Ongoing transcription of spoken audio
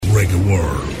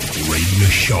ReggaeWorld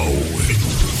RadioShow.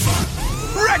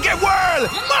 ReggaeWorld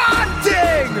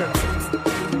Martin.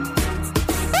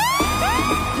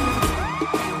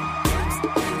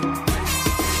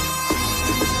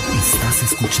 Estás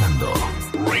escuchando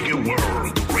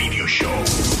ReggaeWorld RadioShow.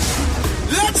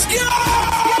 ¡Let's go!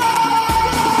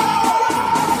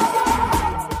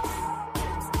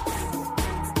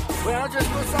 Buenas noches,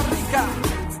 Costa Rica.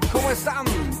 ¿Cómo están?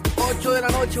 8 de la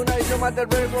noche, una edición más del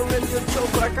ReggaeWorld RadioShow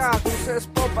por acá. Con ustedes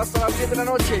pop hasta las 10 de la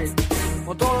noche.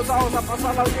 Con todos los sábados a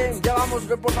pasarla bien. Ya vamos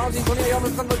reportando sintonía y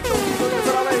vamos dando show sintonías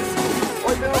a la vez.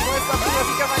 Hoy vengo con esta fila,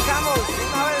 así que arrancamos de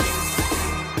una vez.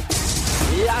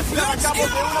 Y así arrancamos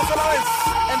de una sola vez.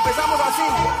 Empezamos así,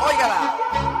 óigala.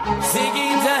 Ziggy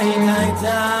die die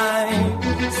die,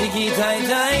 ziggy die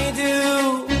die do,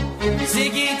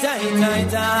 ziggy die die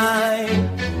die,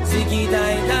 ziggy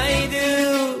die die do,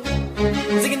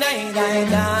 ziggy die die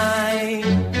die.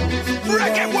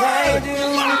 ReggaeWorld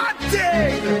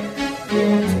Martin.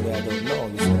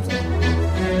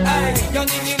 Ay, yo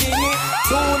ni ni ni ni,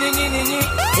 tú ni ni ni ni,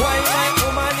 why my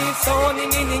woman is so ni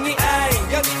ni ni ni. Ay,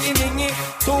 yo ni ni ni ni,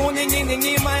 tú ni ni ni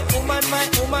ni, my woman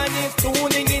is too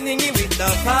ni ni ni ni with the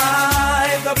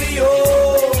 5W.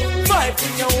 5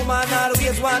 thing your woman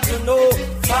always want to know.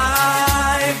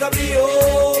 5W.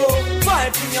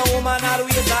 5 thing your woman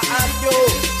always ask you.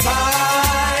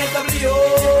 5W.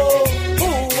 Who,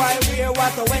 why, where,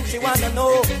 what, or when she wanna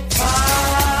know.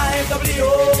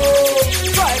 5W.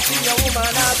 5 thing your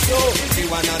woman ask you. She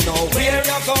wanna know where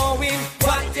you're going,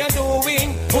 what you're doing,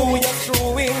 who you're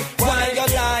screwing, why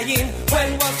you're lying. When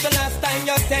was the last time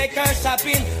you take her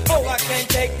shopping? Oh, I can't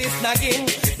take this nagging.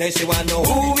 Then she wanna know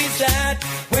who is that,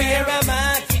 where I'm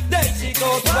at. Then she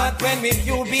goes, what, when will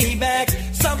you be back?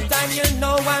 Sometimes you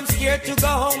know I'm scared to go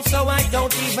home, so I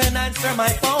don't even answer my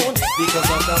phone because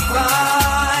of the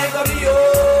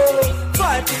 5W.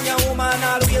 5 thing your woman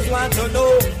always want to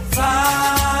know.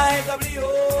 5W.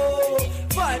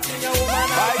 5 thing your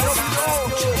woman always want to know.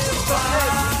 5W.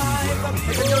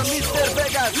 Señor Mr.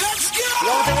 Vegas.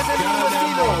 Vamos en ese mismo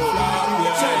estilo.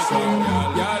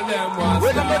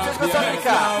 Buenas noches, Costa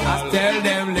Rica. Tell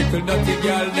them little dirty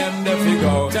girl them the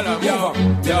figure. Tell them yo,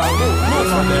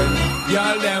 move on them.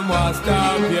 Girl them want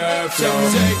stop your flow.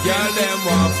 Girl them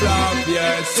want flop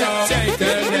your show.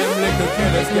 Tell them little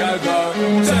careless girl go.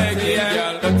 Take the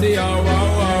girl dirty oh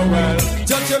well.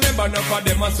 Just remember enough of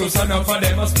them a sus, enough of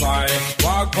them a spy.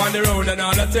 Walk on the road and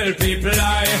all I tell people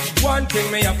lie. One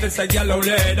thing me have to say, girl, how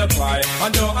lay the pie.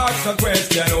 And don't ask a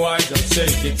question why, just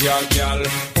shake it, your girl.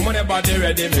 Woman, your body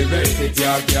ready, me rate it,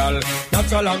 your girl.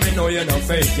 That's all I me know, you know,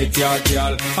 fake it, your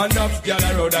girl. Enough girl,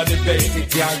 I road a debate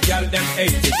it, your girl. Them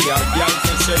hate it, your girl.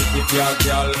 So shake it, your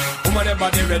girl. Woman, your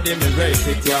body ready, me rate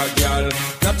it, your girl.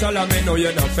 That's all I me know,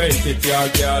 you know, fake it, your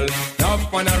girl.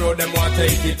 Enough on the road, them want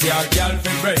take it, your girl.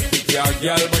 Fi break it, your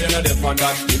girl. But you know, depend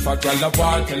that. If a girl a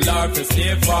walk, tell her to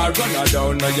stay far. Run her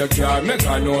down on your car. Make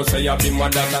her know, say you be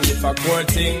mad that. And if a cool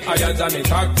thing, higher than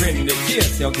it, a grin. The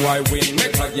case, you go I win.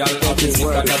 Make a girl happy, sick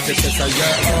and that it is a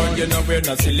year old. You know, we're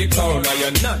not silicone. Or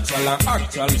your natural and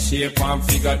actual shape and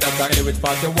figure that I hear with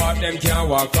party walk. Them can't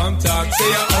walk and talk. Say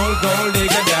your old gold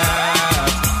digger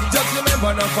that. Just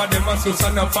remember enough of them a sus,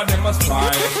 enough of them a spy.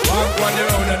 Walk on the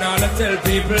road and all I tell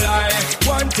people lie.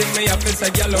 One thing me have to say,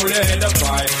 girl, how lay the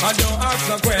pie. I don't ask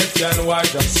no question why,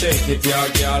 just shake it, your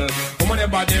girl. Come on,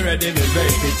 your body ready, me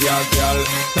bake it, your girl.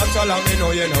 That's all I me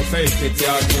know, you know, fake it,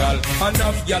 your girl.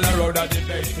 Enough girl a road a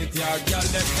debate it, your girl.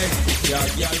 Them take it, your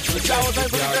girl. Estamos en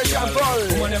Production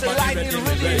Ball. Es el Lightning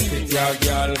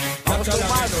Rhythm. Vamos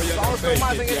con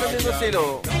más en este mismo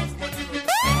estilo.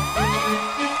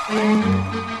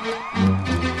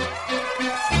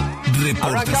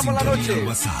 Arrancamos la noche.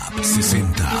 WhatsApp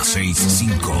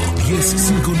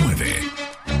 6065-1059.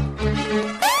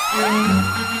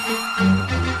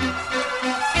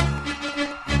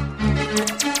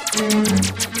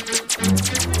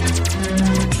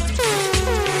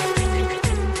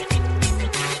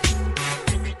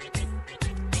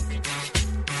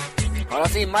 Ahora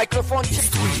sí, microphone check.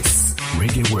 Esto es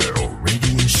ReggaeWorld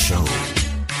RadioShow.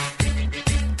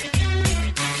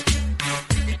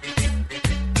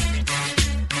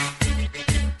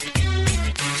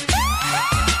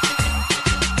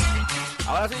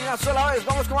 Ahora sí, una sola vez,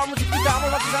 vamos con más musiquita,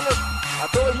 vamos batizando a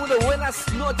todo el mundo. Buenas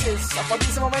noches, a partir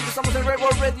de ese momento estamos en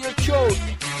ReggaeWorld Radio Show.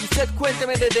 Y usted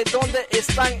cuénteme desde dónde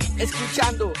están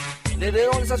escuchando, desde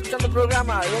dónde está escuchando el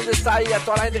programa, de dónde está ahí, a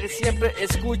toda la gente que siempre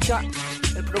escucha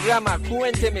el programa.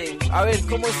 Cuénteme, a ver,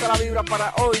 cómo está la vibra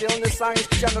para hoy, de dónde están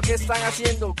escuchando, qué están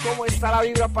haciendo, cómo está la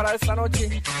vibra para esta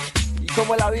noche y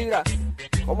cómo es la vibra,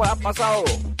 cómo la han pasado.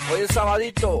 Hoy es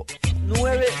sabadito,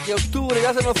 9 de octubre,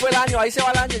 ya se nos fue el año, ahí se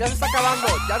va el año, ya se está acabando.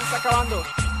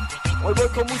 Hoy voy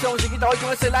con mucha musiquita, hoy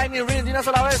con ese lightning ring de una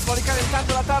sola vez, voy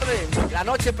calentando la tarde, la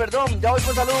noche, perdón, ya voy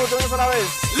con saludos de una sola vez.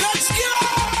 Let's go!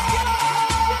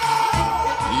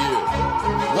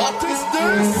 Yeah. What is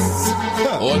this?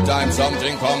 All time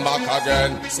something come back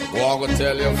again. So go on and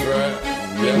tell your friend.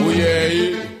 Yeah, oh yeah.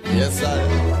 Yes, I.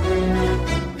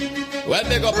 Well,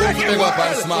 big up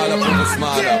and smaller,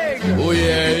 oh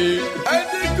yeah.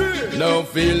 Don't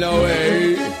feel no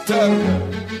way.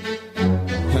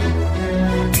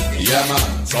 Yeah,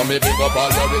 man. So me pick up all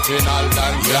the original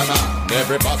dance, yeah, man.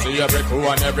 Every posse, every crew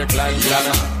and every clan, yeah,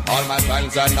 man. All my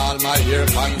fans and all my ear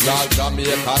fans, all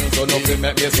Jamaicans, so nothing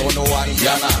make me so no one,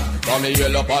 yeah, man. Come me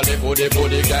yell up all the booty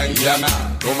gang, yeah,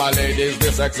 man. To my ladies,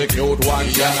 this execute one,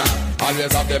 yeah, man.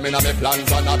 Always have them in my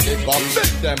plans and I pick up,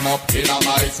 pick them up in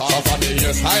my sauce. And the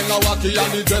hairstyle now wacky and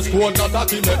the dress code not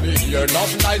tacky. Make me hear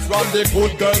nothing nice from the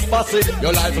good girls posse. You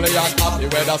lively and happy,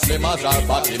 whether slim as or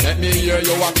fatty. Make me hear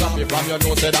you a clappy from your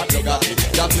nose, say that you got it.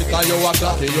 You click and you a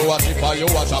clappy, you a tip and you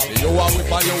a choppy. You a whip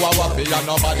and you a wappy and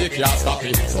nobody can stop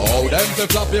it. So how them to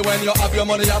floppy when you have your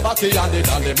money a backy. And it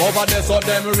and them over there so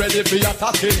them ready for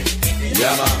attacking.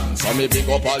 Yeah, man. So me pick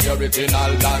up all the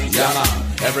original dance, yeah, man.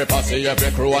 Every posse, every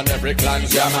crew and every clan,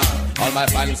 yeah, man. All my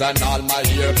fans and all my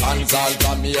ear fans, all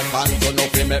Jamaicans, so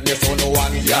nothing make me so no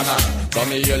one, yeah, man. So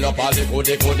me yell up all the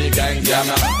goody gang, yeah,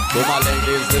 man. To my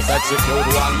ladies, this execute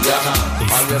one, yeah, man.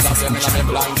 Always have them in my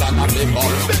plans and I pick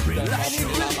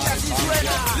up.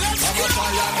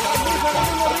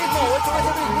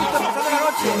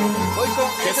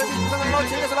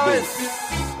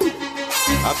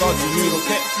 I thought you knew,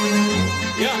 okay?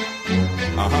 Yeah.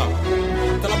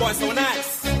 Tell the boys so we're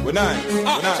nice. We're nice.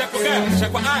 Check with girls,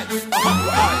 check with eyes.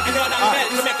 And you're not meant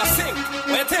to make us sing.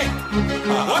 What you think?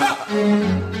 What up?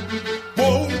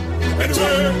 Boom.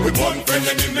 Anyway, we born friend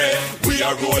enemy. We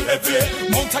are roll heavy.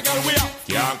 Mount a girl we are.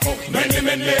 Can't come many.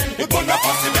 We born a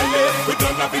possibility. We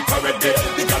done have it already.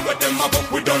 The girl with them up,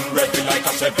 we done ready like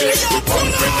a Chevy. We born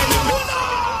friend enemy.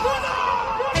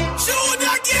 Shoot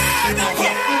again.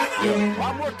 Yeah.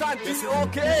 One more time, this is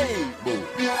okay. Boom.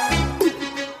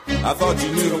 I thought you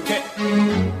knew, okay?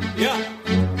 Yeah.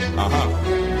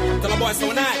 Tell the boys so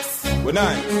we're nice. We're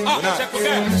nice. Check with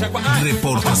girls, check with eyes.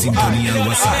 Reporta sintonía al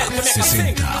WhatsApp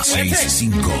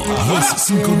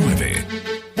 606559.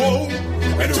 Boom.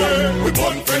 Anyway, we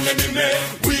born friend enemy.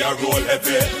 We are roll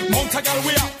heavy. Mount a girl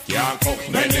we are. Can't come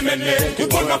many. We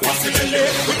born a possibility.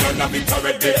 We done have it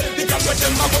already. The girl with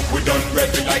them up, we done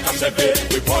ready like a Chevy.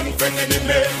 We born friend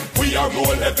enemy. We are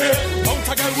roll heavy. Mount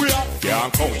a girl we are.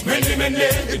 Can't come many.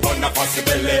 We born a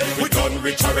possibility. We done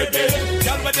rich already.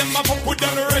 Girl with them up, we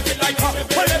done ready like a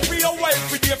Chevy. Well, every hour,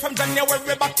 every day from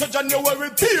January back to January.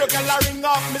 Beer girl a ring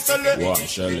off me silly. One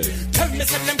Shelly. Tell me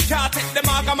say them can't take them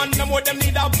aga man. No more them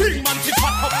need a big man to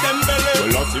pat up them belly.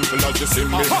 Well, as simple as you see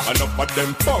me. Enough of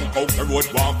them punk out the road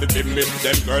want to be me.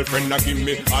 Them girlfriend a give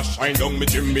me a shine down me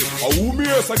Jimmy. Who me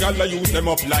as a gal I use them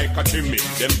up like a chimney.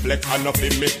 Them flex and up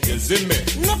in me, you see me.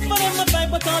 Enough for them a fight,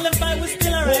 but all them fight we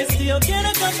still a race. Still get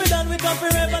a confident, we come for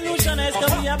revolutionize.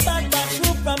 Cause we a bad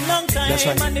group from long time. That's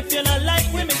right. And if you not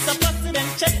like women, so pass them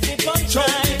check the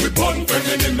punchline. We born friend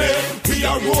enemy, we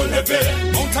are roll heavy.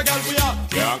 Mount a girl we are.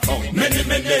 Can't come many.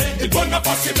 It born a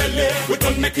possibility. We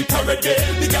don't make it already.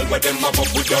 The girl with them up,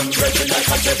 we done ready like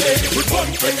a Chevy. We born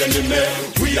friend enemy,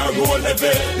 we are roll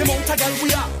heavy. The Mount a girl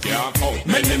we are. Can't come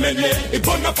many. It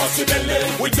born a possibility.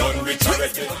 We done rich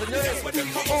already.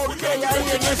 Okay,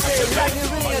 ahí en ese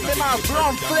Lightning Ring, el tema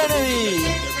From Plenty.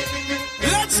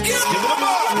 Let's go!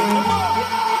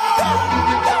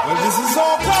 Well, this is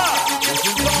all part.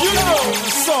 You know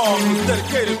the song is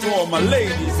dedicated to all my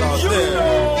ladies out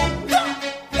there.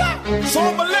 So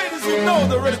all my ladies, you know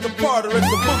they're ready to party, ready to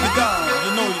boogie down.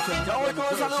 You know you can Ya voy con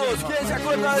los saludos, ¿quién se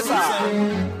acuerda de esa?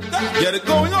 get it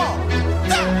going on.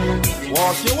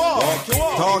 Walk your walk,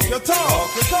 talk your talk.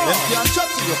 Them can't chat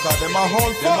to you 'cause them a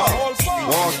whole far.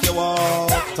 Walk your walk,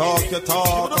 talk your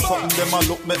talk. Something them a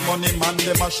look, make money, man,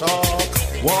 them a shark.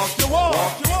 Walk your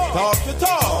walk, talk your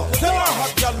talk. Tell a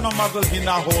hot girl no muggle in a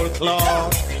whole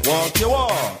club. Walk your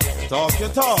walk, talk your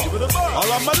talk.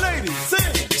 All of my ladies,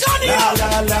 sing. Johnny! La la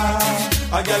la,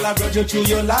 a girl a grudge you to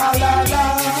you, la la la.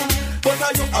 But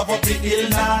are you have up the hill,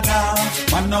 na na.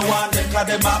 Man no want them 'cause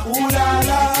them a ooh la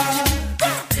la.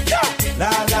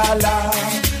 La la la,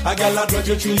 a girl a grudge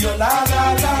you to you, la la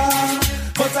la.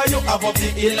 But are you have up the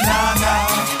hill, na na.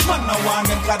 Man no want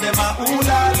them 'cause them a ooh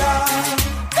la la.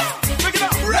 Reggae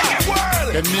World!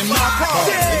 Them name not call.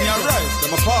 When you rise,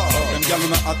 them a fall. Them gyal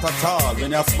not at all.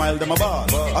 When you smile, them a ball.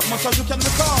 As much as you can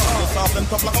recall, you solve them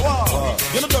tough like a wall.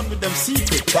 You're not done with them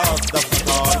secret cause that's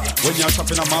not all. When you're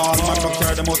shopping a mall, man don't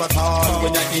carry them out at all.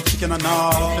 When you eat chicken and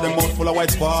all, with them mouth full of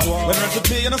white spot. When they're to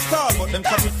pay in a stall, but them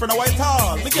come with friend a white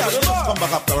hall. The girl just come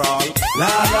back after all.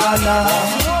 La la la,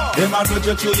 them a do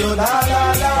you you la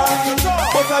la la.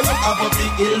 But I you have a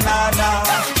big ill na na.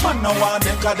 Man no want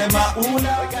them 'cause them a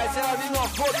hula.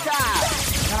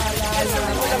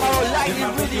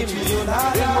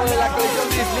 Ritmo de la colección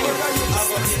Greensleeves.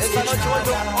 Esta noche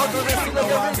otro destino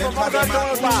de ritmo. Vamos a ver cómo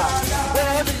nos va.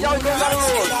 Buenas noches, ya hoy con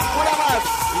saludos. Una más.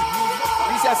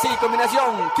 Dice así, combinación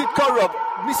Kid Corrupt,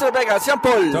 Mr. Vega, Sean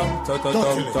Paul.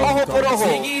 Ojo por ojo.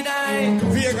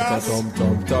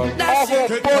 Ojo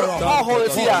por ojo,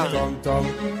 decía.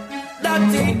 That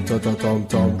nigga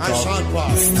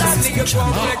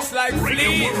complex like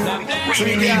fleas.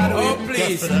 Oh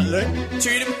please,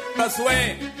 treat him as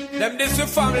way. Them this your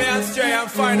family and stray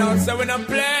and find out so we don't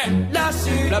play. That's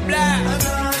it, blah blah.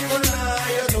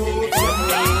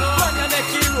 When you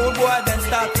make it road boy, then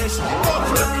start fishing.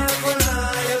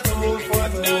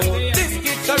 This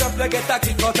kid turn up like a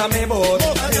kick out of me boat.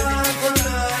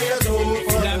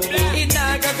 It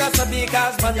not gonna go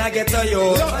because man I get to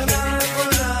you.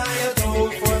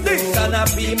 This gonna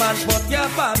be man, but your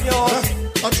fam, yo.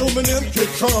 I throw my name Kid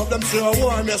Corrupt, them say I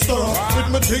want me stir up. With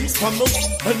my things from me,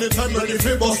 anytime ready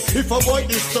for bust. If I boy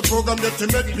this the program, that he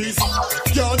make peace.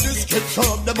 Yeah, this Kid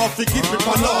Corrupt, them have to keep it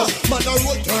for now. Man, I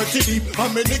roll 30 deep,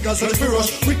 and me niggas ready for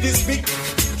rush. With this big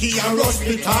key and rust,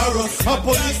 it us. A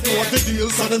police know what the deal,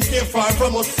 so them stay far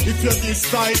from us. If you're this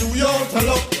side, we all tell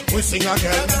up, we sing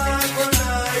again.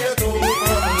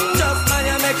 Just man,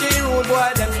 you make it rude, boy,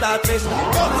 them start fishing.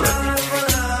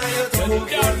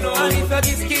 And if you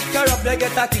this kid corrupt, they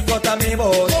get a kick out of me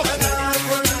boat.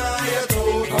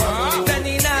 Then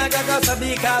he naga cause a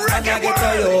big ass and I get to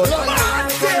you.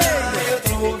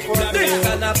 This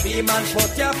gonna be man,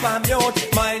 put your fam out.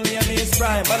 My name is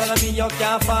Prime, but I don't mean you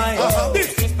can't find.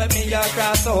 Disrespect me, you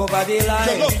cross over the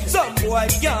line. Some boy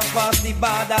can't pass the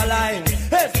borderline.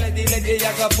 Hey, lady,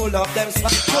 you go pull up them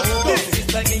spots.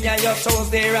 Disrespect me and you chose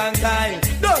the wrong time.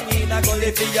 Don't need a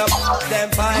gully for your them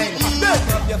fine. Don't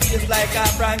rub your face like a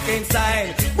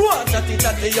Frankenstein. One chatty,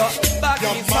 your back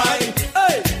is fine.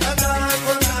 Hey!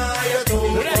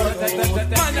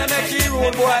 Man, you make it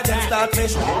rude, boy, then start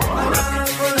fishing.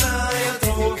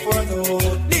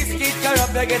 This kid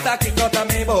corrupt, they get a kick out of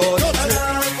me boat.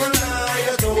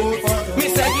 Me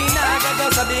say he naga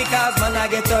just because man I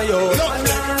get to you.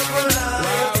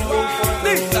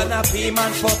 This gonna be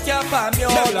man, fuck your fam, yo.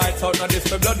 Them lights out, now this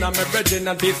for blood, now my brethren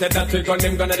and peace. Said that we gun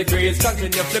them gonna decrease.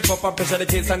 Continue flip up and pressure the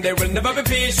case and they will never be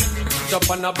fish. Jump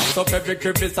on a bus up every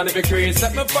crevice and every crease.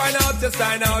 Let me find out you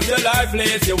sign out your life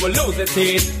list. You will lose the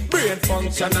teeth. Brain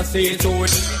function I see to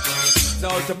it.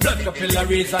 Out the blood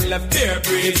capillaries and left beer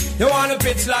breeze. You wanna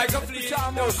pitch like a flea.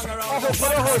 Ojo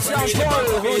por ojo, Sean Paul,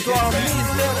 junto a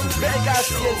Mr. Vegas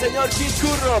y el señor Kid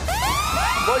Corrupt.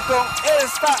 Voy con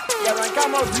esta y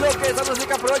arrancamos bloque. Esta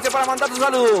música aprovecha para mandar tu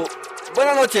saludo.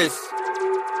 Buenas noches.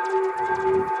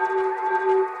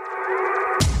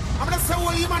 I'm gonna say,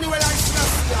 well, Emmanuel, I see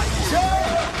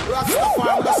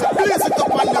blaze it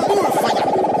up on the more fire.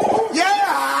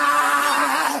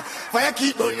 Yeah! Fire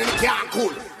keep burning, it can't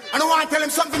cool. I don't want to tell him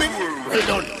something. Well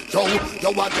done, yo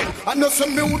again. I know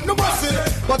some me would no boss it.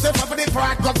 But if I put it for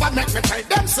a government, me tell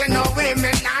them say no way,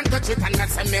 me not touch it. And I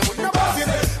say me would no boss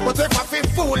it. But if I feel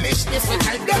foolishness, me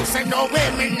tell them say no way,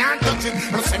 me not touch it.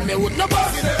 And I say me would no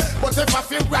boss it. But if I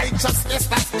feel righteousness,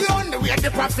 that's the only way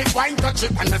the prophet won't touch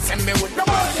it. And I say me would no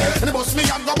boss it. And the boss me,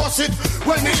 I'm gonna boss it.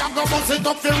 When me, I'm gonna boss it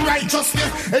up for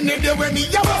righteousness. And the day when me,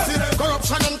 I'm boss it.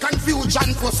 Corruption and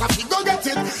confusion, cause I feel go get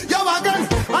it. Yo again.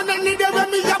 And then the day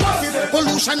when me,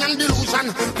 pollution and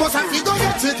delusion, cause I figure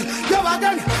get it. Yo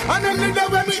again, and then the day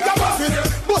when me go bust it.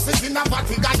 Bust it in a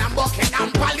Vatican and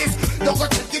Buckingham Palace. Don't go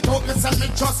check it out, listen, me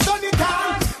just done it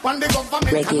all. When the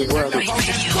government coming and the government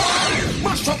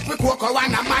mash up with cocoa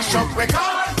and a mash up with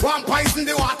car. One poison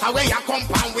the water where you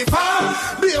compound with fall.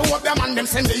 Be what them and them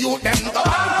send the youth them go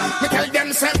on. Me tell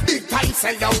them say big time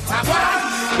sell out of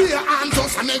war. Be a arms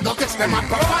house and me go catch them up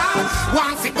a war.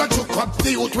 One figure to cut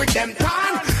the youth with them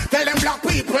tan. Tell them black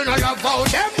people no love how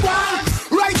them want.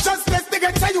 Righteousness they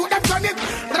get to you, them done it.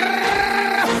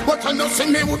 But I know see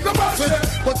me would no boss it.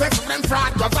 But if them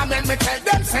fraud government me tell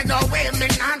them say no way me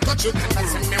not touch it. I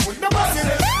say me would no boss it.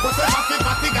 But if I feel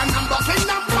Vatican and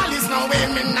Buckingham Palace no way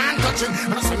me not touch it.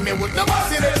 I say me would no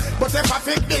boss it. But if I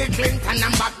feel Bill Clinton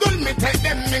and Abdul me tell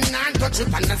them me not touch it.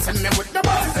 And I say me would no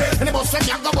boss it. And the boss say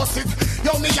me I go boss it.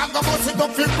 Yo me I go boss it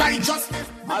up for righteousness.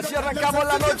 Así arrancamos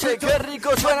la noche, qué rico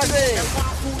suena de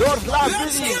Dos Last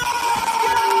Reading.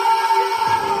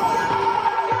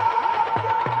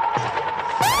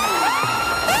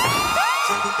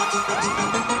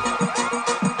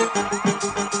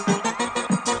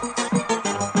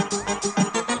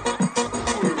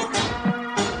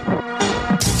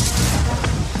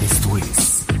 Esto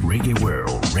es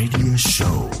ReggaeWorld Radio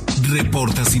Show.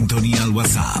 Reporta sintonía al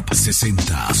WhatsApp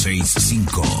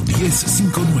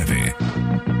 6065-1059.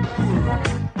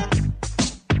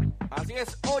 Así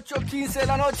es, 8:15 de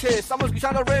la noche. Estamos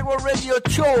escuchando ReggaeWorld Radio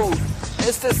Show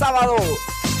este sábado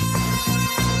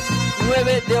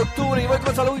 9 de octubre. Y voy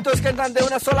con saluditos que entran de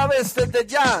una sola vez desde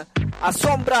ya. A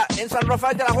Sombra en San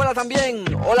Rafael de la Juela también.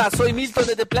 Hola, soy Milton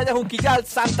desde Playa Junquillal,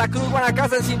 Santa Cruz,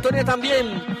 Guanacaste en sintonía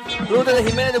también. Lourdes de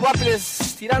Jiménez de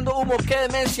Guapiles, tirando humo, qué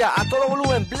demencia, a todo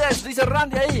volumen. Bless, dice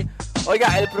Randy ahí.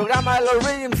 Oiga, el programa de los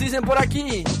Rhythms dicen por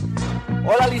aquí.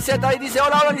 Hola Lisette ahí dice,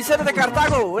 hola Lisette de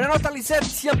Cartago. Buena nota Lisette,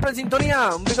 siempre en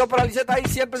sintonía. Un beso para Lisette ahí,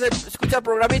 siempre se escucha el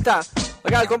programita.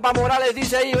 Oiga, el compa Morales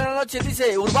dice ahí, buenas noches,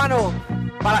 dice Urbano.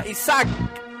 Para Isaac,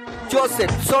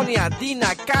 Joseph, Sonia,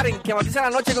 Dina, Karen, que matiza la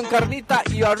noche con carnita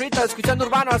y barritas escuchando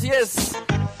Urbano, así es.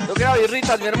 Yo quiero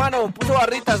birritas, mi hermano puso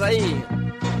barritas ahí.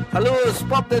 Saludos,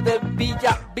 Pop desde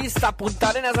Villa Vista, Punta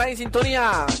Arenas ahí en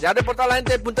sintonía. Ya reportado la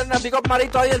gente de Punta Arenas, Big Up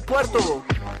Marito ahí del puerto.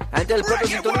 La gente del puerto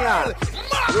en sintonía.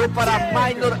 Saludos para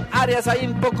Minor Arias ahí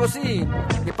en Pocosí.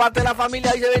 De parte de la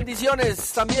familia dice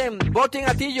bendiciones también. Botín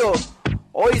Atillo.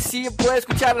 Hoy sí puede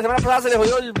escuchar, la semana pasada se le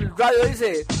jodió el radio,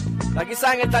 dice. Aquí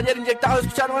está en el taller inyectado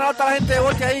escuchando una nota la gente de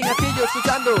Bote ahí en Gatillo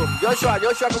escuchando. Joshua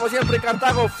como siempre en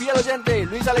Cartago, fiel oyente.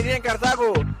 Luis Alegría en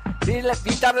Cartago.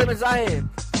 Vitar de mensaje.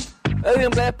 Edwin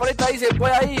Bless por ahí dice, voy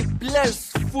ahí,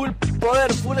 Bless, full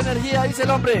poder, full energía, dice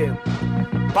el hombre.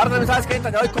 Parte de mensajes que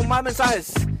entran, ya voy con más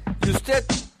mensajes. Y usted,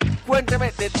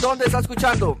 cuénteme de dónde está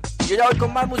escuchando. Y yo ya voy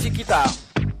con más musiquita.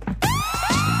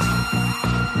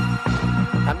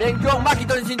 También John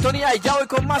Maquito en sintonía y ya voy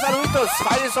con más saluditos.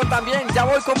 Fireson también, ya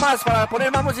voy con más para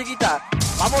poner más musiquita.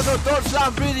 Vamos los dos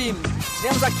Slam Breeding.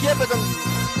 Tenemos aquí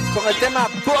con el tema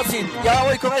Bossing. Y ahora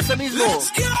voy con este mismo.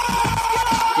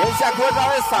 ¿Quién se acuerda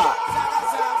de esta?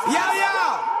 Yeah.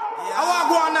 I want to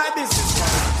go on like this.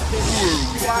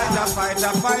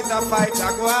 Fighter,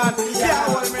 go on. Yeah,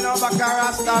 hold me no back a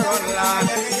rasta run land.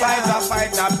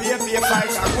 Fighter, baby,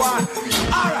 fighter, go on.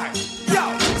 Alright, yo,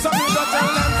 so me go tell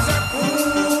them say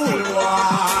cool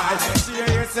boy. See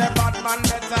you say bad man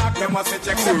better, they must say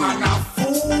check them man a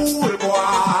fool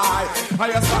boy. I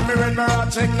just saw me when me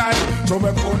watching night, so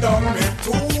me put down me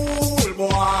tool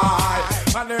boy.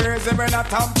 And the reason me not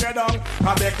tamp you down,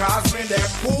 because me the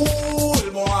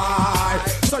cool boy.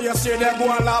 So you see them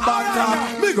go all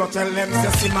about me go tell them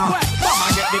say simmer, mama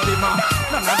get the dimmer.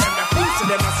 None of them the pussy,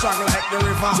 them a strong like the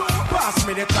river. Pass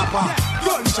me the chopper,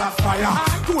 gunshot fire.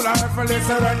 Cool and rifle is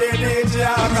when they DJ.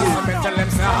 Cause me tell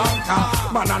them say anchor,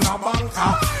 man a no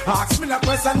banker. Ask me the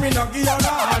question, me no give you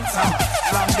no answer.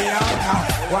 From the anchor,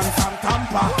 one from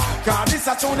Tampa. Cause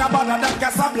this a tune about that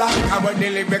Casablanca. When the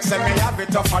lyrics say me have it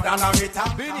tougher than a meter.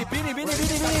 Vini,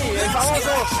 el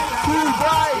famoso Cool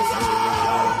Boy.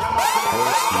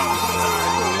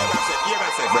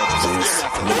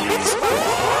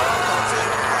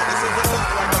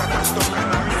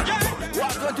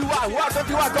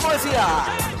 ¿Cómo decía?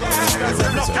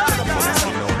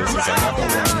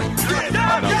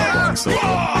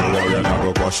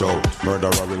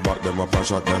 Murderer will back them up and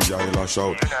shot them guy in a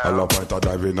shout. I love fight a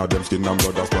dive in a them skin and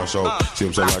blood a splash out.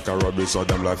 Seems like a rubbish so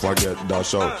them life I get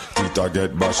dash out. Tita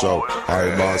get bash out,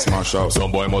 I boss smash out.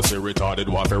 Some boy must be retarded,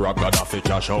 want to rap Gaddafi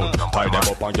cash out. Tie them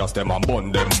up and gas them and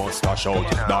bun them mustache out.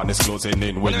 Darkness closing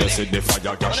in when you see the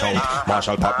fire cash out.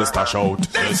 Marshall pop the stash out.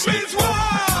 This means war!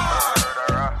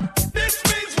 This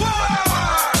means war!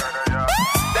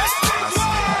 This means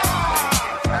war!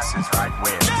 This is right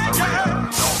way.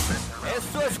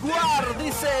 Esto es War,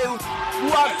 dice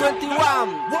War 21.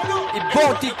 Y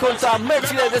Botti contra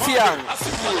Mercedes decían.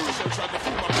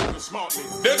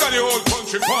 They got the whole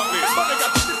country partly, but they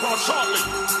got to be part shortly.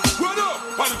 What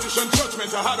up? Politician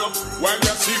judgment I had up. While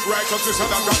they seek righteousness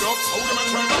and I got up. How them I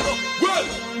try to go? Well,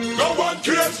 no one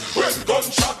cares when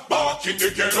gunshot bark in the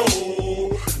ghetto.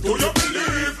 Do you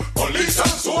believe police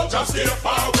and soldiers get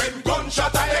far when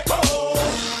gunshot I echo?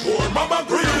 Poor mama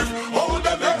grieve, how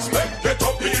them expect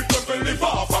ghetto people to live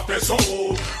off a peso.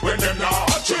 When them not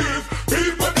achieve,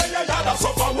 people they are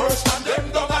suffer worse than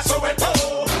them done as Soweto.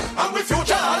 And with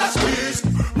future all a squeeze,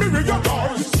 me ring your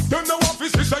doors. Them no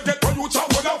offices they get on youth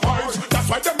and one of vibes. That's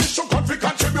why them mission country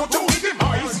contribute to the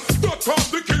demise. Don't call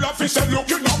the killer fish and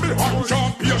looking on me hard.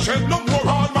 Job patient, no more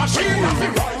hard machine.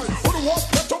 Who the walk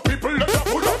get up people let them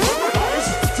put up on the eyes.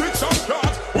 Tricks and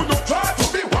cards,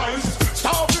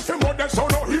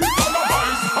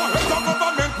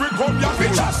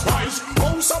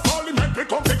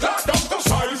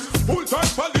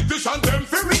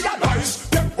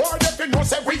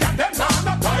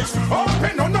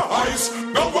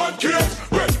 man cage.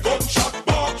 Red gunshot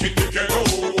bark in the ghetto.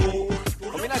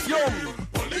 Combinación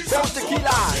con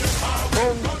tequila,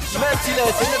 con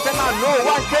Merciless en el tema No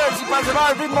One Cares. Y para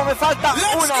cerrar el ritmo me falta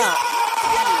una.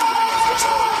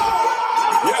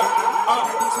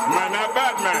 Yeah, man, a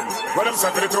bad man. What I'm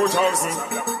saying for the 2000.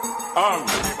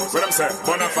 What I'm saying,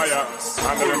 Bonafire,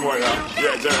 handling warrior,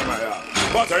 yeah, Jeremiah.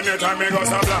 But anytime me go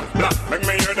so blank, blank, make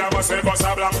me hear them say go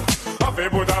so blank. If they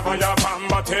put a fire pan,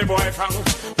 but they boy fang,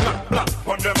 blank, blank.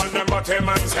 Put them on them, but they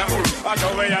man scam. I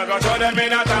show way I go show them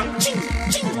in a tank,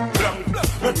 blank,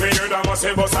 blank. Make me hear them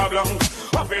say go so blank.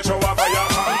 If they show a fire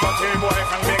pan, but they boy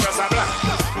fang, they go so blank.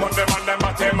 Put them on them,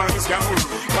 but they man scam.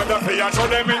 But if they show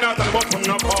them in a tank, but put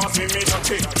no pass in me no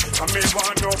tick. And me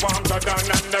want no want to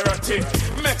down under a tick.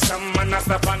 Make some man a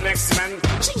step on next man.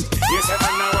 You say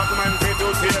man a walk man fit to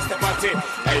taste the party.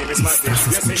 Hey Miss Matty,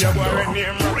 you see your boy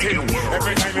name Matty.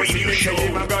 Every time you see me say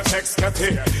him I go check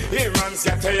Scotty. He man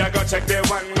Scotty I go check the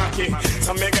one Mackie.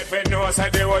 So me get fed nose I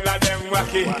the whole of them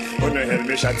wacky. Oh no hell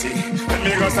me shotty. When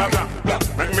me go so blank, blank.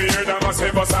 When me hear them a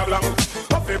say go so blank.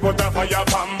 Up he put a fire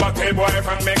pan but hey boy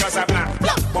from me go so blank,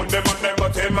 blank. On them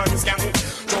but hey man scam.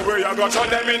 So where you go show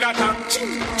them in a tank.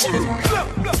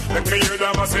 Let me hear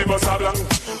them a say go so blank.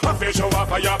 A fish show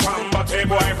off a your pan, but hey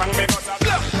boy from me go so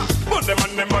blank. Put them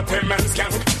on them, but hey men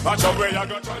skank. Watch out where you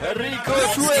go. Rico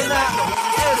suena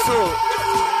eso.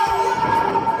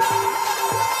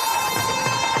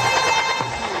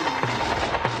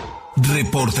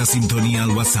 Reporta sintonía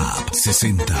al WhatsApp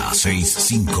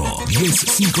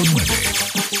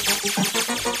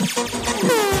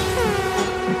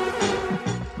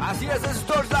 6065-1059. Así es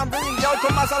Dorsland Reading. Ya hoy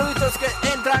con más saluditos que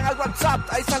entran al WhatsApp.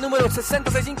 Ahí está el número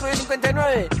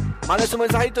 6065-1059. Mande su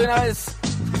mensajito de una vez.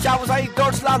 Escuchamos ahí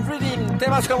Dorsland Reading.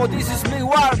 Temas como This Is Me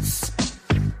Wars,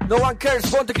 No One Cares,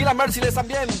 Bon Tequila Merciless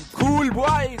también. Cool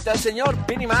Boy del señor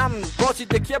Vinny Man. Bossy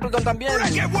de Kiebleton también.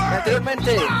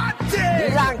 Anteriormente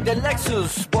Blanc de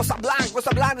Lexus. Bossa Blanc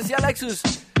decía Lexus.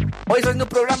 Hoy estoy haciendo un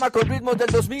programa con ritmos del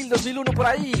 2000, 2001 por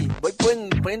ahí. Voy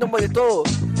poniendo un de todo.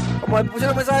 Como me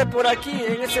pusieron mensaje por aquí,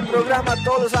 en este programa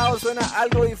todos los sábados suena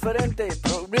algo diferente.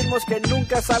 Ritmos que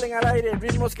nunca salen al aire,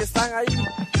 ritmos que están ahí,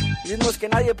 ritmos que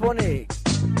nadie pone.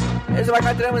 Eso va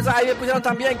a tener mensaje. Ahí me pusieron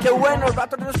también, qué bueno, el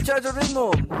rato de no escuchar ese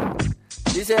ritmo.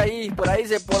 Dice ahí, por ahí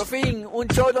dice, por fin, un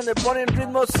show donde ponen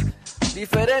ritmos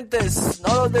diferentes,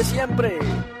 no los de siempre.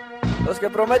 Los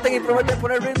que prometen y prometen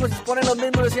poner ritmos y ponen los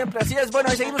mismos de siempre. Así es, bueno,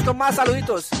 ahí seguimos con más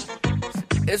saluditos.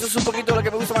 Eso es un poquito lo que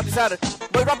me gusta matizar.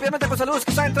 Voy rápidamente con saludos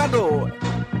que están entrando.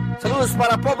 Saludos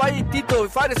para Pop ahí, Tito y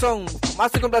Fireson. Más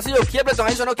estoy complacido. Kiebleton,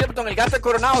 ahí sonó Kiebleton, el gato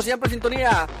coronado, siempre en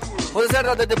sintonía. José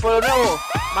Cerda desde Pueblo Nuevo,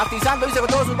 matizando, dice con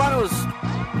todos sus urbanos.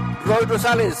 Roy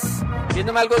Rosales,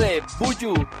 viéndome algo de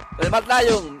Buju, de Mad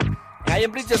Lion. Ahí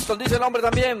en Bridgestone dice el nombre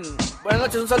también. Buenas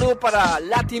noches, un saludo para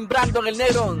Latin Brandon, el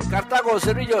negro, Cartago,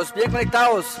 Cerrillos, bien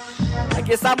conectados.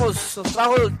 Aquí estamos, nos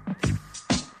bajó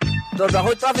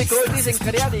el tráfico, hoy dicen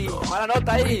Cariani, mala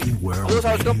nota ahí. Saludos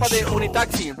a los compas de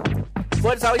Unitaxi.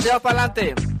 Fuerza, hoy se va para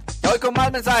adelante. Ya voy con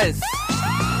más mensajes.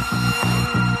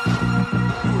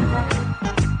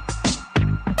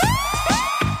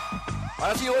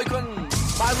 Ahora sí voy con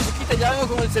más musiquita, ya vengo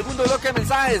con el segundo bloque de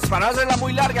mensajes para no hacerla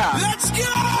muy larga. Vamos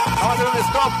a hacer un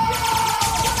stop.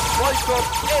 Voy con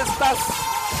estas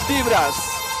vibras.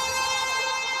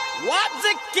 What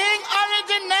the king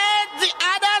originates, the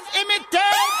others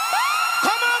imitate.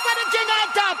 Come over the king on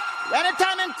top.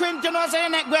 Anytime in Quint, you know, say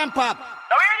neck grandpa.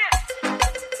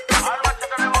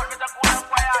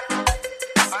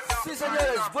 Sí,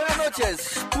 señores, buenas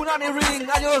noches. Punani Ring,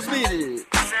 año 2000.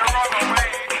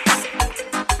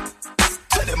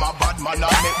 Say them a bad man, I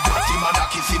make batty man a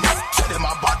kiss him. Say them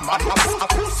a bad man, I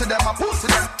pussy them.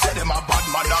 Say them a bad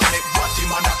man, I make batty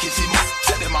man a kiss him.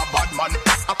 Say them a bad man,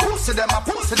 I pussy them.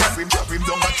 Him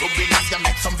down and trouble, you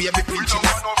make some baby pinch him.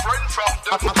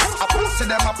 I pussy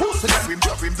them.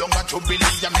 Him down and trouble,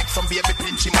 you make some baby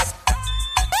pinch him up.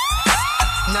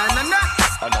 Nah.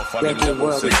 Enough of them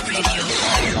level sitting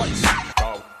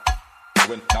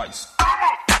nice.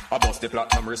 I bust the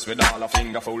platinum wrist with all a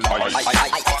finger full of ice.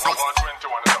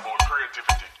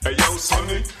 Hey yo,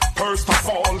 sonny, first of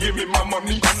all, give me my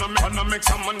money. Wanna make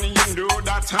some money and do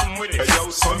that I'm with it. Hey yo,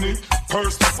 sonny,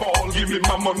 first of all, give me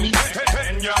my money.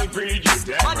 And y'all breed you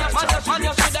damn right. Man,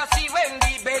 you should have see when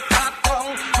the bed tap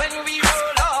down. When we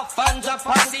roll off and drop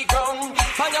on the ground.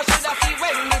 Man, you should have see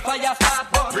when the fire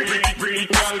start burn. Breed,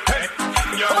 y'all pet.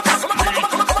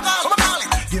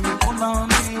 Give me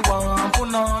punani, one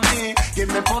punani. Give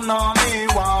me punani,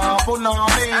 one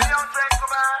punani.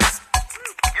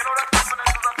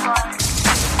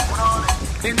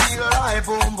 They need a light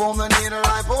boom boom, they need a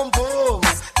light boom boom.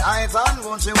 Tight and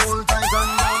gun, she hold tight and gun.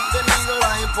 The eagle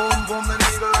eye boom boom, the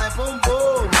eagle eye boom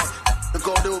boom. Look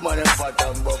how the woman is fat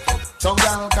and buff up. Some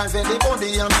girl can feel the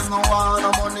body and no want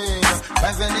no money.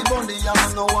 Can feel the body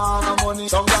and no want no money.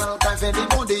 Some girl can feel the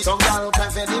body, some girl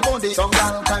can feel the body, some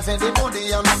girl can feel the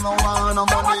body and no want no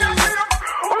money.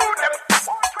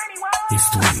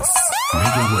 Esto es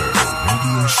ReggaeWorld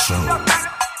Radio Show.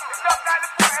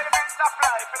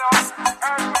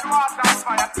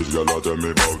 This girl a tell me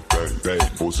about pain.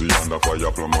 Pussy under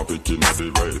fire from a picking of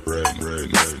the rain.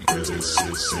 It's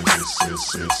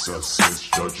a sis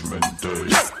judgment day.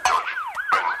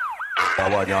 I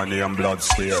want your name blood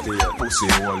stain. Pussy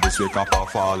hole this week up and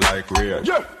fall like rain.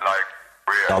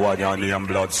 I want your name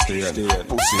blood stain.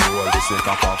 Pussy hole this week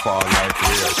up and fall like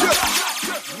rain.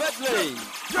 Medley.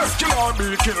 Just kill or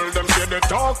be kill them, say they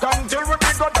talk until we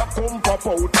got the pump up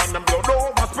out and them blood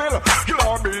over spill. Kill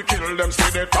or be kill them, say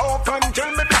they talk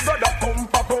until me got the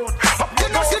pump up out. You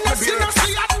know, see a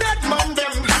dead man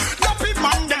them, no big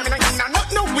man them, not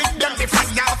no with them. If I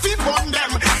have to burn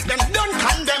them, then don't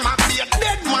condemn. I be a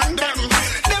dead man them.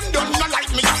 Them don't not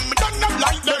like me, and me don't not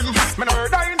like them. Me never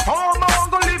die in form,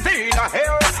 I'm gonna live in a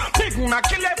hell. Big man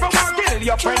kill everyone, kill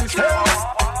your friends too.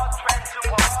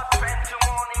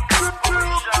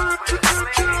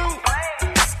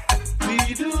 We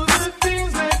do the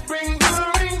things that bring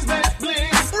the rings that bling.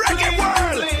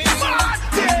 ReggaeWorld,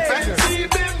 Fancy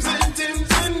bims and tims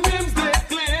and rims that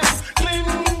glim.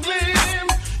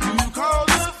 You call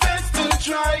the feds to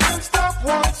try and stop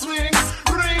one swing.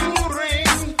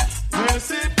 Ring. We're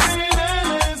sipping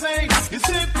LSA, you're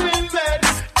sipping that.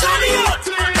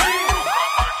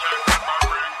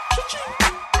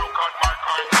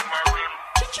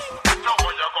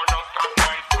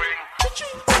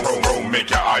 Make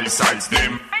your eyesight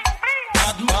dim.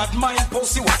 Bad mind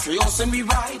pussy, what you send me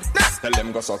ride? Tell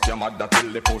them go suck your mother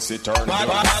till the pussy turn.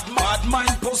 Bad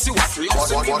mind pussy, what you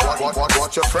send me ride?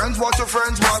 Watch your friends, what you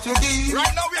give.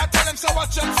 Right now we are telling them so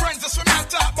watch your friends, that's what we are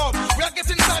talking about. We are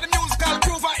getting inside the musical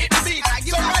groove and hit the beat.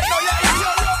 So right now you're in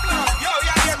your room now. Yo,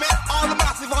 hear me? All the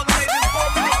massive, all the ladies,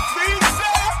 all the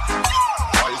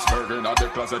In the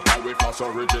closet, gal, we floss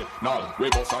original. We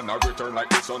bust and a return like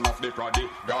the son of the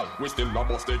prodigal. We still not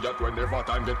busted yet whenever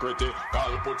time get critical.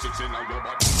 Put 6 in on your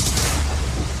body.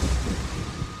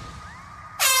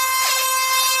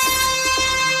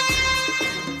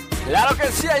 Claro que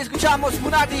sí, ahí escuchamos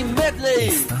Punani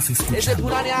Medley. Ese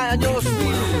Punani año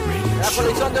 2000, la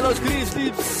colección de los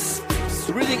Greensleeves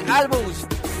Reading Albums.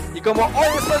 Y como hoy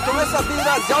estoy con estas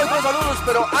vibras, ya hoy con saludos,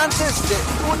 pero antes de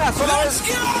una sola vez,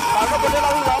 para no perder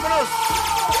la vida, vámonos.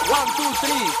 1, 2,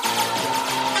 3.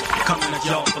 Coming at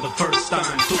y'all for the first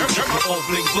time, we're all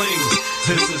bling bling.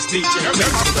 This is DJ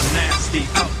Mix with a nasty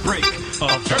outbreak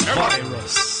of the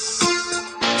virus.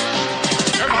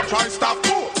 Emma try stop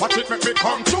too, watch it make me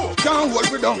come true. Can't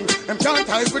hold me down, them can't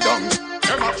tie me down.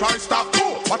 Emma try stop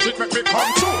too, watch it make me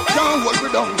come true. Can't hold me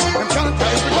down, them can't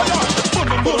tie me down.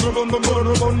 Fire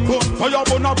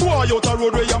burn a boy out a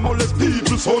road where you molest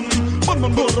people, son. Burn a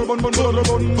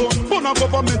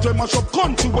government where mash up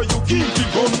country where you keep the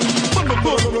gun.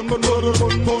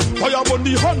 Fire burn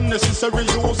the unnecessary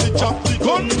usage of the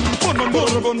gun.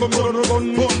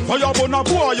 Fire burn a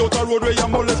boy out a road where you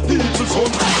molest people,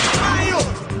 son.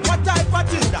 What type of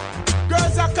thing that?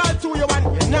 Girls are called to you and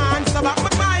you nah answer back.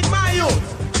 My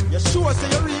youth, you sure say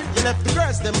you're real? You left the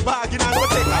girls them bargain and go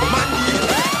take a man deal.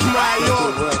 My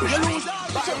youth, you lose all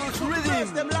the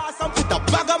girls them last and put a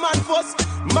bag of man first.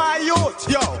 My youth,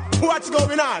 yo, what's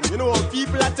going on? You know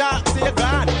people attack, say you're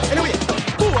gone. Anyway,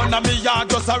 who under me yard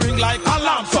just a ring like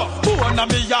alarm so? Who under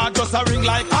me yard just a ring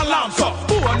like alarm so?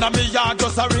 Who under me yard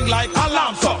just a ring like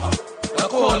alarm so? The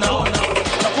corner,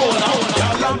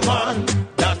 man,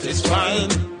 that is fine.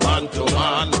 Man to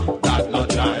man, that not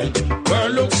time. Girl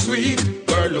look sweet,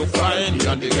 girl look fine,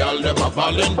 and the girl them a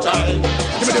Valentine.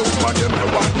 Give me the woman, them me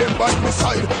want them by my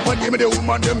side. When give me the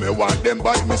woman, them me want them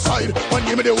by my side. When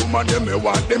give me the woman, them me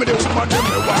want. Give me the woman, them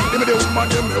me want. Give me the woman,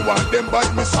 them me want them by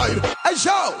my side. Hey,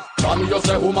 show. From you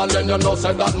say woman, then you know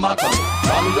say that matter.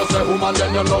 From you say woman,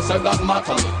 then you know say that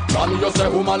matter. From you say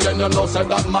woman, then you know say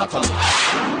that matter.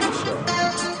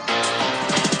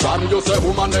 From you say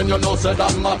woman, then you know say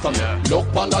that matter.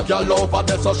 Look on that girl over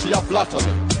there, so she a flatter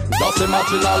me. Just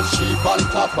imagine all sheep on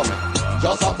top of me.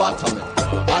 Just a batter me,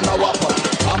 and a whopper me.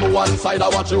 I'm one side, I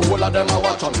watch the whole of them a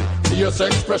watch me. Face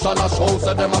expression a show,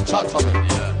 say them a chat for me.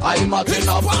 I imagine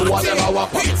I'm two of them a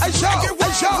whopper me. I show.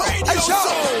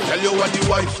 Tell you what the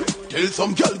wife. Tell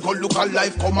some girl go look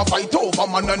alive, come a fight over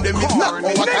man and them is not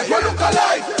over time. Go look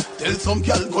alive. Tell some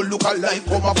girl go look alive,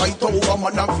 come a fight over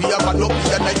man and fear man up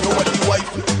here. I know what the wife.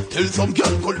 Tell some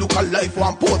girl go look alive,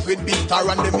 one pose with big star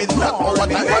and them is not more than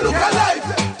go look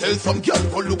alive. Tell some girl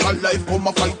go look alive, come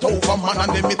a fight over man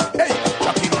and them is hey,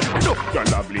 Jackie. No,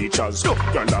 gonna bleachers, no,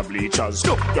 gonna bleachers,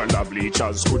 no, gonna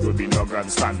bleachers, could be no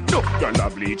grandstand, no, gonna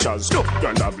bleachers, no,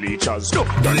 gonna bleachers, no,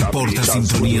 Reporta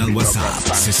sintonía al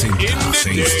WhatsApp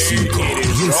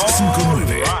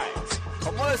 6065-1059.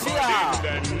 Como decía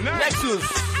Nexus,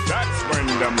 that's when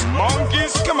the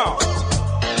monkeys come out.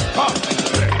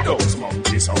 Let those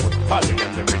monkeys out. Holly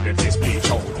and the minute this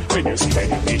bleach out. When you see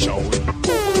them bleach out.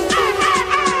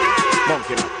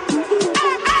 Monkey now.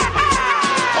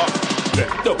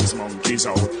 Let those monkeys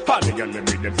out. Holly and the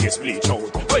minute this bleach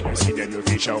out. When you see them you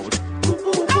fish out.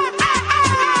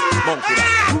 Monkey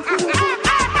now.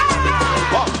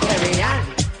 Carry on.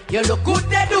 You look good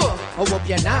they do. Oh, hope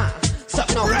you're not.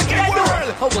 Something no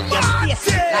ReggaeWorld. Oh, hope you're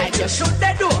stay like you should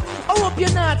they do. Oh, hope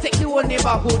you're not take the whole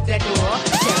neighborhood they do.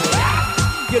 Carry on.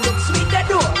 You look sweet, they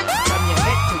do. From your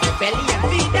head to your belly and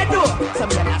feet, they do. Some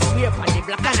of them swear on the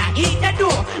block and I eat, they do.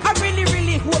 I really,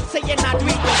 really hope say you're not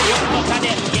weak. Look at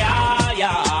them, yeah,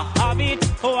 yeah. Have it,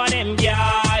 oh, them,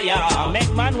 yeah, yeah.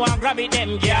 Make man want grab it,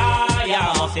 them, yeah,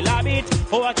 yeah. Muscle have it,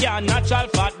 oh, can natural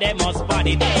fat, they must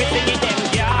body. We sing it, them,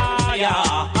 yeah,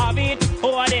 yeah. Have it,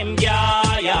 oh, them,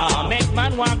 yeah, yeah. Make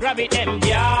man want grab it, them,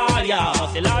 yeah, yeah.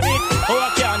 Muscle have it, oh,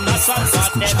 can natural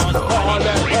fat, they must body.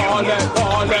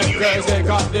 All them girls, they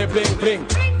got the bling bling.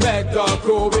 Make the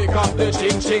crew, we got the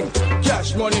ching ching.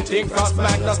 Cash money thing, fast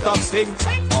man, no stop sing.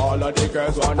 All of the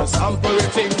girls wanna sample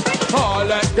it thing. All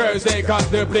them girls, they got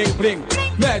the bling bling.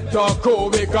 Make the crew,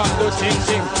 we got the ching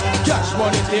ching. Cash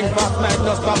money thing, fast man,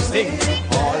 no stop sing.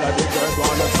 All of the girls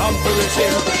wanna sample it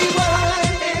thing.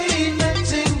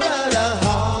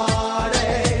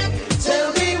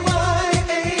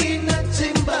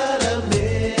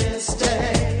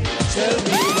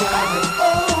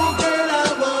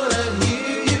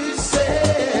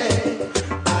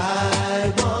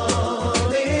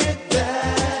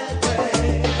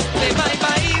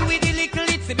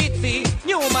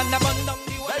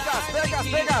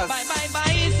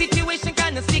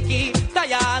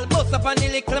 Up on the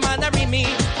little man a me.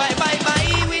 Bye bye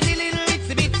bye with the little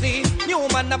itsy bitsy. New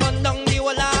man a bun down the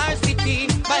whole our city.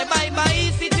 Bye bye bye,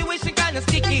 situation kinda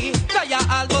sticky. Tire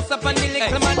all bust up on the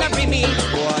little man a me.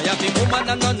 Boy, have the woman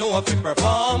and no know if he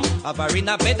perform. Have her in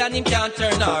a bed and him can't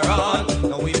turn her on.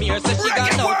 Now we mirror say she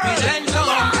got no pretension.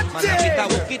 Man a fit a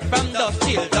hook it from dusk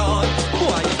till dawn.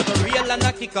 Boy, it's for real and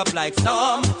a kick up like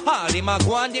storm. All him a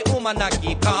go and the woman a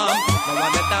keep calm. Now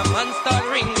one let that man start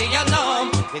ring the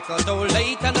alarm. Because though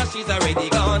late and now she's already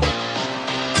gone.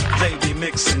 They be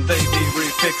mixing, they be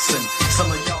refixing. Some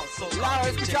of y'all so loud,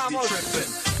 escuchamos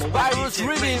Virus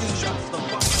Rhythm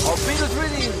o Virus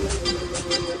Rhythm.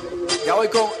 Ya voy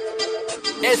con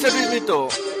ese ritmito.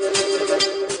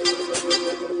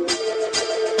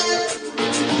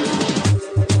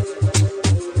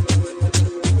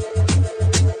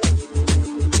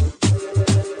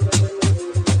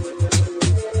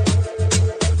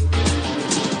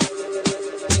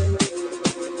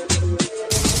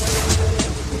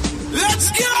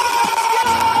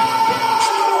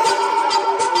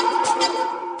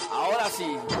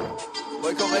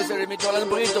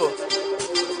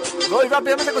 Voy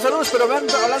rápidamente con saludos, pero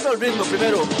hablando del ritmo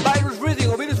primero. Virus Reading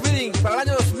o Virus Reading para el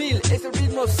año 2000. Este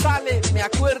ritmo sale, me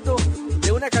acuerdo,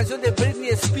 de una canción de Britney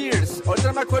Spears. Ahorita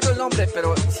no me acuerdo el nombre,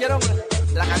 pero hicieron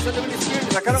la canción de Britney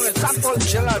Spears, sacaron el sample y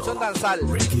hicieron la versión danzal.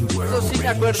 Eso sí me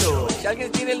acuerdo. Si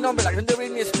alguien tiene el nombre, la canción de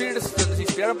Britney Spears, donde se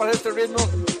inspiraron para este ritmo,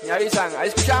 me avisan. Ahí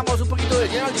escuchamos un poquito de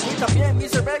General D también,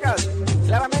 Mr. Vegas.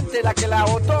 Claramente la que la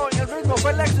botó en el ritmo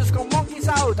fue Lexus con Monkeys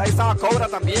Out. Ahí estaba Cobra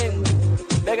también.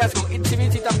 Vegas con Itsy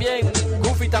Bitsy también,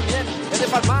 Goofy también, el de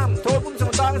Farman, todo el mundo se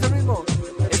montaba en ese ritmo.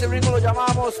 Ese ritmo lo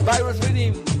llamábamos Virus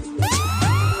Rhythm. Y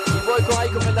voy con ahí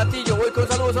con el latillo, voy con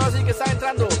saludos ahora sí que están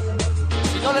entrando.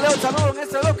 Si no le leo el saludo en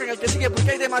este bloque, en el que sigue,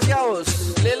 porque hay demasiados.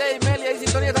 Lele y Meli, hay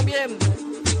sintonía también.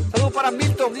 Saludos para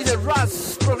Milton, dice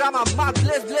Russ, programa Mad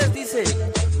Bless, dice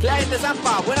Clay de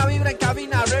Zampa, buena vibra en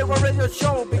cabina, ReggaeWorld Radio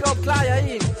Show, big up Clay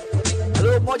ahí.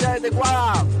 Saludos Moya desde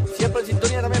Guada, siempre en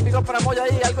sintonía también, big up para Moya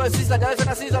ahí, algo de Sisla, ya ves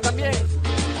una Sisla también.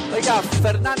 Oiga,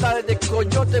 Fernanda desde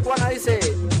Coyote, Guana dice,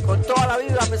 con toda la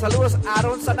vida, me saludos a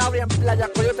Aaron Sanabria en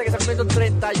Playa Coyote, que está cumpliendo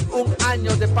 31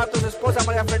 años de parto de su esposa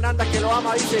María Fernanda, que lo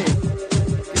ama, dice.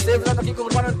 Estoy hablando aquí con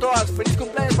Urbano en todas, feliz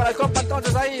cumpleaños para el compa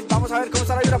entonces ahí, vamos a ver cómo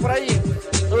está la vibra por ahí.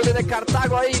 Saludos desde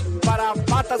Cartago ahí, para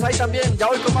Patas ahí también, ya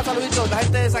voy con más saluditos, la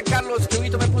gente de San Carlos, que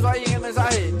Vito me puso ahí en el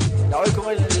mensaje. Ya voy con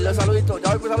los saluditos,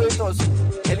 ya voy con saluditos.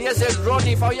 Eliezer,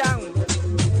 Ronnie, Fabián.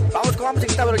 Vamos con más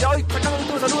musiquita, pero ya voy sacando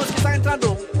los saludos que están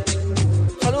entrando.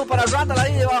 Saludos para Randall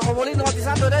ahí de Bajo Molino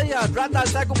Matizando Heredia. Randall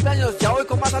está de cumpleaños, ya hoy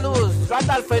con más saludos.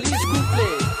 Randall, feliz cumple.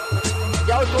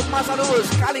 Ya hoy con más saludos.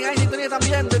 Cali ahí en sintonía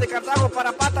también, desde Cartago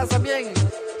para Patas también.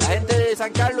 La gente de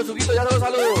San Carlos, Huguito, ya los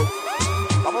saludo.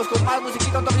 Vamos con más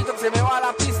musiquita, un toquito que se me va a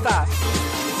la pista.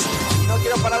 Y no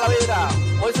quiero parar la vibra.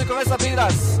 Hoy estoy con estas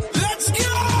vibras. Let's go!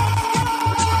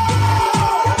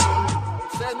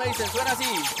 Ustedes me dicen, suena así.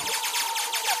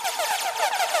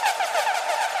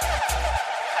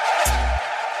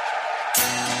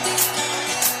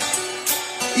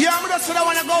 Yeah, I'm just the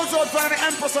one that goes out for the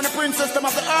empress and the princess them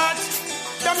of the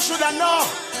earth. Them shoulda know.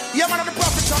 Yeah, man of the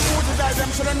prophets and Moses die,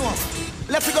 them shoulda know.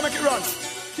 Let's go make it run.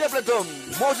 Templeton,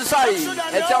 Moses ahí.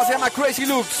 El chavo se llama Crazy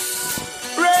Looks.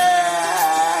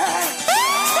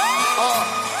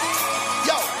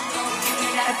 Yo.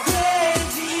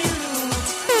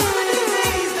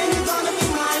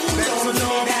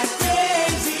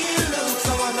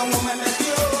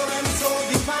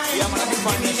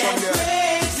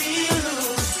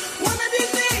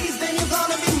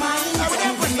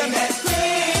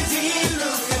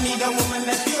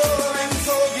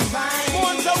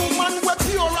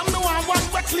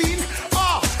 Clean.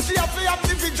 Oh, she have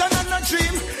the vision and a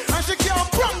dream. And she can't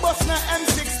bust na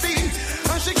M16.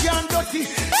 And she can't dirty.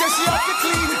 So she have to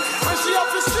clean. And she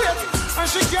have to straight. And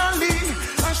she can't lean.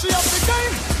 And she have to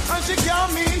kind. And she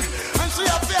can't mean. And she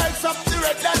have to ice up the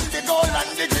red and the gold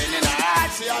and the green in her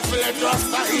heart. She have to let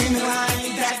Rasta in.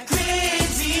 Like that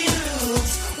crazy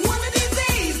looks. One of these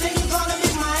days, then you're gonna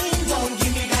be mine. Don't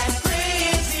give me that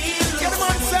crazy looks. Get him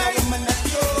on say.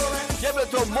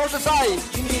 Templeton, Moses ahí.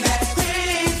 Give me that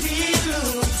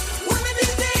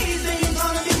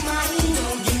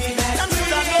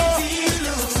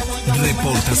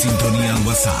Reporta sintonía al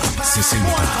WhatsApp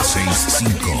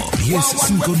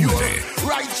 6065-1059.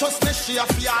 Righteousness she have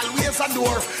to always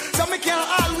adore. So me can't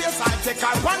always take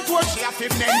her one tour. She have to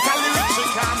mentally rich, she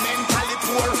can't mentally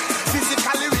poor.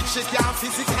 Physically rich, she can't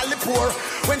physically poor.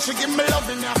 When she give me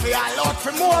loving, I feel a lot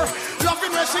for more.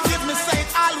 Loving when she give me say it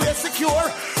always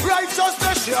secure.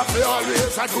 Righteousness she have to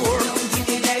always adore. Don't give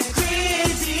me that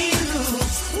crazy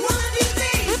looks. One of these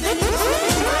days, then you're gonna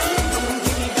be mine.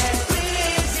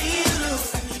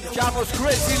 Chavos,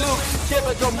 Crazy Looks,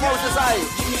 Templeton, Moses ahí.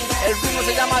 El ritmo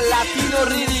se llama Latino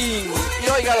Reading. Y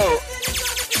óigalo.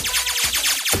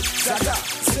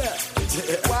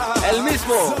 El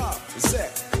mismo.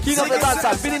 King of the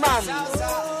Danza, Billy Man.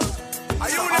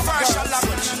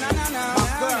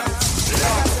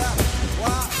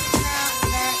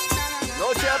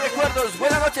 Noche de recuerdos,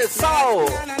 buenas noches, sábado.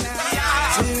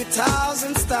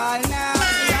 2000 style now.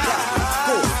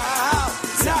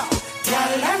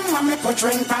 Tell them when me put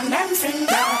ring on them finger.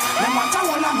 No matter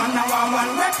what a man I want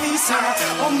one piece.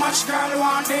 How much girl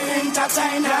want the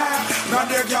entertainer? Now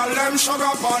the girl them sugar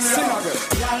on you.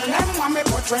 Tell them when me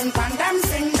put ring on them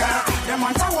finger. No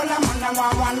matter what a man I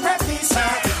want one piece.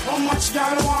 How much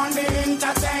girl want the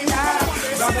entertainer?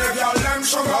 Now the girl them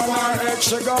sugar on head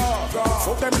sugar.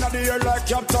 Put them in the air like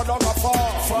Captain of a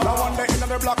fall. Now one day in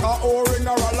the black or ring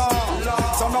or alarm.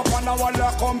 Son up on the wall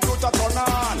the computer turn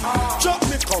on. Chop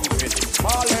me company.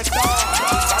 Small head dog.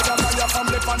 I don't know your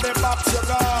family from the box you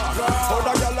got. How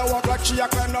the girl walk like she a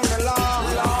climb down the lawn.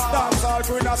 Dance all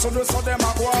green as soon as them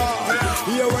a go.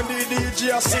 Here when the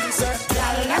DJ sing say.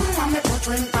 Tell them when me put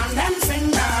ring on them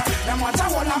finger. Them what a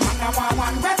whole a man I want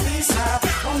one piece.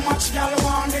 How much girl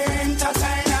want the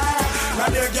entertainer? Now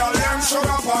the girl them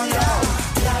sugar on you.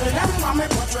 Tell them when me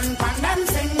put ring on them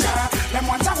finger. Them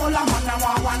what a whole a man I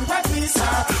want one piece.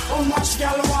 How much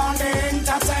girl want the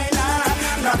entertainer?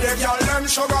 Now the girl them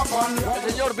sugar on you. El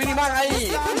señor Billy Man ahí.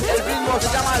 El ritmo se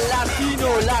llama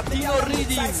Latino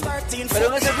Reading. Pero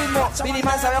en ese ritmo Billy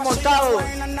Man se había montado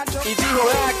y dijo,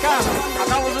 ven acá,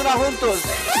 hagamos una juntos.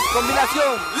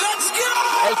 Combinación.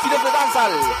 El King of the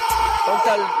Dancehall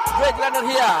contra el Break la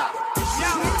Energía.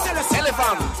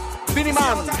 Elephant, Billy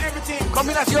Man.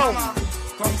 Combinación.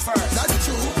 That's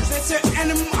true. Say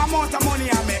any amount of money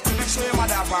I make sure your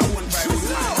mother have her own private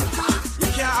man. You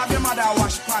can't have your mother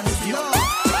wash pants. You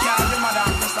can't have your mother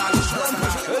install the shirt.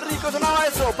 Qué rico sonaba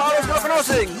eso, para los que lo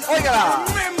conocen. Óigala.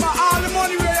 Remember all the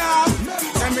money we have.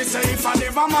 Tell me say if I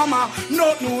never mama,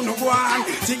 no go on.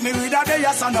 Take me with a day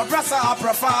as on the brass I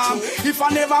perform. If I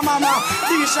never mama,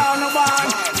 this shall no ban.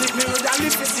 Take me with a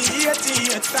lift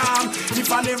 88 stamp.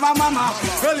 If I never mama,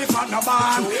 well if I no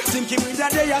ban. Think me with a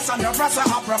day as on the brass I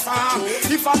perform.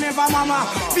 If I never mama,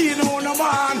 be no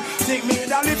ban. Take me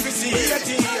with a lift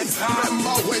 88 stamp.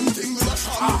 Remember when things were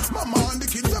shot. Mama and the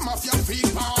kids them off your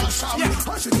feet, Marshall.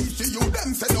 I should teach to you,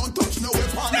 them say don't touch no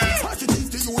weapon. I should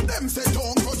teach to you, them say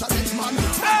don't touch a rich man.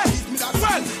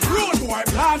 Well, rude boy,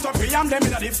 want to pay them in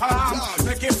the farm.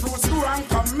 Make it fruits grow and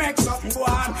come make something go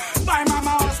on. Buy mama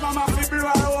house, mama fi blow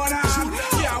her own hand.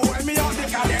 Yeah, hold me out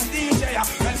because them DJ.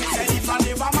 When me say if I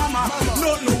never mama, no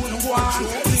go on.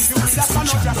 If you with a son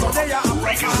of your so they are a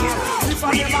if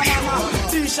I never mama,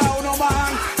 teach out no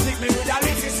man. Take me with a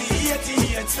little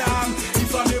C88 song.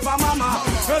 If I never mama,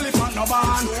 elephant no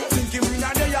man. Think you in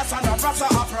a day a son of rasta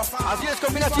a profile. Así es,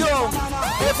 combinación.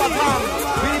 Epa Drum,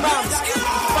 Billy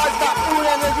falta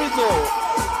una en el ritmo.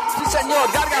 Sí señor,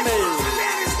 gárgame.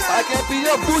 Para que me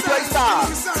pidió Bucho, ahí está.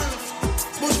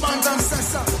 Bushman and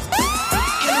Sessa.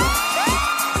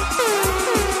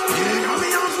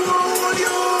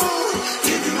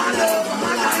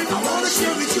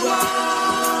 Share with you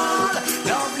all,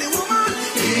 lovely woman,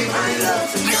 give my love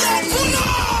tonight.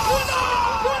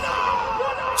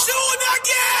 Shoot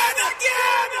again.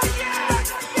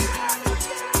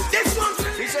 This one.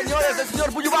 Sí, señores, el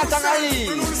señor Buju Banton ahí.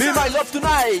 Be my love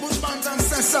tonight. Bush Banton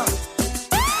says so.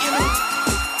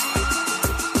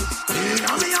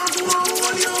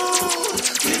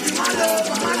 Give me my love,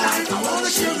 my life. I wanna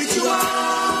share with you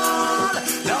all,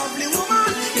 lovely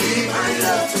woman, give my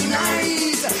love tonight.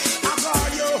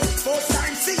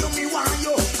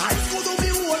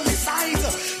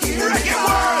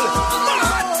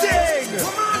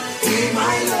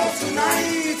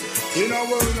 In a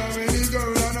world of any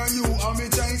girl and a you and me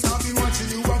chance, I've been watching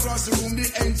you across the room the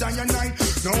entire night.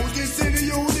 Noticing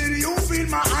you, did you feel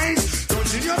my eyes?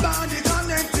 Touching your body,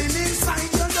 connecting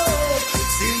inside your love.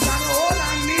 Since I know all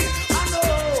I need, I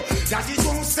know that it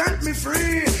won't set me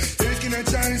free. Taking a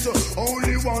chance,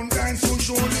 only one dance will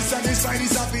surely satisfy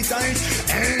this appetite.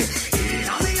 Hey, in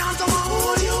a me hands, I wanna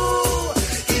hold you.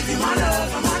 Give me my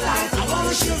love and my life, I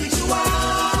wanna share with you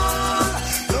all.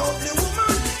 Lovely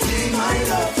woman, give my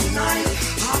love tonight.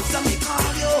 After me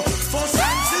call you, first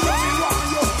time see you, me want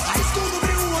you. I still do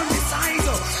me one beside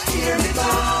you. Hear me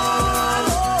call,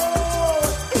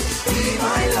 be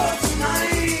my love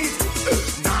tonight.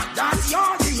 Not that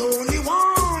you're the only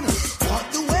one, but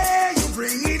the way you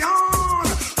bring it on.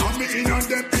 I'm in on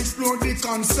them explore the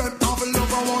concept of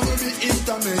love. I wanna be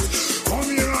intimate. Come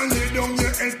here and lay down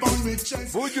your head on me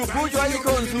chest. Buju ahí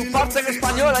con su parte en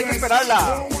español, hay que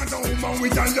esperarla.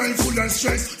 With a life full of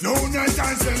stress, no night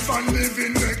and self and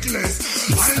living reckless.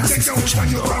 I'll take you out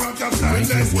and you character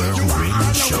blindness. You are all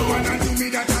the one and do me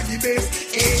that are the best.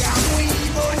 Ella muy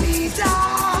bonita,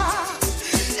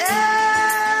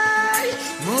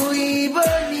 Muy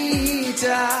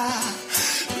bonita,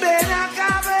 ven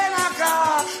acá,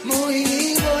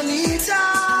 muy bonita.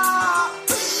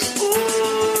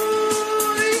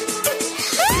 Uy,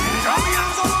 come here,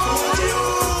 I'm gonna hold you.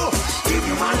 Give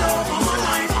you my love and my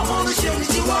life, I wanna share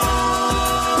with you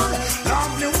all.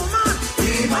 Lovely woman,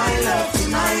 be my love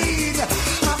tonight. I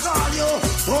call you,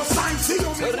 first time see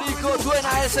you. Qué rico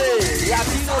suena ese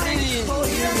latino reading.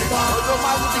 Otro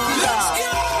más musiquita.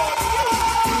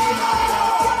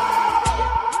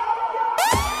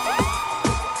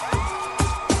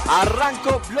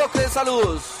 Arranco bloque de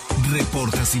saludos.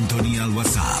 Reporta sintonía al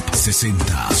WhatsApp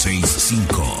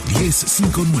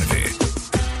 6065-1059.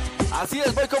 Así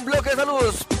es, voy con bloque de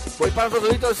saludos. Voy para los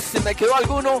saluditos, si me quedó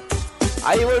alguno.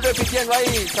 Ahí voy repitiendo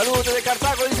ahí. Saludos desde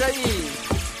Cartago, dice ahí.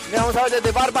 Vamos a ver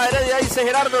desde Barba Heredia, dice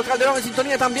Gerardo Calderón en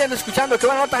sintonía también, escuchando. Qué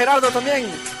buena nota, Gerardo, también.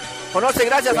 Conoce,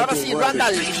 gracias. Ahora sí,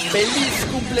 Randall. Feliz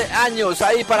cumpleaños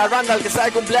ahí para Randall, que está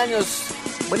de cumpleaños.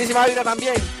 Buenísima vida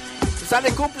también. Están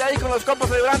de cumple ahí con los copos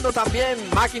celebrando también.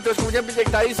 Macintosh, como siempre,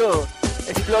 inyectadizo.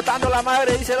 Explotando la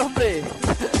madre, dice el hombre.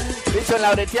 Dicho en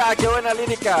la breteada, qué buena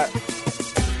lírica.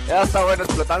 Ya está bueno,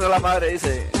 explotando la madre,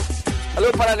 dice.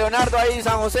 Saludos para Leonardo ahí,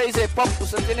 San José, dice Pop,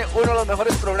 usted tiene uno de los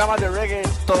mejores programas de reggae,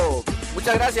 todo.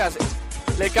 Muchas gracias.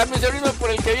 Le cambio ese ritmo por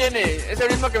el que viene. Ese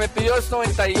ritmo que me pidió es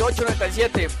 98,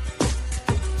 97. Estoy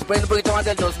poniendo un poquito más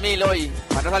del 2000 hoy,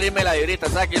 para no salirme de la librita,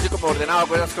 ¿sabes? Que yo soy como ordenado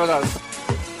con esas cosas.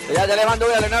 Ya le mando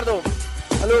hoy a Leonardo.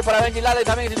 Saludos para Benji Lale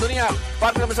también en sintonía.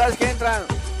 Parte de los mensajes que entran.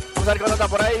 Vamos a ver qué nota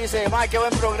por ahí. Dice, ma, qué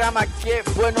buen programa, qué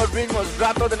buenos ritmos.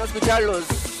 Rato de no escucharlos.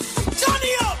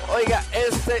 Oiga,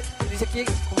 dice aquí,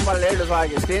 ¿cómo van a leer los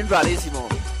valles? Escriben rarísimo.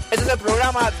 Este es el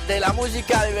programa de la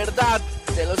música de verdad,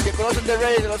 de los que conocen de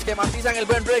reggae, de los que matizan el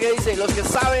buen reggae, dice, los que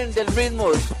saben del ritmo,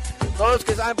 no los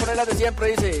que saben ponerlas de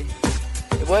siempre, dice.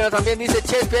 Bueno, también dice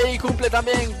Chespe ahí, cumple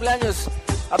también cumpleaños.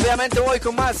 Rápidamente voy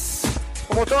con más.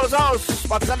 Como todos los sábados,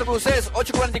 matizando con ustedes,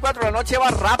 8:44, la noche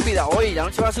va rápida hoy, la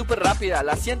noche va súper rápida,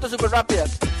 la siento súper rápida.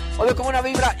 Hoy como una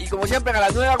vibra y como siempre a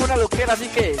las 9 hago una loquera, así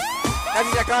que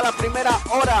casi se acaba la primera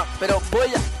hora, pero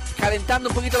voy calentando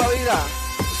un poquito la vida.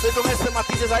 Estoy con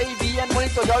matices ahí bien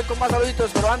bonitos, ya voy con más saluditos,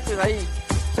 pero antes ahí,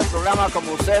 Este programa,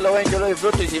 como ustedes lo ven, yo lo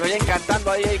disfruto, y si me oyen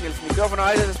cantando ahí en el micrófono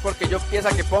a veces es porque yo piensa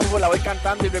que pongo, la voy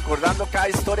cantando y recordando cada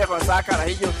historia cuando estaba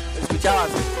carajillo, lo escuchabas.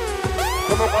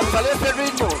 Como cuando salió este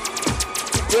ritmo,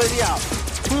 yo decía,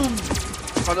 ¡pum!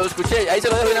 Cuando lo escuché, ahí se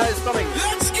lo dejo una vez, tomen.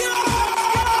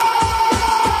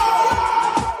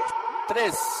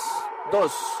 3,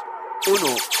 2,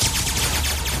 1.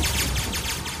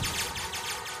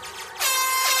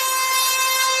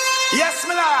 Yes,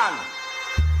 Milan.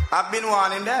 I've been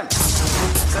warning them.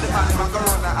 So the man in my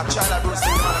corona, I try to do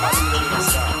something about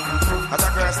the as a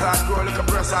girl start grow like a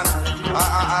person,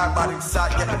 our body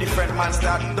start getting different, man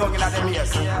start down in them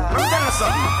ears. Let me tell you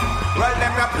something. Well,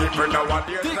 them your people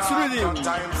nowadays no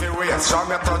time to waste. Show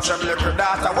me touch them little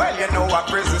data. Well, you know a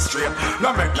prison straight.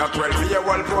 No make no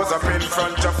 12-year-old pose up in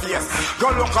front of face. Go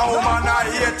look a woman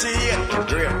at 88.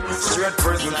 Great. Straight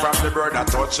prison from the bird that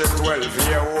touch a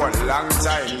 12-year-old. Long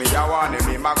time me I want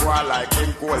him, I go like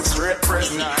him cold. Straight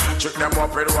prison. Trick them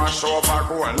up with one show of a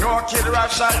goal. No kid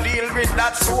rush shall deal with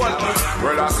that soul.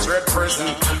 Well, a straight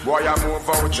prison. Boy, I move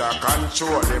out of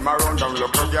control. Him around and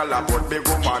look a girl I put big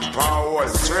woman power.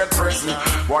 Straight prison.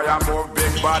 Boy, I move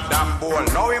big bad and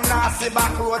bold. Now him nasty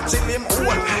back road till him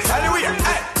old. Anyway,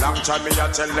 hey, long time me I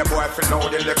tell the boy if you know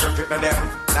the little fit of them.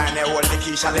 9-year-old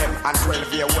Nikisha them and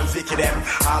 12-year-old Vicky them.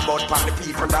 All about pan the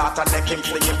people that and they him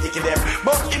fling him icky them.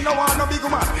 But him no want no big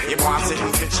woman. He wants it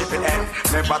in the chip in them.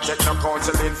 Never take no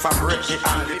counseling from Ricky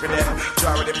and Lippy them.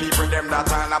 Try with the people them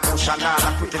that are a push and all a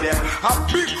quick them. A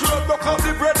big crowd look out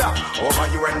the brother. Over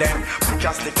you and them. Pick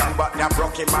a stick and bat, now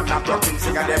broke him and now broke him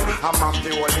finger them. A man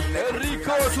the whole him them.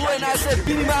 Rico suena ese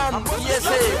Piniman y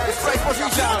ese Strike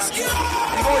Position.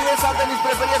 Y hoy es de mis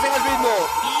preferidas en el ritmo.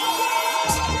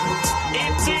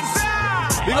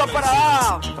 Viva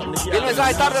para ¿quién es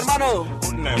esa tarde, hermano?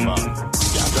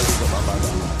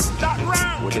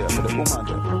 We're there for the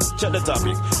woman. Check the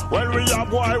topic. Well, we a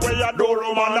boy, we a do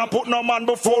woman. I put no man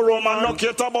before woman. No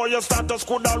cater about your status,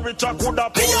 coulda rich or coulda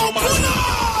poor woman.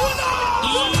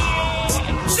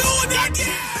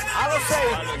 A los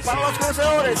 6, para los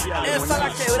conocedores, esta la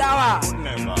quebraba.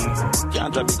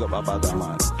 Can't a big up a bad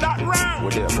man. We're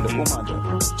there for the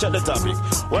woman. Check the topic.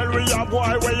 Well, we a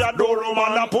boy, we a do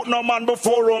woman. I put no man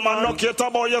before woman. No cater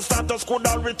about your status,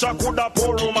 coulda rich or coulda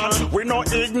poor woman. We no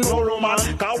ignore woman,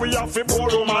 cause we have to poor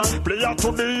woman. Play her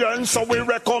to the end, so we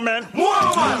recommend more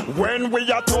woman. When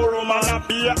we a tour woman, I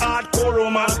be a hardcore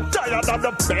woman. Tired of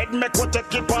the bed, make we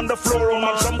take it on the floor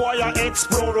woman. Some boy a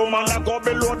explore woman, I go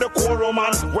below the core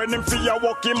woman. When him feel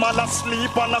walking man, I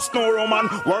sleep and a snore woman.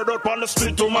 Word out on the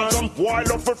street woman, some boy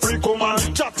love for freak woman.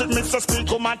 Chat it, Mr. Speak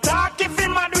woman, talk if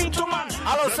him a do it woman.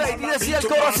 A los 6, y decía el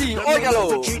coro así,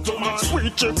 óigalo.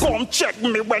 Sweet, come check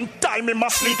me when time in my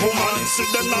sleep woman. See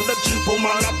them on the cheap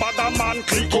woman, a bag man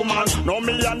click woman. No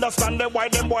me understand the why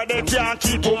them boy they can't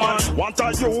keep woman. Want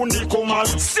a unique woman,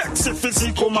 sexy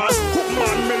physique woman.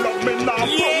 Woman me love me now,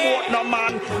 promote no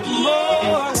man.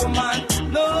 More woman,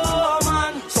 no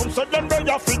man. Some say them they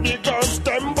are for the girls,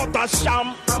 them but a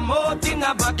sham. Promoting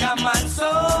a bag a man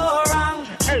so wrong.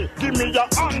 Hey, give me your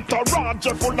entourage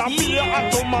full of beer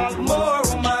and woman. More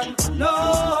woman,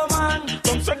 no man.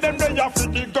 Some say them they are for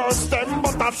the girls, them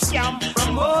but a scam.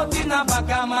 Promoting a bag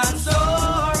a man so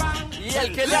wrong. Y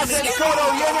el que le hace el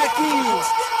coro viene aquí.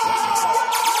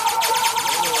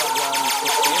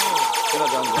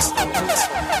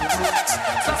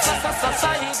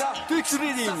 Twix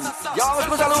Reading. Ya vamos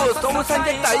con saludos, todo mundo está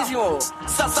inyectadísimo.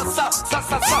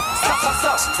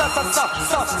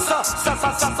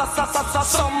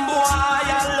 Some boy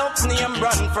I look name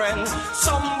brand friend.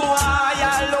 Some boy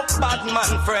I look bad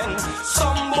man friend.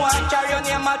 Some boy carry your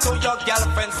name to your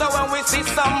girlfriend. So when we see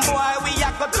some boy we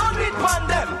a go done it on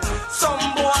them.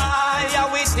 Some boy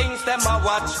we things them a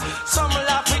watch. Some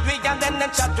laugh with we and then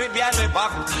chat with behind we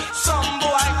back. Some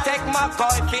boy take my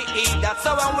coffee eat that.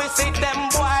 So when we see them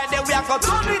boy they we a go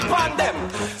done it on them.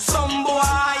 Some boy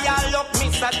I look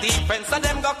Mr. Defense. So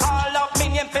them go call up me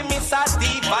name for Mr.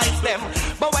 Device them.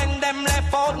 But when them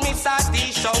left out Mr. D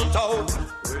shout out.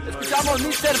 Escuchamos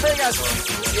Mr. Vegas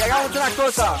y hagamos una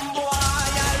cosa.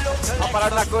 Vamos a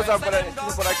parar una cosa por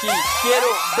aquí. Quiero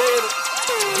ver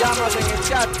llamas en el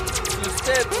chat. Si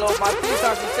usted lo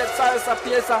matiza, si usted sabe esta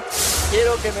pieza,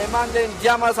 quiero que me manden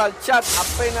llamas al chat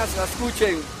apenas la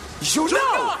escuchen. You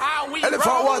know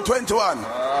Elephant 121.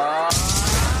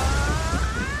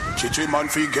 Chichi man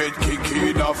fi get kick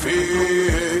in the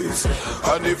face.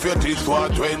 And if you this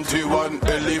 121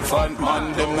 elephant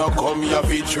man, them no come here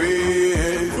fi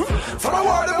trade. From a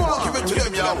word, them walk give it to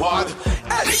them in a word.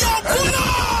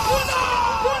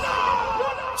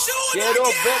 Quiero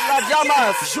ver las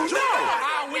llamas. You know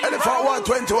Elephant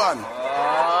 121.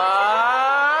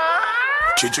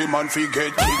 Chichi man fi get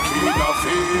kick in the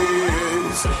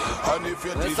face. And if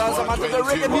you did Estamos amando de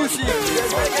reggae music.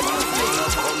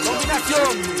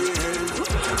 Combinación.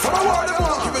 From a word,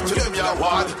 give it to them, you know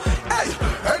what? Hey,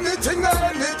 anything,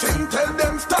 tell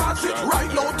them start it.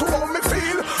 Right now to how me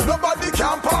feel, nobody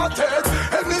can part it.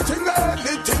 Anything,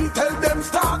 tell them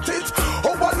start it.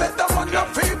 Oh, I let the man a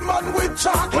feed man with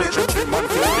chocolate. Man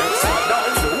feel get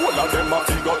sad, the whole of them a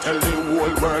figure tell the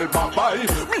whole world bye-bye.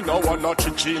 Me no want no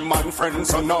chichi man friend,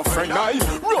 so no friend I.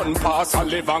 Run past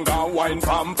and live and go wine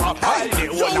from Popeye. The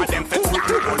whole of them fit, the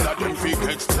whole of them fi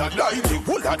get sad. The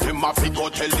whole of them a figure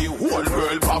tell the whole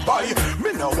world bye-bye.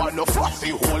 Me no want no fussy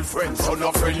whole friend, so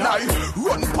no friend I.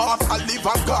 Run past and live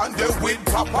and gone there with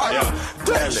Popeye.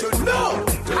 They should know.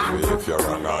 Tell me if you're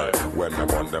wrong, I. When me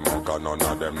want them out, none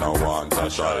of them now want to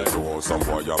shy. So some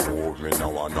boy you move me, no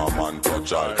one no man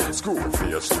touch I. Screw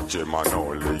face, chichi man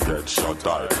only get shot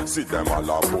I. See them all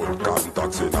a put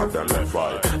contacts in at them left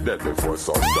eye. Dead before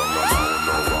sundown, no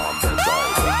one better.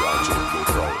 They can't choose the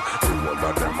crowd. The whole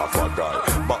of them a fuck guy.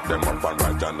 Back them up and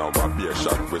right and now a beer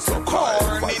shot with some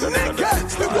corny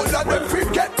niggas. The whole of them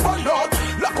forget one out.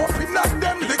 Lock up in at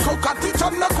them, the cottage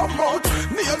and not come out.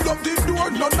 Nail up the door,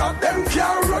 none of them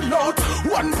can run out.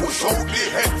 One push out the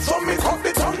head, so me cut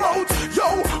the tongue out.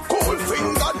 Yo, cold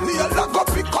finger, nail a go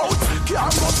pick out.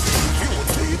 Can't must be few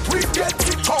teeth, we get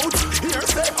it out.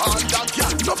 Here's the hand and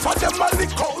can't no for them a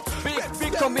lick out.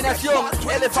 Big combinación,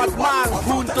 Elephant Man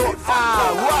junto a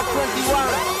WAP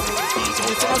 21. Si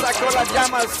usted no sacó las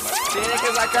llamas, tiene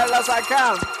que sacarlas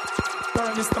acá.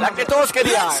 La que todos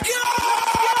querían.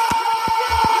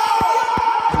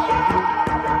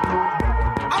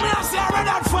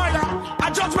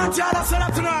 Judgment yard, I said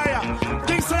that tonight.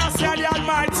 King Selassie and the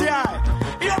Almighty.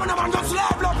 You know, man, just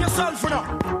love yourself, you know.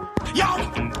 Yo,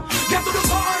 get to the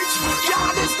point. Yeah,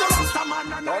 this the Rasta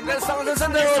man. ¿Dónde están los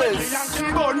encendedores?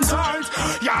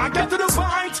 Yeah, get to the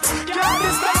point. Yeah,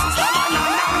 this the Rasta man.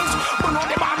 But not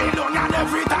the Babylonian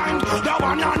every time. The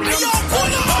one on him.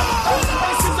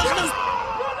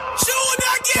 Shoot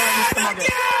again.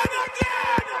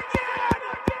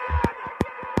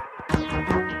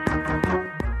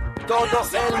 Todo el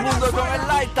mundo con el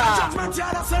Laita.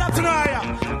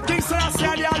 King Selassie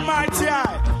and the Almighty.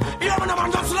 You know,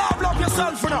 man, just love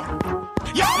yourself, you know.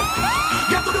 Yo,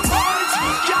 get to the point.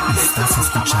 Yeah, this the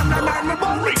Rasta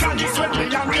man. We can this with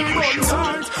me and the gun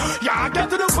signs. Yeah, get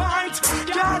to the point.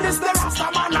 Yeah, this the Rasta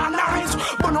man and nice.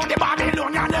 But not the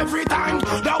Babylonian every time.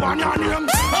 The one on him.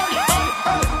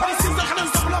 Hey, sister, can you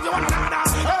stop love you one another?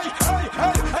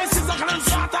 Hey, sister, can you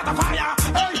start at the fire?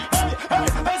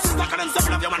 Hey, sister, can you stop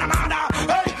love you one another?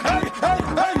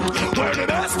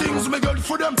 Things me good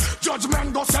for them.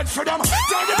 Judgment go set for them.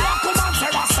 Tell the black woman say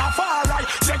Rastafari.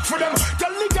 Check for them.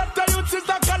 Tell the get the youths is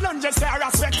the challenge. Say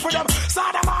respect for them.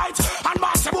 Sodomite and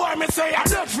master boy me say I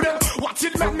left for them. Watch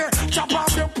it make me chop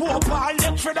off the poor I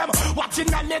left for them. Watch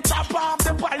it make me chop off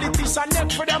the politician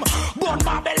left for them. Born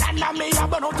Babylon and me I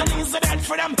burn out the incident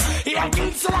for them. Here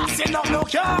King Selassie no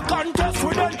can't contest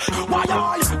with them. Why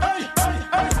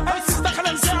hey sister can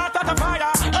I say out of the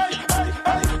fire.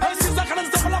 Hey sister can I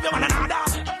stop love you one another.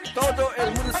 Todo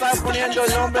el mundo está poniendo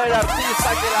el nombre del artista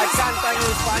que la canta en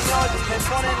español. Me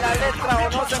ponen la letra o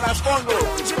no se las pongo.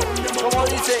 Como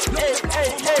dice, ey.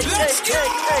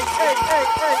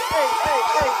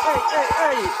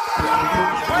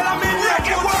 Well, I mean,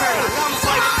 ReggaeWorld.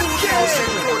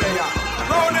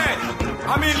 I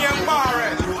mean, young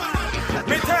Barrett.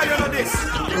 Me tell you this.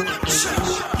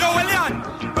 Yo, Elian.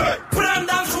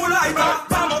 Prendan su laita,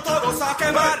 vamos todos a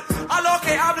quemar. A lo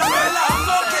que hablan de la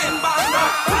fucking banda.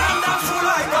 Prendan su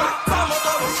laita, vamos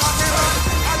todos a quemar.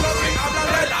 A lo que hablan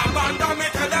de la banda, me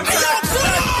tell them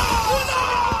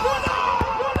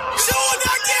shoot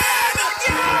again.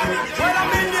 Well, I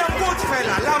mean, you're good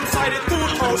fella, alongside the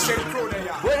 2000 crew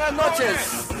there. Buenas noches.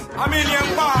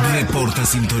 Reporta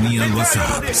sintonía al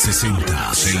WhatsApp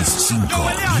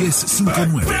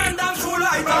 6065-1059. Prendan su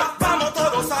laita, vamos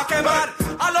todos a quemar.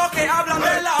 A lo que hablan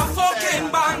de la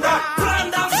fucking banda.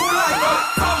 Prendan su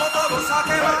laita, vamos todos a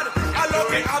quemar. A lo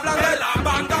que hablan de la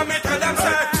banda, me tell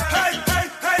say.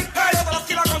 Hey, todos los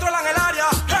que la controlan el área.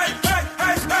 Hey,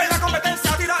 la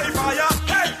competencia tira y falla.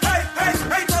 Hey,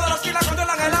 todos los que la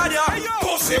controlan el área.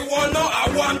 Pussy wall no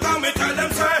aguanta, me tell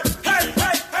them say.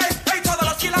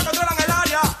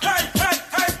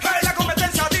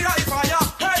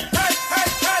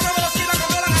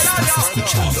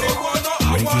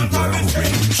 ReggaeWorld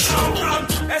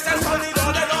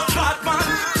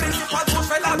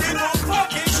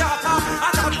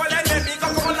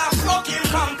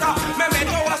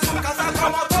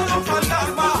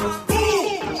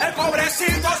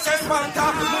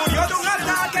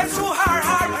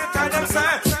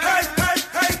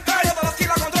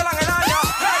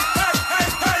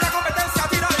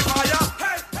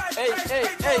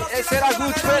Ey, ese era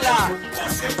Goodfella.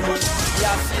 Y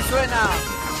así suena.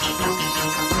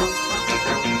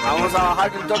 Vamos a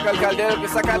bajar un toque al caldero que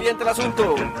está caliente el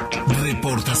asunto.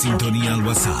 Reporta sintonía al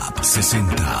WhatsApp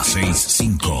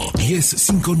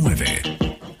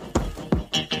 6065-1059.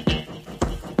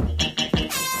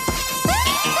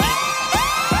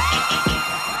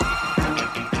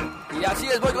 Y así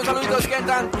es, voy con saluditos que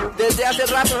entran desde hace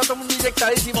rato, no todo muy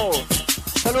inyectadísimo.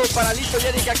 Saludos para Lito y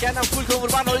Erika que andan full con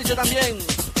Urbano, dice también.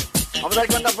 Vamos a ver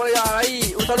qué anda por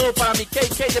ahí. Un saludo para mi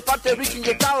KK de parte de Rich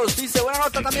Inyectados, dice buena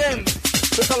nota también.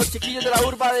 Saludos a los chiquillos de la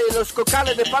urba de los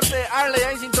Cocales de parte de Arley,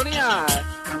 ahí en sintonía.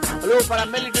 Saludos para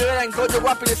Meli Rivera en Coyo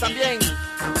Guapiles también.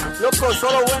 Loco,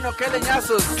 solo bueno, qué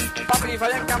leñazos. Papi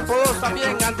Fabián Campo 2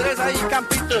 también. Andrés ahí,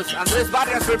 Campitos. Andrés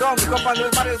Vargas, perdón, mi compa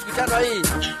Andrés Vargas escuchando ahí.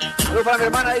 Saludos para mi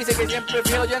hermana, dice que siempre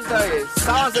fiel oyente.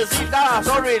 Sabes decir nada,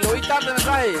 sorry, lo oí tarde el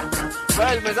mensaje.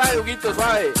 Suave el mensaje, Huguito,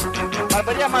 suave.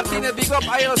 Barbería Martínez, big up,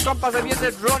 ahí los compas de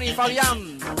Viernes, Ronnie y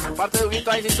Fabián. Parte de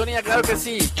Huguito ahí en sintonía, claro que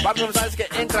sí. Varios mensajes que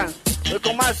entran. Hoy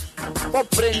con más pop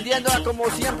prendiéndola como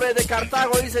siempre de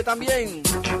Cartago, dice también.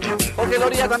 Jorge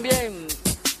Loría también.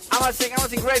 Amazing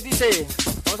Grace dice.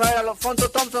 Vamos a ver a Alfonso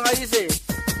Thompson ahí dice.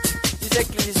 Dice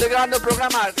que si estoy grabando el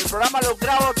programa lo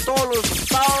grabo todos los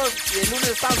sábados y el lunes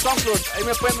está en SoundCloud. Ahí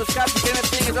me pueden buscar si quieren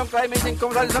piden en SoundCloud. Ahí me dicen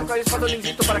cómo sale el SoundCloud. Ahí les paso el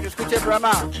linkcito para que escuche el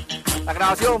programa, la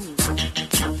grabación.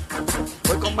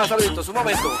 Voy con más saluditos, un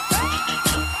momento.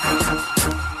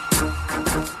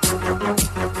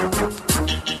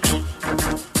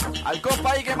 Al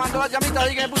compa ahí que mandó la llamita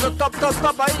ahí que me puso top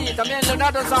ahí. También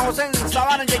Leonardo en San José en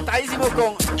Sabana inyectadísimo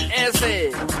con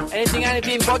ese.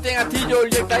 Anything, bote en Atillo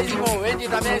inyectadísimo. Benji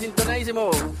también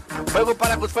sintonadísimo. Juego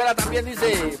para Cusfera también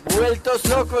dice. Vueltos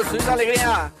locos, soy una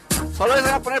alegría. Solo se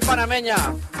va a poner panameña.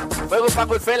 Juego para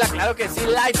Cusfela, claro que sí.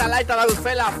 Laita la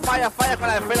Cusfela. Falla con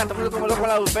la Cusfela. Todo el mundo como loco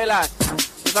la Cusfela. Me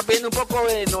está pidiendo un poco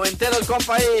de noventero el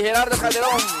compa ahí. Gerardo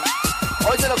Calderón.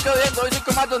 Hoy se lo quedo viendo, hoy soy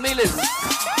con más 2000.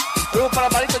 Saludos para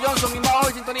Marito Johnson, mi bajo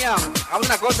en sintonía. Hago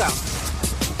una cosa.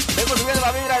 Vengo subiendo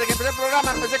la vibra desde que empecé el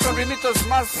programa. Empecé con ritmitos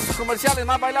más comerciales,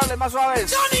 más bailables, más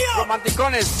suaves.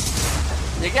 Romanticones.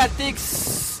 Llegué a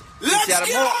Tix y se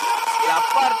armó la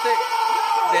parte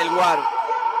del war.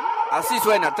 Así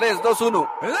suena. 3, 2, 1.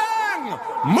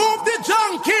 Move the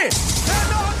junkie.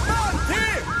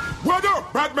 What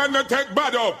up, bad man, they take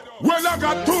bad up. Well, I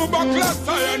got 2 buckles of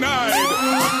cyanide.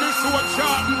 And me sword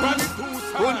sharp and it 2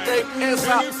 sides. Junten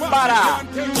esa para.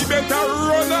 You better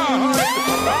run out.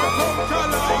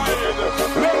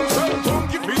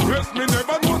 If you dress me,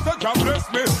 never know such a bless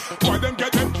me. Why them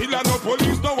get them killer, no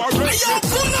police, no arrest me.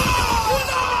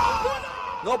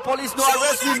 No police, no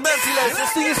arrest me, merciless.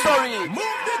 This thing is story.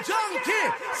 Move the junkie.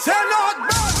 Sell out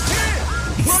Bunty.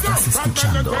 Estás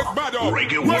escuchando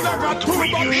ReggaeWorld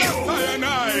RadioShow.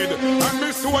 And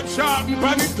me sword sharp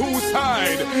and it 2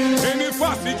 sides. Any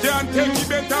fussy can't take it,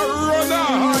 better run or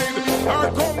hide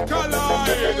or come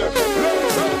collide.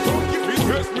 If you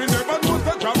dress me, never know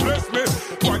such a bless me.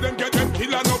 Why them get them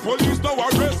killer, no police, no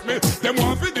arrest me. Them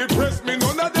want to depress me,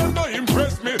 none of them no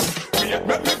impress me. Wait,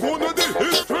 let me go to the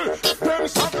history. Them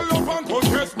suckle up and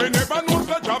contest me, never know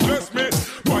such a bless me.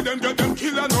 Why them get them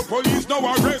killer, no police,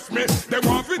 no arrest me. Them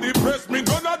want to depress me,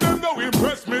 none of them no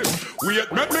impress me.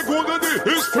 Wait, let me go to the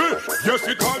history. Yes,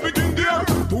 it all begin there.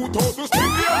 2000 still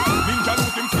there. Ninja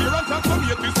lose him fear and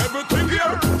transformate everything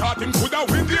there. Thought him coulda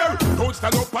win there. Don't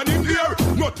stand up and in there.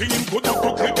 Nothing him coulda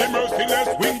to clip the merciless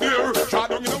win there.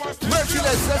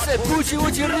 Merciless, ese Puchi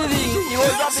Uchi Reading. Y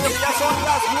voy rápido que ya son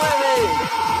las 9.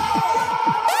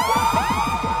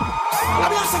 I'm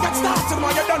just get started,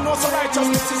 man. You don't know so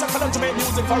righteousness is a challenge to make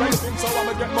music for anything, so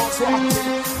I'ma get more swag.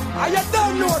 And you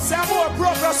don't know, say I'm more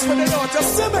progress for the Lord, you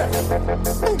see me?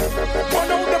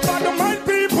 One of the bad mind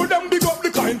people, them big up the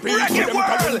kind people.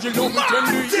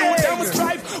 ReggaeWorld, them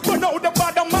strive. One of the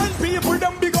bad mind people,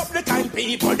 them big up the kind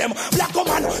people. Them black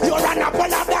woman, you run up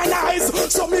all of their eyes.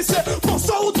 So me say, bust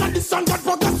out and this and that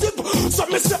progressive. So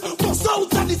me say, bust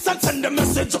out and this and send the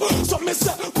message. So me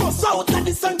say, bust out and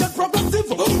this and that progressive.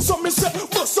 So me say,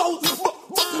 bust out,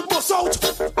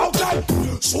 okay.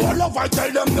 So love I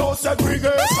tell them no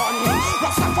segregation.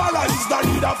 Rastafari is the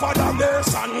leader for the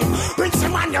nation. Prince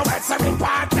Emmanuel say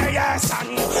repatriation.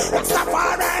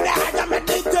 Rastafari the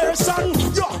meditation.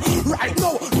 Yo, right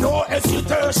now, no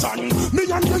hesitation. Me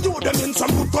and the youth them in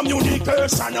some good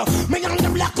communication. Me and the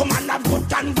black woman have good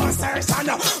conversation.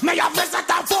 Me have visit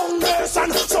a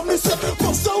foundation. So me say,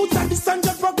 bust out and this and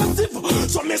that progressive.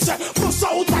 So me say, bust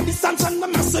out and this and send the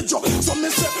message. So me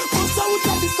say, bust out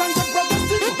and this and that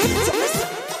progressive. So me say,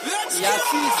 y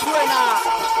así suena.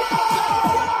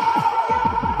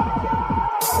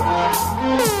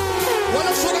 Well,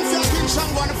 I'm sure them feel King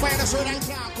Shango and the fire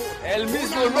El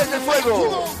mismo mes de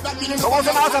fuego. ¿Cómo se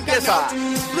llama esa pieza?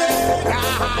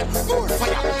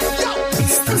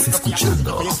 Estás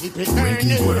escuchando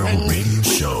ReggaeWorld Radio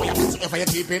Show. If I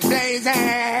keep it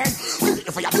blazing,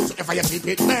 if I keep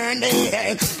it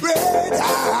burning, red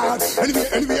hot.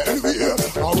 Anyway.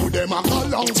 How them a go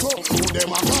long so? Who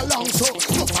them a go long so?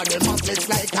 Up of them a flex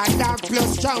like a dog plus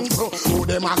strong so. Who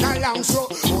them a go long so?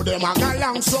 Who them a go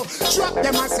long so? Drop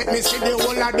them a set me see the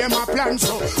whole of them a plan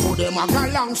so. Who them a go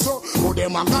long so? Who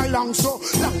them a go long so?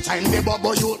 Long time the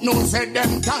bubble you know said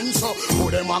them done so. Who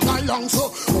them a go long so?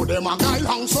 Who them a go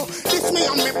long so? This me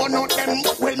and me but not them.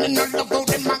 Well me not love how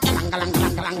them a galang.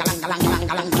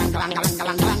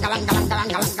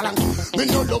 Me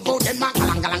no love how them a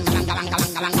galang.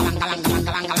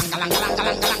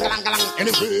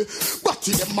 Anyway, but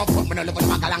to them a fuck me no love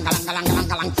them a galang.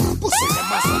 Pussy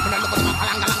them a fuck me no love them a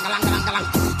galang.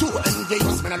 Too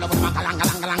envious me no love them a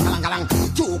galang.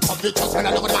 Too covetous me no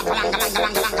love them a galang.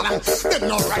 Them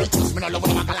no righteous me no love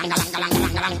them a galang.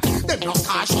 Them no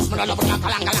cautious me no love them a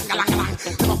galang.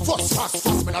 Them a fuss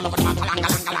me no love them a galang.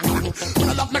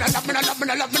 Me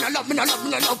no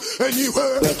love. Anyway,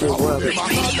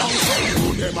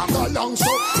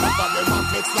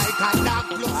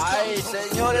 ay,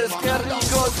 señores, qué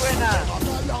rico suena.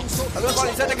 Saludos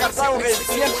para Vicente Cartago, que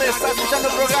siempre está escuchando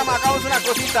el programa. Hagamos una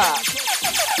cosita,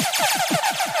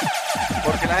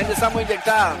 porque la gente está muy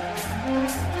inyectada.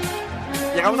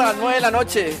 Llegamos a las 9 de la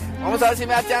noche. Vamos a ver si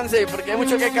me da chance, porque hay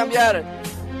mucho que cambiar.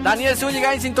 Daniel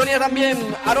Zúñiga en sintonía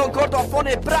también. Aarón Córdoba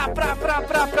pone pra.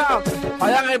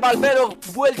 Allá en el Barbero,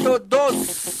 vuelto 2.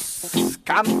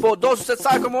 Campo 2, usted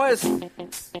sabe cómo es.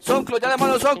 SoundCloud, ya le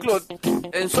mando SoundCloud.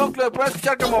 En SoundCloud puede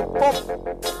escuchar como Pop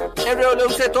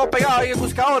RWC, todo pegado ahí en el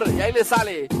buscador. Y ahí le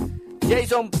sale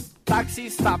Jason,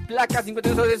 taxista, placa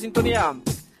 52 de sintonía.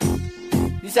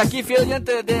 Dice aquí, fiel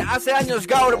oyente desde hace años,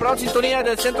 Gaur, para sintonía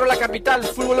del centro de la capital.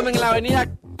 Full volumen en la avenida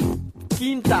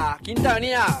Quinta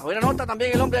avenida. Buena nota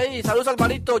también el hombre ahí. Saludos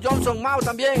Alvarito, Johnson, Mao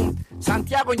también.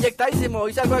 Santiago inyectadísimo.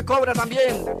 Dice algo de Cobra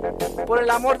también. Por el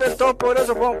amor del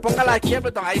todopoderoso, ponga la de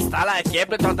Kiepleton. Ahí está la de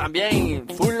Kiepleton también.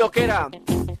 Full loquera.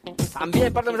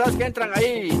 También parte de mensajes que entran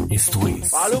ahí. Esto es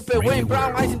Guadalupe, Wayne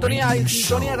Brown, hay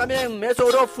sintonía también. Me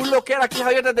sobró full loquera aquí,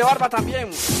 Javier desde Barba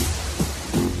también.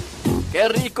 Qué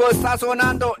rico está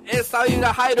sonando esta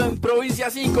vibra, Jairo, en Provincia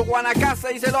 5,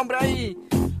 Guanacaste, dice el hombre ahí.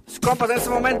 Compas en este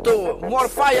momento, more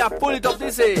fire, pull it up,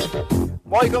 dice.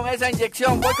 Voy con esa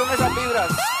inyección, voy con esas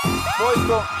vibras. Voy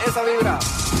con esa vibra.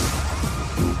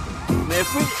 Me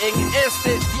fui en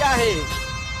este viaje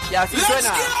y así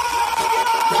suena.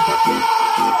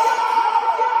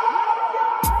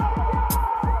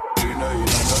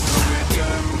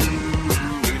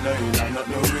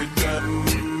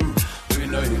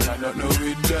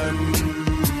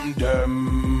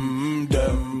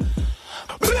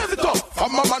 Blaze it up.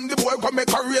 I'm a man, the boy come make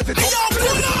her raise it up.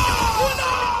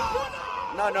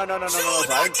 No,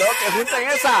 ¿saben toque? Junten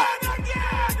esa.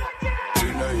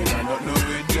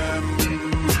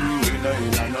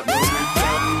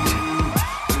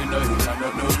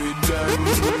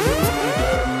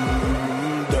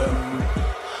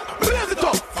 Blaze it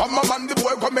up. I'm a man, the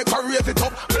boy come make her raise it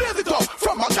up. Blaze it up.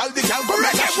 From a gal, the gal come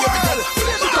make her shave it up.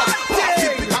 Blaze it up.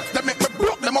 Keep it up, they make me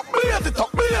broke them up. Blaze it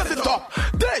up, blaze it up.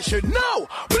 They should know.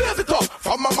 Blaze it up.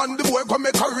 From a man, the boy come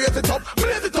make her raise it up.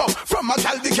 Blaze it up. From a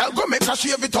gal, the gal come make her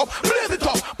shave it up. Blaze it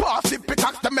up. Pass the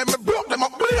pickaxe, they make me broke them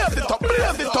up. Blaze it up,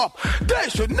 blaze it up. They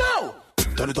should know.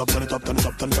 Turn it up, turn it up, turn it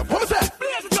up, turn it up. What was that?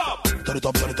 Blaze it up. Turn it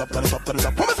up, turn it up, turn it up, turn it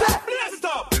up. What was that? Blaze it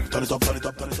up. Turn it up, turn it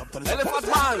up, turn it up, turn it up. Elephant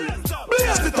Man.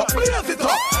 Blaze it up, blaze it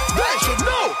up. They should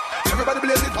know. Everybody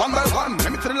blaze it one by one.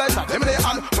 Let me to the light, let me the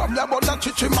hand. From the above that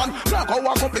chichi man. Now go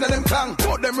walk up in them clan.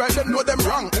 Put them right, them know them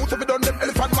wrong. Who's ever done them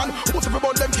elephant man? Who's ever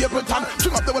done them cable tan?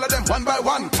 String up the whole of them one by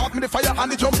one. Talk me the fire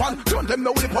and the jump on. Don't them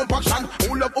know the pump action.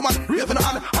 Who love woman, raising a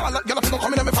hand. All that girl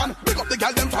come in on me fan. Pick up the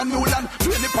girl them from Newland.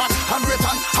 Doing the pack and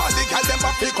Britain. All the girl them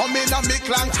back come in on me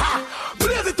clan. Ha!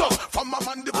 Blaze it up. From my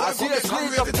man the boy Así come es, and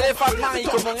Click raise it of up. Man, y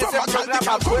como en ese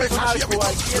programa puedes sonar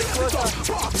cualquier cosa.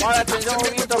 Pon atención,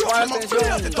 bonito, pon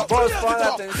atención. Vos pon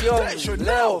atención.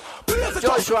 Leo,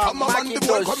 Joshua,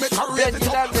 Macintosh, Benji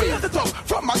Dante. Esto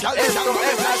es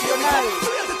nacional.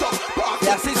 Y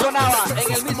así sonaba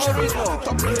en el mismo ritmo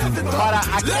para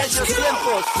aquellos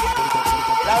tiempos.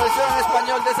 La versión en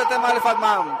español de ese tema de Elephant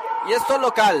Man. Y esto es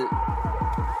local.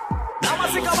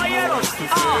 Damas y caballeros, este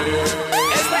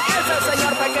es el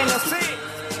señor pequeño, sí.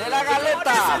 De la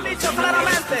galeta. Como dice el dicho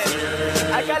claramente,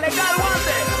 hay que alegar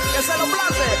guante, que se lo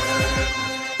plante.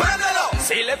 ¡Préndelo!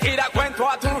 Si le tira cuento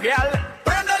a tu real,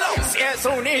 ¡préndelo! Si es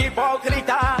un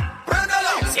hipócrita,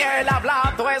 ¡préndelo! Si el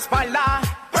hablado es bailar,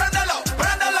 ¡préndelo!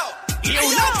 ¡Préndelo! You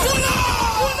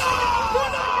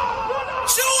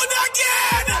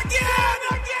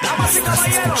Damas y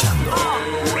caballeros,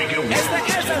 este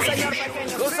es el señor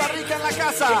pequeño. Costa Rica en la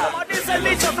casa. Como dice el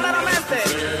dicho claramente,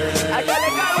 hay que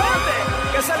alegar guante,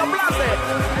 que se lo place.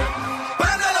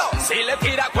 Préndelo. Si le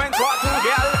tira cuento a tu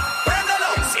girl, préndelo.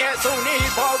 Si es un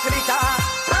hipócrita,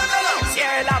 préndelo. Si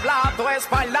él habla a tu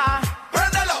espalda,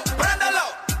 préndelo, préndelo.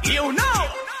 You know,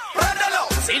 préndelo.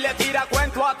 Si le tira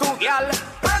cuento a tu girl,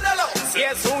 préndelo. Si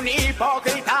es un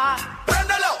hipócrita,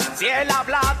 préndelo. Si él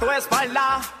habla a tu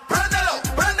espalda, préndelo,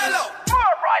 préndelo.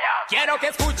 Quiero que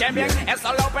escuchen bien,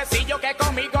 esos lopecillos que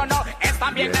conmigo no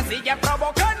están bien, me siguen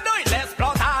provocando y les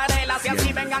explotaré las y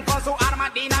así vengan con su arma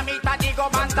dinamita, digo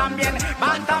van también,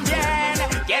 van también.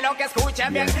 Quiero que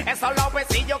escuchen bien, esos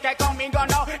lopecillos que conmigo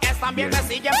no están bien, me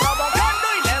siguen provocando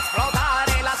y les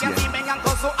explotaré las y así vengan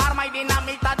con su arma y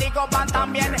dinamita, digo van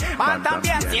también, van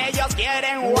también. Si ellos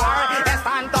quieren war,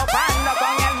 están tocando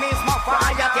con el mismo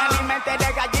falla, tienen mente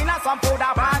de gallina, son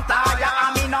pura pantalla,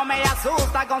 a mí no me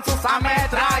asusta con sus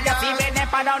ametrallas. Si viene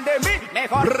para donde mí,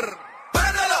 mejor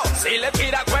préndelo. Si le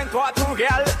tira cuento a tu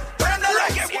girl, préndelo.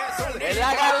 En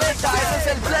la galeta, ese es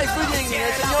el play feeding,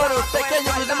 el señor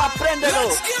pequeño, los demás préndelo.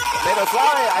 Pero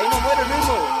suave, ahí no muere el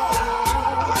ritmo.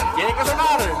 Tiene que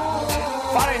sonar.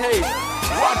 Fahrenheit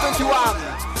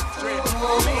 121.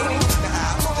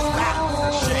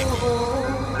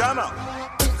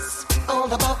 It's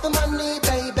all about the money,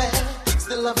 baby.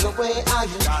 Still love the way I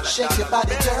shake your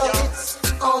body, girl. It's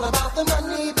all about the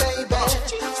money, baby.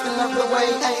 Still love the way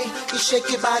you shake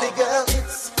your body, girl.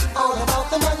 It's all about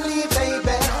the money,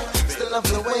 baby. Still love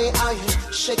the way I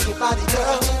shake your body,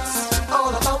 girl. It's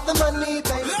all about the money,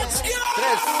 baby. 3, 2,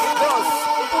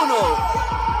 1.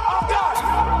 Oh God!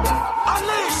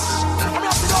 Unleash! I'm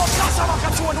have to know class of a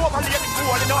cartoon over the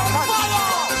gold in our country.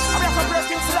 I'm have to break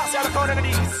things to last year according to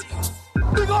these.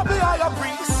 Big up the higher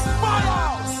priest, my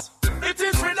house. It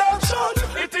is redemption,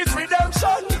 it is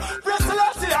redemption. Press the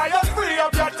last year and free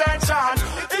up your tension.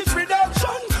 It's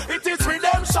redemption, it is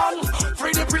redemption.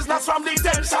 Free the prisoners from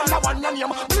detention. Now one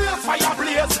name, blaze fire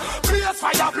blaze, blaze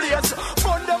fire blaze.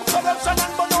 Burn them corruption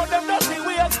and burn out them dirty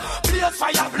ways. Blaze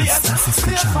fire blaze,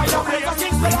 blaze fire blaze.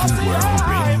 Kings the last year,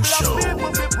 black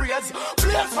people be praised.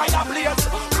 Blaze fire blaze,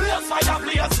 blaze fire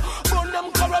blaze. Burn them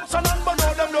corruption and burn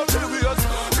out them dirty ways.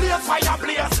 Blaze fire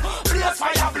blaze, blaze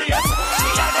fire blaze.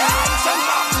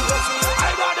 I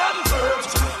got them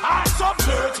birds, I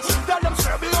subvert. Tell them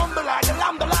serve the humble like the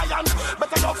lamb, the lion.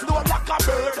 Better you flow like a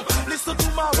bird. Listen to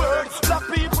my word. Black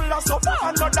people are so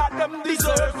far, not that them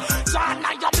deserve. John,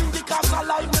 I am in the cause of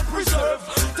life me preserve.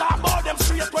 Talk about them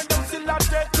straight when them still at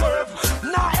their curve.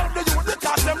 Now help the youth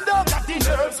because them don't got the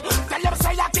nerves. Tell them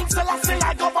say I think so I say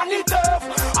I govern the turf.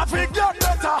 I feel get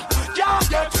better, can't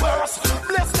get worse.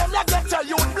 Bless them, not get your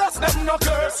youth, bless them, no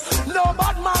curse. No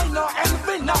bad mind, no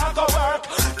envy, no go work.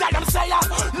 Tell them say I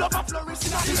love a flourish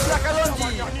in a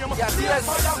Y así es,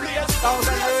 estamos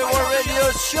en el ReggaeWorld Radio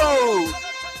Show.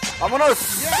 Vámonos,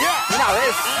 una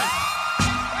vez.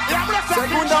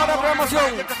 Segunda hora de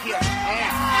promoción.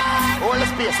 Oh,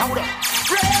 let's be a sound up.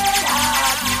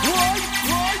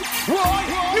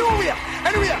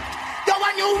 Anyway, you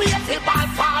want new way to ball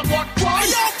forward, boy.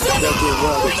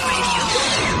 ReggaeWorld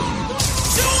Radio.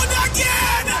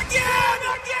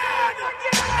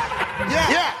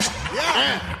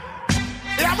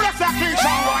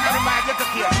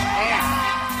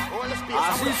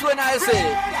 Así suena ese.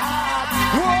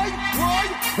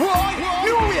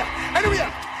 Anyway,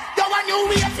 you want new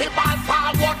way to ball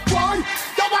forward, boy.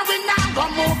 You want we now go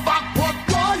move backward,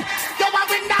 boy. You want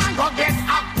we now go get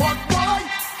upward, boy.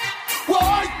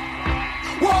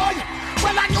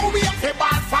 Well, I knew we have to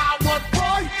ball forward,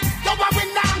 boy. You want we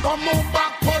now go move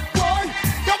backward, boy.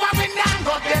 You want we now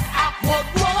go get upward,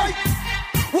 boy.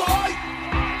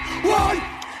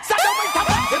 So you wait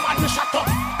about him and me shut up,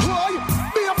 boy.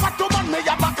 Be a fat man, me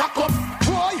a back a cup,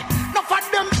 boy. No for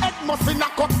them head must in a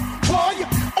cup, boy.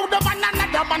 Oh, the man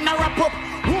another man a wrap up,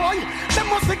 boy. Them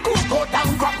must be cool, go down,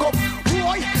 crack up,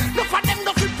 boy. No for them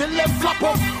go fit till them flop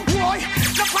up, boy.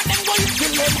 No for them go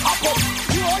till them up up,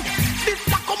 boy. This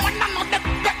black woman I know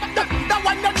the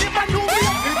one that never knew we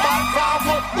have to ball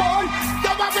forward, boy.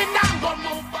 You want me now go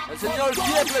move back. El señor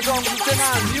Kiepleton,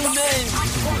 Lieutenant, New Name.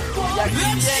 Y aquí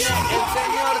viene el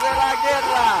señor de la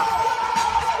guerra.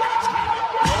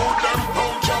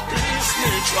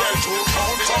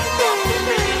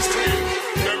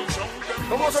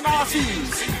 ¿Cómo sonaba así?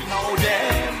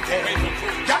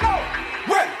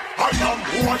 Well, I am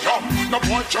who I am. No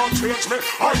boy can't change me.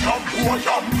 I am who I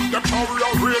am. Them can't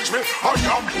rearrange me. I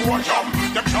am who I am.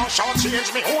 Them can't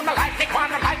change me. Who no like me,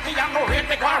 wanna like me, and no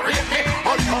rate me, wanna rate me.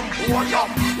 I am who I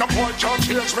am. No boy can't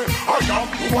change me. I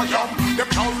am who I am. Them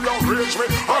can't rearrange me.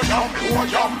 I am who I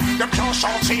am. Them can't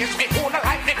change me. Who no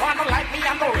like me, wanna like me,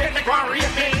 and no rate me, wanna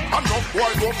rate me. And no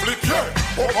boy go flip, yeah.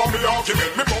 Over me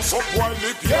argument, me boss up boy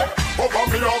lip, yeah. Over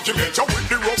me argument, you with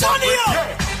the rubber grip,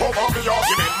 yeah. Over me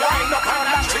argument, wind up on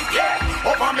that street,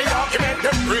 yeah. Over me argument,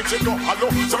 them crazy go hello,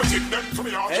 so take them to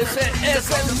me argument. Ese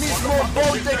es el mismo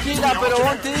Bon Tequila, pero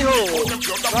Bon te dijo,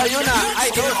 no hay una,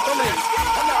 hay dos, tomen.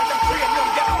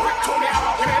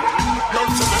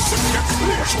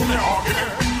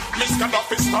 Mr.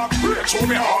 Duffy start break through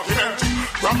me argument.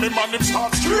 From me man him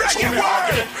start straight through me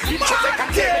argument. Each of them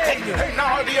can take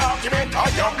now the argument. I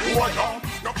am who I am.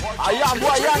 Allá,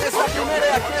 Guayán es la primera y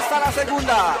aquí está la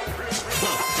segunda.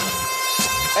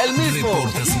 El mismo.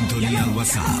 Reporta sintonía al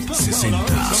WhatsApp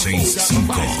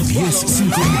 6065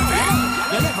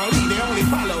 1059. You never lead, they only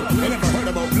follow. They never heard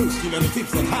about blue skin and the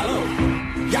tips of hollow.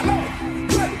 Yellow.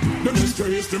 The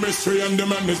mystery is the mystery and the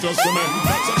man is just the man.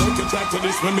 So don't you try to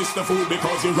diss me, Mr. Fool,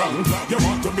 because you're wrong. You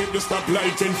want to be the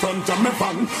stoplight in front of me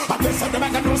fan. I guess I'm the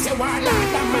man that knows you are not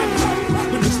the man.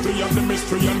 The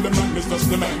mystery and the man is just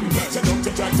the man. So don't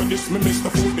you try to diss me, Mr.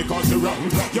 Fool, because you're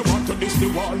wrong. You want to diss the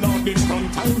warlord in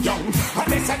front of young. I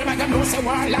guess I'm the man that knows you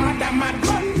are not the man.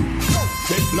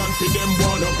 They plan for them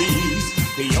wannabes.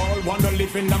 They all wanna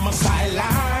live in my style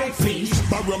like fleas.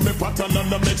 Borrow me pattern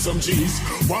and I make some G's.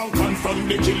 One confront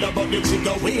the killer but the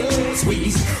trigger will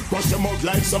squeeze. Crush them out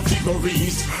like some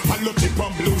figurines. I look it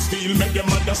on blue steel, make them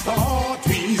mother start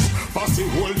wheeze. Fussy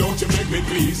hole, don't you make me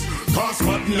please. Cause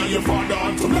mad now your father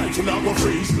and tonight you now go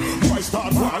freeze. Boy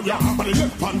start warrior, on the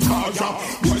left hand charger.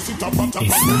 Boy sit up on top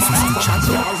of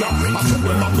the warrior. I took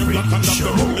them up the black and up the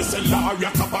holy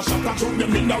cellaria. Top a shot, I took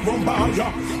them in the room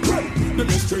barrier. The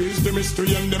mystery is the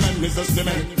mystery and the man is just the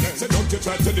man. So don't you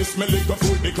try to diss me like a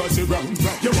fool because you're wrong.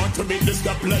 You want to make this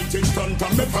stoplight in front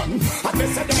of me fun. I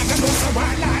guess I don't know so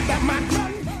why like that man.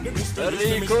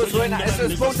 Rico suena, eso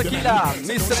es Bon Tequila,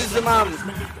 Mr. is the man.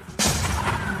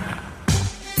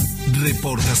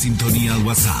 Reporta sintonía al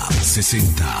WhatsApp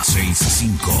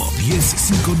 6065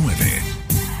 1059.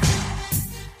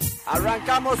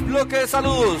 Arrancamos bloque de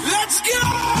salud. ¡Let's go!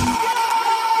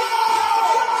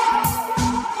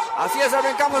 Así es,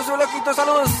 arrancamos su bloquito de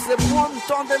saludos. Un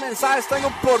montón de mensajes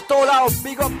tengo por todos lados.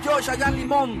 Big up Josh allá en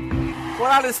Limón.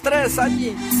 Corales 3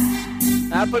 allí.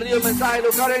 Me ha perdido el mensaje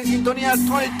local en sintonía.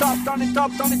 Tony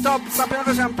Top. Está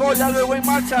pidiendo shampoo, ya luego en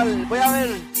Marshall. Voy a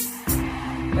ver.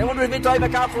 Tengo un ritmito ahí, me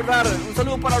acabo de acordar. Un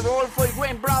saludo para Rodolfo y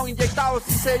Wayne Brown, inyectados,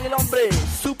 dice el hombre.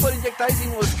 Súper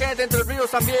inyectadísimos. Quédate entre ríos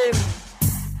también.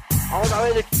 Vamos a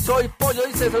ver, soy Pollo,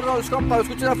 dice. Saludos a los compas.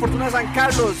 Escuchen la fortuna de San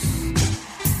Carlos.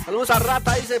 Saludos a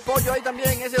Rata, dice Pollo ahí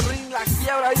también. Ese ring la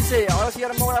quiebra, dice. Ahora sí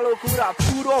armó la locura.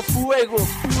 Puro fuego.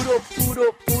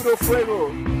 Puro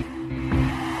fuego.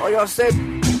 Oiga usted.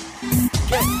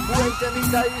 Qué buen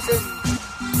temita, dicen.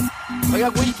 Oiga,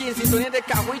 Wiki en sintonía de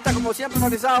Cahuita, como siempre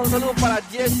matizado. Un saludo para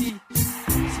Jesse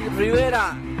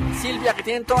Rivera, Silvia, que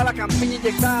tienen toda la campiña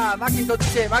inyectada. Maquinto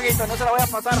dice, Maquinto, no se la voy a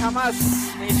pasar jamás.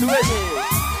 Ni sueñe.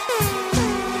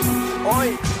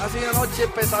 Hoy ha sido una noche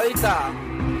pesadita.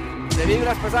 De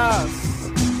vibras pesadas.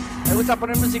 Me gusta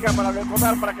poner música para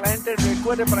recordar, para que la gente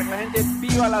recuerde, para que la gente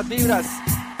viva las vibras.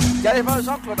 Ya les mando un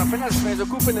SoundCloud, apenas me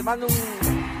desocupen, les mando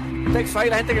un texto ahí,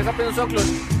 la gente que está pidiendo un SoundCloud.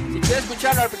 Si quiere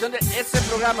escuchar la repetición de este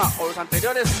programa o los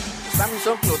anteriores, están en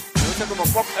SoundCloud. Me gusta como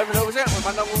Pop RWC, me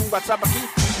mandan un WhatsApp aquí.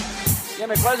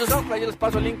 Díganme cuál es su SoundCloud, yo les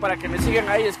paso el link para que me sigan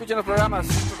ahí, escuchen los programas.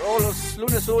 Todos los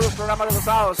lunes subo los programas de los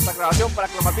sábados, la grabación para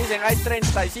que lo maticen. Hay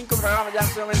 35 programas ya en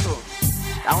este momento.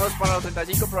 Vamos para los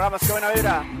 35 programas, qué buena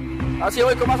vibra. Así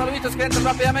voy con más saluditos que entran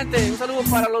rápidamente. Un saludo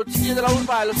para los chiquillos de la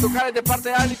urba, los locales de parte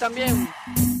de Ali también.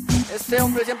 Este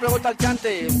hombre siempre vuelta al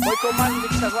chante. Voy con más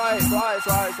musiquita suave.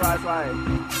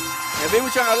 Me vi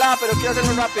mucho en hablar, pero quiero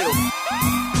hacerlo rápido.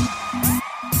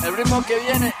 El ritmo que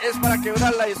viene es para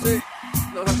quebrarla y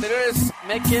los anteriores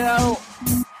me he quedado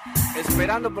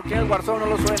esperando porque el Warzone no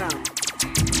lo suena.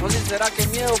 No sé si será que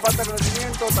miedo, falta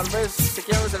conocimiento, tal vez se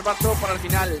quieran reservar todo para el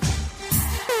final.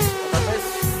 Tal vez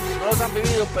no los han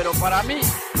vivido, pero para mí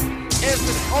este es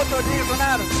otro que tiene que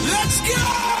sonar. ¡Let's go!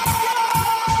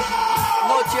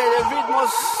 Noche de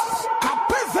ritmos.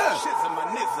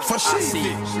 For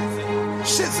Shizzy,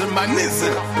 Shizzle my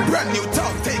nizzle. Brand new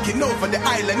talk taking over the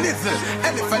island nizzle.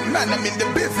 Elephant man, I'm in the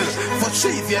business. For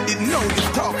Shizzy, I didn't know this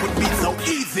talk would be so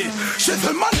easy.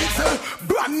 Shizzle my nizzle.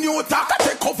 Brand new talk, I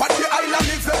take over the island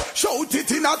nizzle. Shout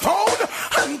it in a town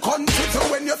and country. So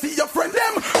when you see your friend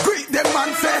them, greet them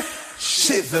and say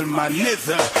Shizzle. Shizzle man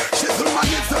nizzle. Shizzle man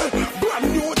nizzle.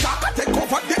 Brand new talk, I take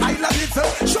over the island nizzle.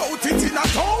 Shout it in a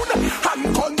town and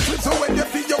country. So when you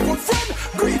feel your good friend,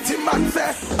 greet him and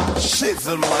say,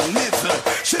 Shizzle man nizzle.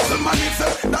 Shizzle man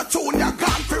nizzle. That tune you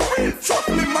gone for real. Trust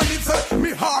me man nizzle.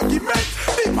 Me argument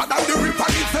deeper than the river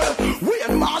nizzle.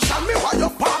 Wayne Marshall, me why you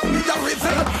pop me a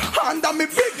rizzle. Under me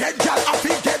big head girl, I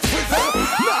feel get frizzle.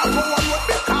 Now go on with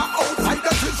me car outside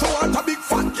the city. So want a big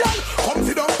fat girl, come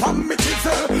sit down on me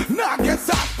chisel. Now get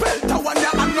that belt, I want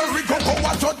ya and no Rigo go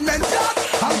a judgment yard.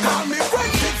 And call me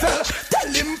friend chisel. Tell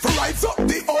him to rise up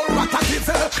the old rat a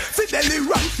chisel. See Delhi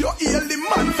runs your early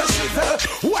man to chisel.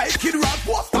 White kid rap,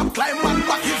 what's up, climb and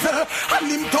back chisel. And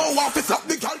him to office up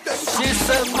the girl them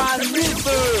chisel man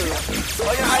chisel.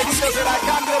 Oye, Jairito, se la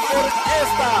cambio por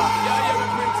esta.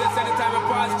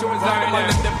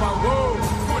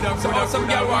 Some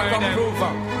girl walk up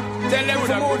over. Tell them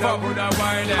to move up.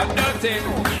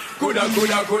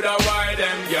 Coulda, why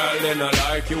them girl they not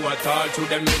like you at all. To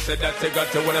them you said that they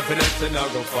got you when I finish and I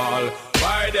go fall.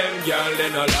 Why them girl they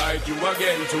not like you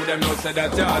again. To them you said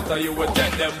that you after you would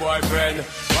take them boyfriend.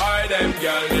 Why them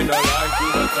girl they not like you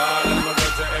at all. And I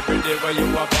got you every day when you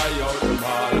walk by out the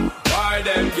mall. Why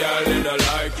them girl they not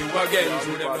like you again.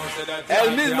 To them you said that El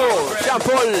mismo,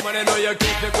 Jean-Paul. Man I know you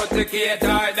keep the cut to key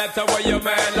tight. That's how you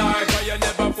man like. Why you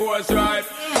never force right.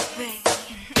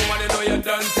 I know you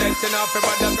done setting off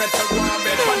about the pressure go on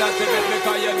bed. But that's it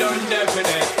because you done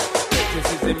definite.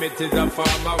 Criticism it is a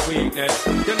form of weakness.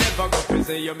 You never go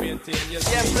prison, you maintain your.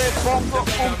 Siempre pongo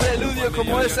un preludio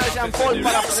como esta de Jean-Paul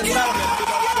para presentar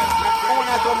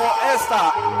una como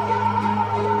esta.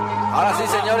 Ahora sí,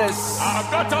 señores.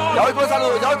 Ya voy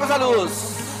con saludos.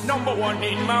 Number one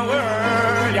in my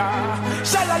world, yeah.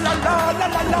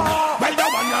 Sha-la-la-la-la-la-la. Well, the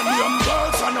one and them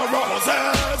girls and the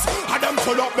roses, and them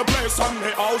pull up the place on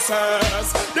the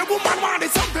houses. The woman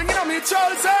wanted something in me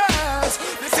choices.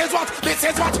 This is what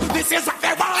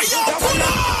they want.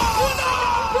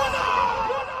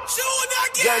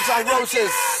 Girls and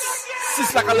Roses,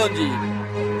 Sisla Kalonji.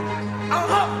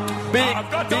 Big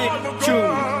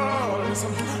tune.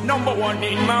 Number one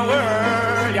in my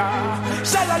world, yeah.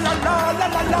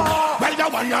 Sha-la-la-la-la-la-la. Well, the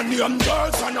one and them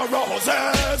girls and the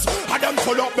roses, and them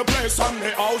pull up the place on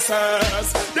the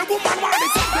houses. The woman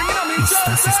wanted something in me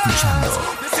choices.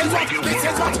 This is what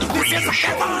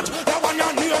they want. The one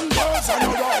and them girls and the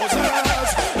roses,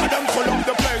 and them pull up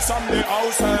the place on the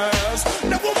houses.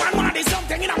 The woman wanted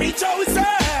something in me choices.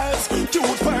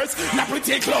 Cute first, not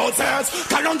pretty clothes.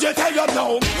 Kalonji tell you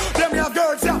no. Them your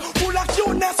girls, yeah, full of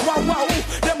cuteness, wow.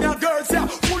 Them your girls, yeah,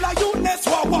 full of cuteness,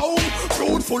 wow.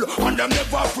 Fruitful, and them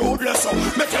never fruitless.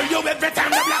 Me tell you every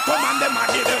time the black woman, them a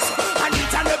do this. And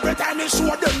each and every time they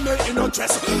show them me in a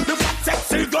dress. The fat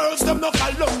sexy girls, them no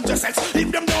Kalonji sex.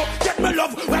 If them no get me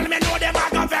love, well me know them a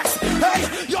go vex. Hey,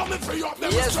 you me free up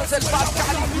them. Y eso es el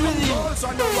Pascal Rhythm. Esta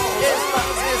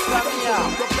es la mía.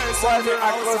 ¿Cuál es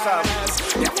la cosa?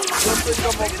 Yo estoy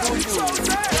como Puyu. No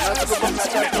te pongas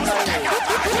ya con nadie.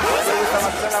 No me gusta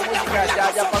más la música.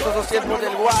 Ya pasó esos tiempos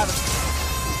del war.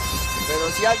 Pero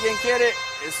si alguien quiere,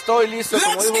 estoy listo,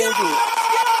 como dijo Puyu.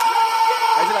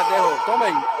 Ahí se las dejo.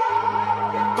 Tomen.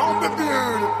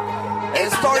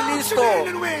 Estoy listo.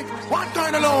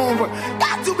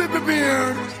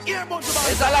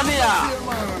 Esa es la mía.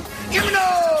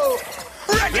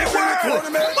 ReggaeWorld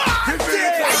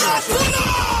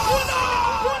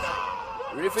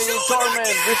Refugee Torment,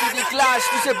 Refugee Clash,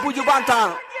 dice Puyu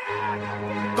Bantan.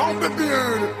 Don't be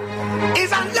prepared.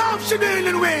 It's a love she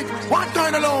dealing with. What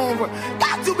kind of love?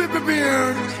 Got to be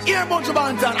prepared. Here, bunch of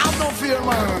bantan. Have no fear,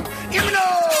 man. You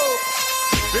know.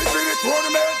 Refugee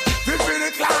Tournament,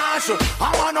 Refugee Clash.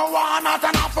 I want no one, not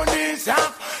enough for this,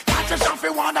 yeah. Catch a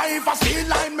shot, wonder if I still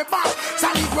line me back.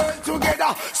 Solid work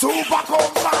together, super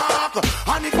come back.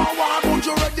 And if I want, would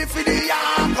you ready for the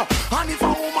yak? And if a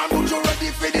woman, would you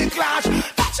ready for the clash?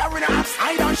 Catch her in the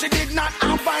upside down, she did not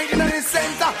abide in the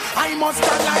center. I must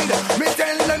collide. Me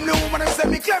tell them no, when they say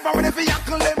me clever, when they feel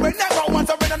yackle them, we never want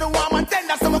to read on the warm and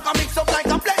tender. So I can mix up like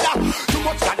a blender. Too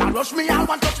much gotta rush me, I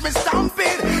want touch me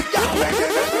stampede. Yeah, when they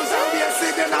refuse, I'll be a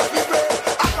sitting up the bed.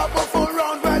 A couple full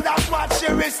round, well, that's what she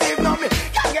received. No, me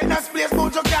can't get no place,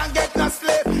 but you can't get no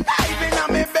slave. Diving on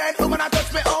me bed, who wanna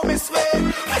touch me, oh, me sweat.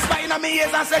 Whispering on me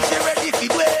ears and say she ready to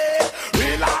do it.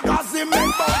 Real orgasm,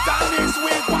 make bout on this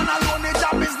week. One alone, the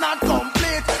job is not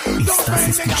complete. Estás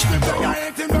escuchando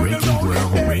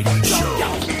ReggaeWorld Radio Show.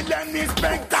 Can't feel them these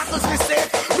spectacles, me say.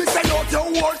 Me say out your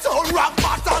words, so rock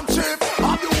bottom chip.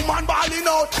 I'm the woman balling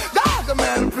out. Dog,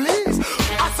 man, please.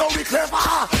 I saw we clever.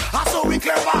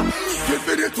 Give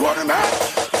me the tournament.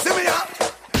 See me up.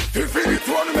 Give me the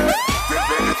tournament. Give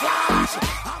me the clash.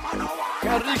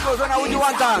 Qué rico suena Puyu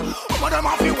Bantan. Some of them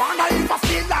have to wonder if I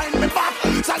still line me back.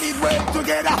 Solid way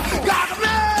together. God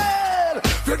man,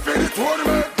 fit for the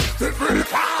tournament, fit for the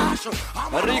cash.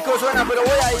 Rico suena, pero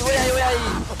voy ahí.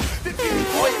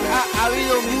 Hoy ha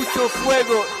habido mucho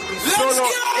fuego y solo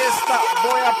esta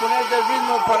voy a poner de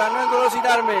ritmo para no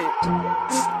engolosinarme.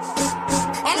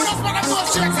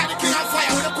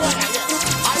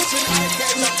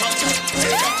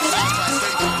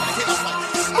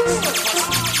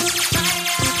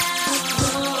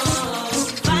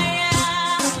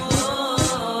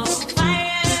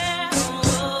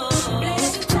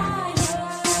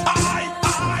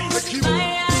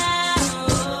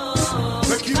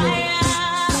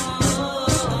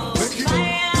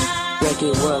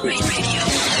 ReggaeWorld Radio.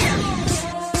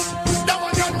 Now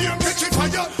on your name, catch it fire.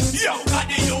 Yo, got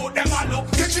the youth, them a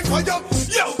look. Catch it fire. Yo,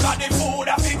 got the food,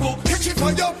 a big cook. Catch it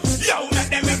fire. Yo, let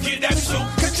them kill them soup.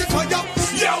 Catch it fire.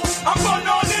 Yo, I'm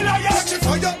gonna all the liar. Catch it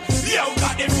fire. Yo,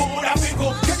 got the food, a big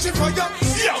cook. Catch it fire.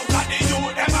 Yo, got the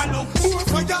youth, them a look. More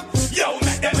fire. Yo,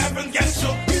 let them heaven get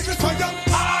soup. Give it fire.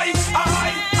 Aye.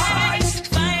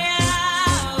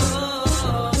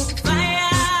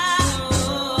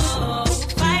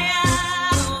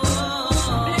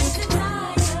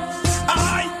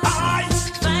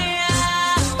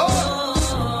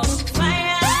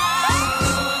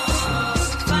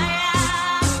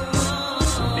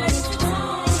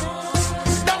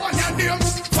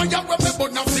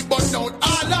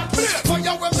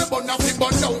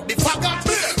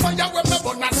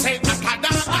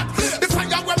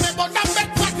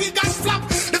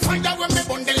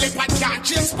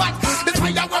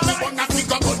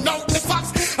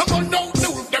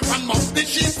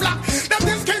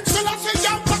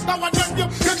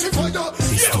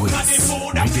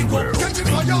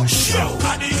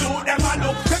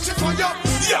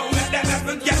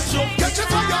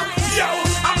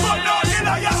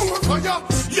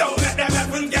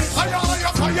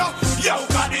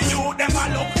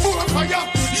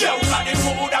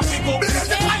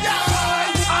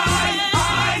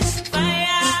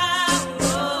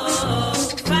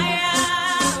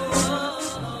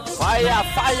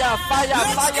 Falla.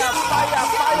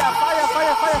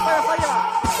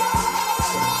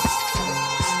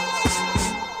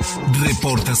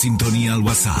 Reporta sintonía al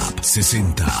WhatsApp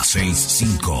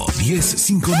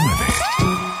 6065-1059.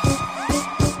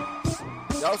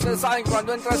 Ya ustedes saben,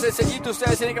 cuando entra ese sellito,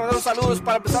 ustedes tienen que mandar los saludos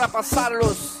para empezar a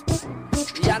pasarlos.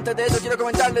 Y antes de eso quiero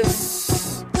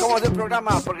comentarles cómo es el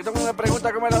programa, porque todo el mundo me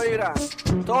pregunta cómo es la vibra.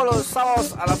 Todos los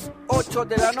sábados a las 8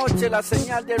 de la noche la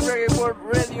señal de ReggaeWorld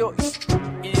Radio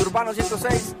y de Urbano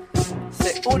 106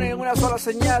 se unen en una sola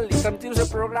señal y transmitimos el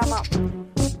programa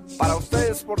para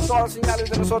ustedes por todas las señales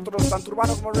de nosotros, tanto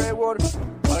Urbano como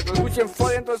ReggaeWorld, para que lo escuchen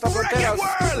fuera dentro de estas fronteras.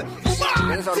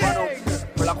 Gracias a Urbano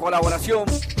por la colaboración.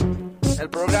 El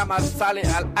programa sale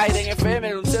al aire en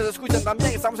FM, donde ustedes escuchan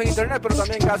también. Estamos en internet, pero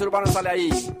también cada Urbano sale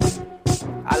ahí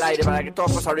al aire para que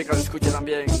toda Costa Rica lo escuche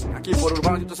también. Aquí por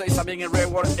Urbano 106, también en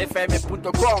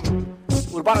ReggaeWorldFM.com,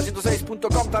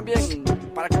 Urbano106.com también,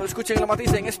 para que lo escuchen y lo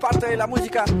maticen. Es parte de la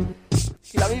música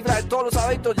y la vibra de todos los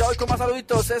saluditos. Ya voy con más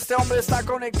saluditos. Este hombre está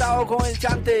conectado con el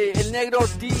chante, el negro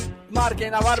D-Mark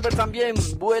en la Barber también,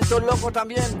 vuelto loco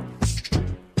también.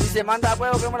 Dice, manda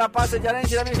huevo que me la pase, ya le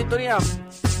también sintonía.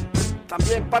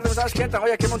 También par de mensajes que entran.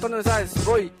 Oye, aquí hay un montón de mensajes.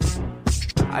 Voy.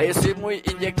 Ahí estoy muy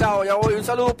inyectado. Ya voy. Un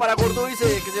saludo para Gordo. Dice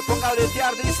que se ponga a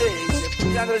bretear. Dice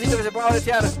Andresito que se ponga a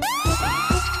bretear. Son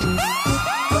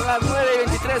las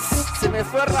 9:23. Se me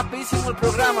fue rapidísimo el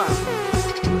programa.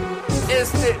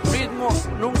 Este ritmo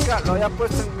nunca lo había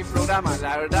puesto en mi programa.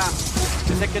 La verdad.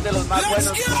 Yo sé que es de los más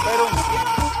buenos. Pero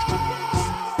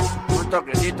un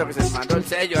toquecito que se mandó el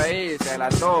sello ahí. Se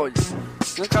adelantó.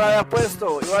 Nunca lo había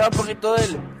puesto. Y ahora un poquito de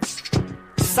él.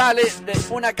 Sale de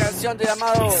una canción de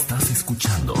llamado Estás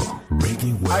escuchando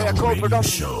ReggaeWorld Radio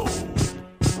Show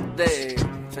del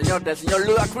señor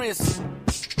Ludacris.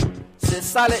 Se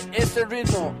sale este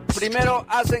ritmo. Primero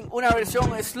hacen una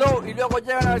versión slow y luego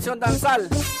llega una versión danzal.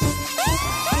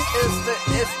 Este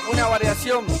es una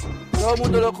variación. Todo el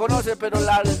mundo lo conoce, pero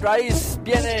la raíz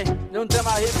viene de un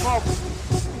tema de hip hop.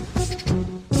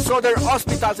 Southern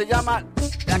Hospital se llama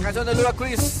la canción de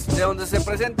Ludacris, de donde se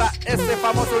presenta este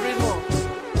famoso ritmo.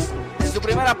 Su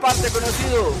primera parte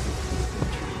conocido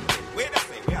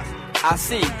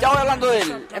así. Ya voy hablando de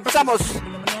él. Empezamos.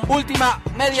 Última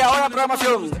media hora de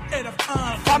programación.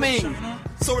 Coming.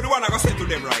 So we wanna go say to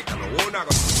them right now. We wanna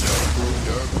go.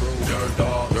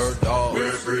 Your dog,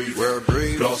 we're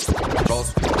breed. Plus,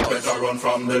 better run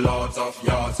from the lords of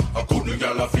yards. I couldn't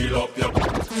gala feel up your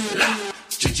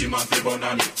chichi man fi bun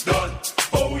and it's done.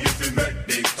 Oh, if you make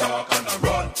big talk and a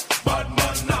run, bad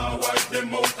man now wipe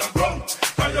them out the ground.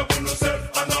 You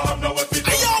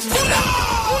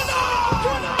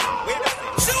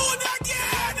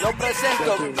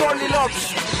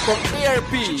Drugs con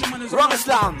ERP, Ron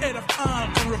Slam.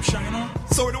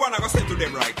 So the one I gonna say to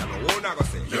them right now, what I gonna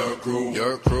say? Your crew,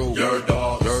 your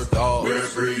dog,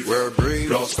 we're breed,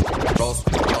 plus,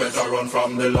 better run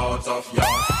from the lords of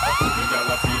yards. I put the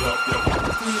gala feel up your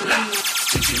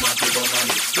chichi man to run and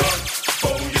it's done.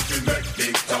 Oh, you can make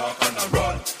big talk and a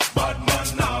run. Bad man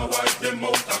now wipe them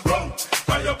out the ground.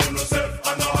 Tie up on yourself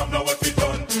and I have no what we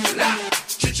done.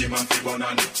 Chichi man to run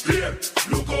and it's clear.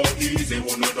 Look how easy,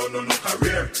 we no done no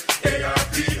career.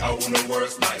 ARP, I want the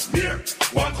worst nightmare.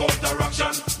 One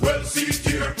counteraction, well see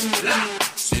here.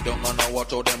 See them and I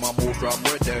watch how them a move from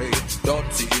where they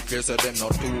don't see it clear, so them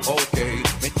not too okay.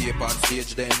 Me tape on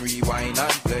stage, then rewind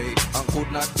and play. And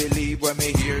could not believe when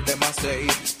me hear them a say,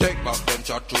 take back them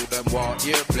chat to them what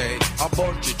here play. A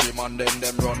bunch of Jim and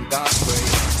them run that way.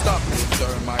 Stop this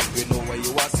termite, we know where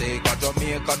you are say. Cause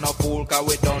Jamaica no fool, cause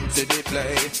we don't see the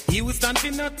play. You stand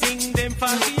for nothing, them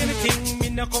fall for anything. Me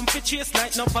no come for chase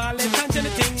like no violent and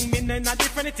anything. Me no not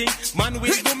different thing. Man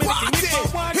will do many things. If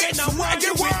I want it, now want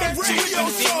it with them things.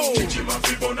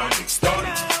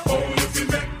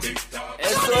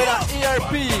 Eso era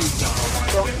ERP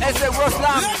con ese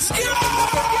Roslam.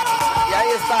 Y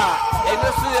ahí está, en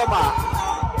nuestro idioma.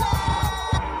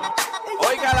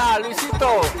 Óigala, Luisito.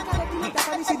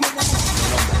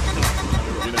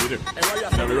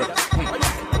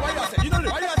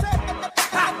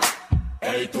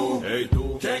 Hey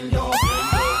tú, ¿quién yo?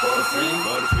 Por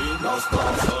fin, los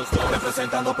dos,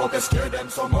 representando porque Scared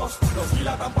somos, los que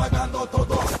la están pagando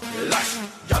todos.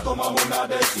 Ya tomamos una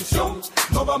decisión,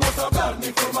 no vamos a hablar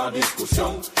ni formar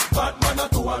discusión. Batman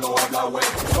actúa, no habla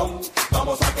huevón.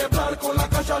 Vamos a quebrar con la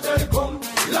caja del gong.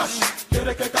 Lash,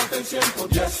 quiere que canten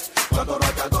 110. Cuando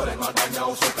rayadores me han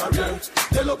dañado su carrera.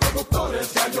 De los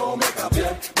productores ya yo me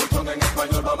cambié. Mucho en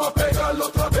español, vamos a pegarlo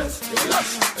otra vez.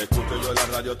 Lash. Escucho yo la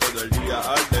radio todo el día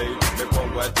all day. Me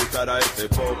pongo a escuchar a este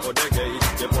poco de gay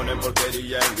que ponen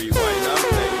porquería en rewind and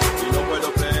play. Y no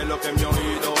puedo creer lo que mi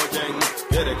oído oyen.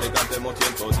 Quiere que cantemos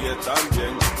 110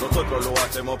 también. Nosotros lo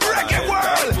hacemos para él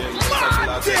también. Esa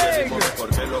clase de ritmo mejor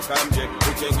que lo cambien.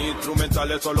 Escuchen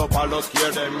instrumentales solo para los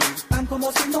quieren. I'm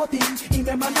como sin nothing y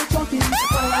me mandan shopping.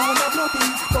 Para una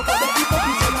floating, toco de hip hop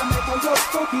y se la meto yo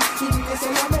talking. Y me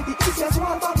se la metí y se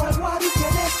suelta para guard y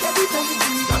tienes que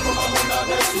vivir. Ya tomamos una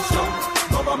decisión,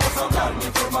 no vamos a hablar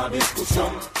ni formar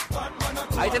discusión.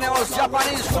 Ahí tenemos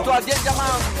Japanese junto a Jen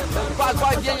Yaman. El Bad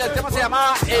Boy Jen, el tema se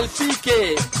llama El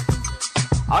Pique.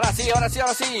 Ahora sí.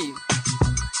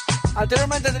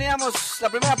 Anteriormente teníamos la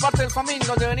primera parte del Famine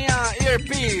donde venía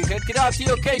ERP, que tiraba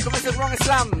TOK con ese Ron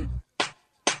Slam.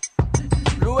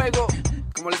 Luego,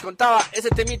 como les contaba, ese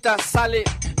temita sale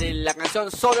de la canción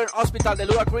Southern Hospital de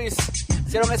Ludacris.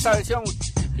 Hicieron esta versión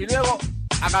y luego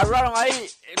agarraron ahí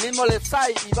el mismo Left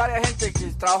Side y varias gente que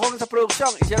trabajó en esa producción.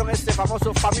 Hicieron este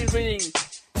famoso Famine Reading.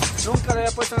 Nunca lo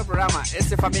había puesto en el programa,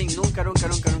 este Famine, nunca.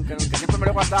 Siempre me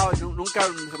lo he guardado y nunca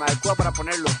se me adecuó para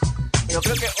ponerlo. Pero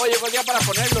creo que hoy llegó el día para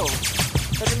ponerlo.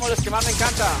 Es uno de los que más me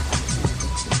encanta.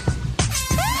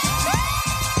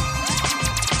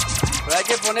 Pero hay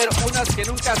que poner unas que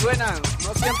nunca suenan,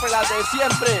 no siempre las de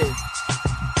siempre.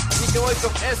 Así que voy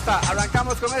con esta,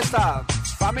 arrancamos con esta.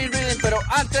 Family Reading, pero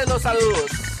antes los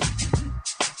saludos.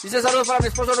 Dice saludos para mi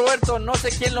esposo Roberto, no sé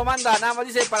quién lo manda, nada más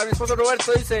dice para mi esposo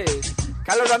Roberto, dice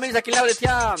Carlos Ramírez, aquí en la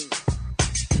breteada.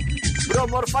 Bro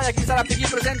Morfay, aquí está la Piqui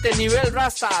presente, Nivel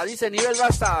Rasta, dice Nivel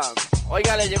Rasta.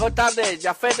 Oiga, le llegó tarde,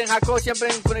 Jafet en Jaco, siempre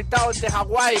conectado de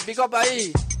Hawái, big up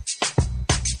ahí.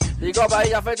 Big up ahí,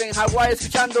 Jafet en Hawái,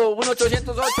 escuchando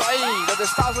 1808 ahí, desde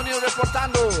Estados Unidos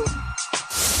reportando.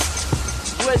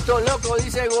 Vuelto loco,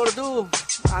 dice Gordú.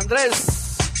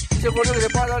 Andrés, dice Gordú que se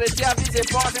ponga a oretear, dice,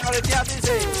 póngase a oretear,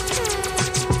 dice.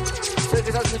 Usted que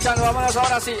está escuchando, vámonos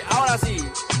ahora sí.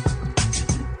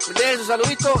 Dejen su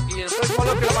saludito y después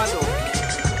solo que lo mando.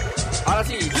 Ahora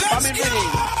sí, Family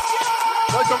Reading.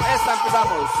 Voy con esta,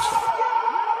 empezamos.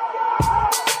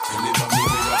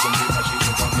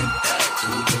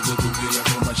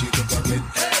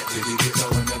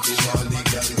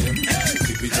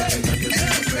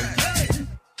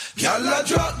 Y'all a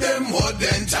drop them more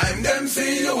than time them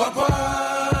see you a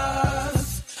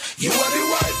pass. You are the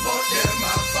white but them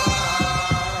a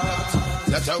fast.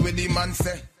 That's how we the man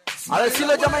say. Al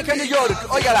estilo Jamaica New York,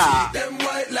 óigala. Them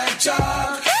white like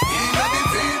chalk. In the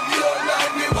video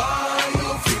like me want you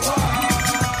feel want.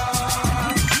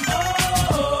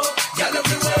 Oh, y'all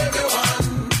everywhere they want.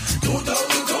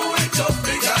 2002 it just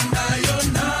began. Now you're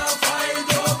not fight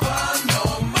over no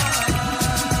man.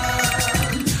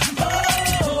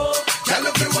 Oh, y'all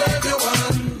everywhere they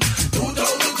want.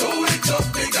 2002 it just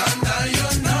began. Now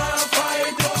you're not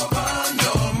fight over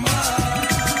no man.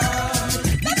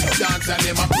 Dance and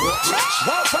them a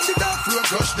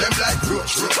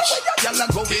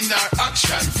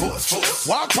and force.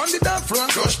 Walk on the dance floor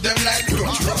and crush them like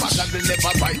roach. Rubber that will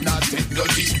never bite, not take no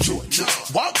deep throat.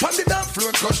 Walk on the dance floor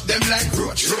and crush them like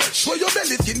roach. Show your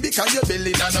belly thin because your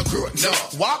belly not no growth. No.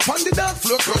 Walk on the dance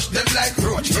floor, crush them like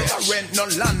roach. No rent, no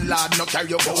landlord, no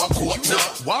carry over a coat. No.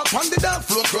 Walk on the dance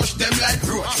floor, crush them like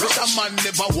roach. A man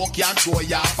never walk you and throw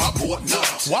you off a boat. No.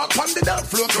 Walk on the dance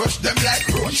floor, crush them like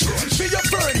roach. Be your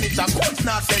furniture, coat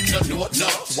not send no note. No.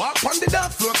 Walk on the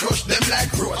dance floor, crush them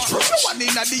like roach. No one in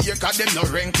the year cause them no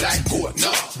rank like goat.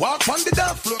 No. Walk on the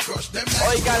dance floor, crush them like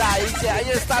roach. Oiga, ahí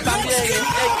está también en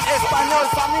español,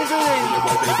 familia.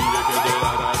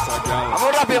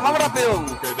 Vamos rápido, vamos rápido.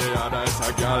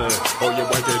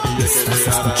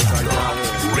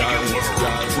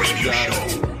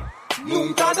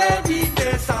 Nunca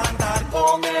debiste andar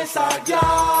con esa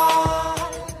gal.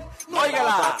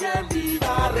 Óigala. En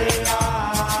vida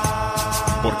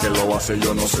real. ¿Por qué lo hace?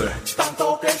 Yo no sé.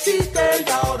 Tanto que hiciste y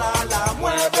ahora la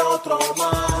mueve otro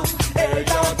más.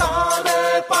 Ella está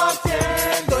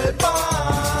repartiendo el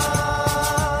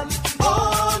pan.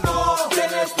 Oh no,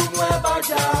 tienes tu nueva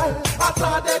gal.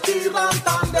 Atrás de ti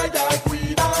rantan de ella y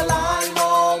cuídala y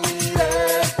no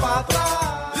mires para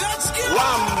atrás. Let's get 1,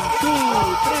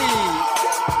 2, 3.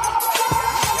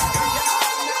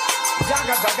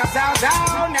 Jaga, jaga, down,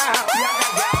 down now.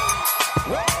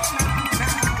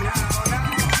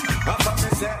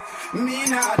 Me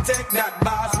not take that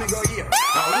boss, me go here.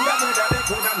 I wonder whether they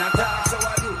could not attack, so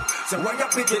I do. So when you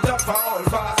pick it up for all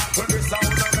fast, when we sound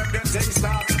and make them things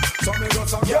start. So me go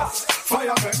some gas,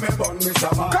 fire make me burn, Mr.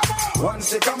 Man. One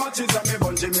stick of matches and me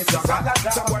bunch it, Mr. God.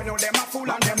 So why know them a fool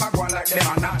and them a go like them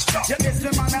a notch. You this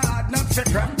the man a hard not for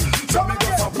crap. So me go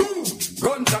some boom,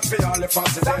 gun top for all the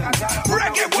fancy then.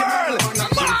 ReggaeWorld,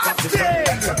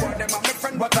 massive. So boy them a my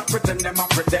friend, but I pretend them a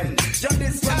pretend. You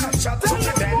this one a chat to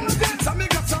me then. So me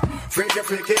go some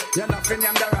freaky, you're not finny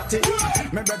and dirty.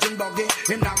 Me virgin buggy,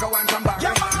 him not go and come back.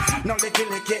 No licky,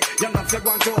 you're not feel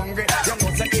one too hungry. You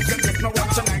know say if you miss me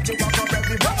once tonight, you walk up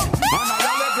every day. And I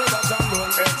level as I'm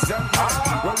known exemplar.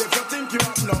 Well, if you think you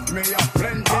have enough, me have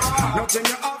plenty. Nothing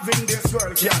you have in this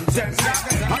world can tempt me. I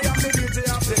am the beauty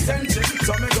of the century,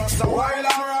 so me go so while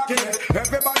I'm rocking it.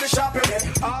 Everybody shopping it,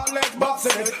 all leg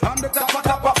boxing it. I'm the top of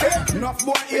it. Enough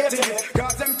boy eating it,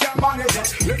 cause them can't manage it.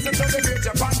 Listen to the beat,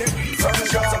 you find it.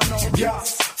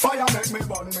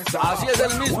 Así es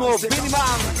el mismo Billy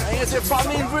Man en ese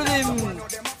Family Rhythm.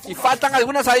 Y faltan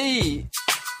algunas ahí.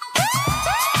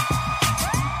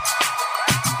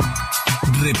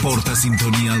 Reporta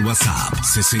sintonía al WhatsApp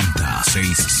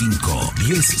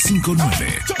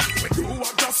 6065-1059. We do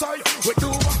what you say, we do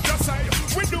what you say,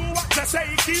 we do what you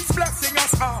say, keeps blessing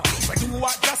us all. We do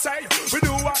what you say, we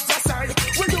do what you say,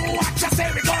 we do what you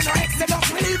say, we gonna excel,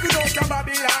 we leave it out of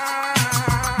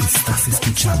Babylon. Estás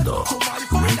escuchando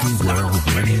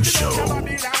ReggaeWorld Radio Show.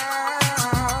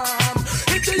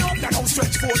 Ethiopia now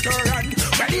stretch forth her hand,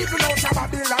 we're leaving out of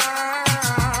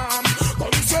Babylon. Go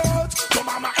search to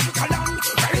Mama Africaland,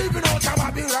 we're leaving out of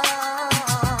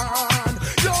Babylon.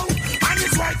 Yo, and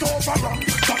it's right over wrong,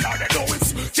 so all they do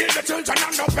is kill the children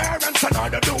and the parents, and all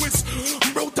they do is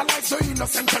brutalize the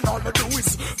innocent, and all they do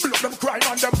is blow them crime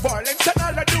and them violence, and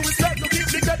all they do is let them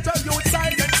give the ghetto youth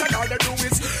silence, and all they do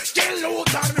is kill,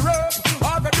 loot and rape.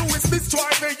 All they do is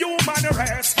destroy the human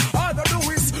race. All they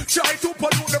do is try to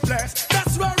pollute the place.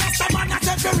 That's where Rastaman has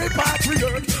every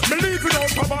repatriate. Believing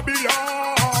out of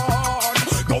Babylon.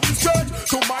 Going straight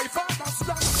to my father's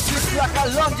land. Placa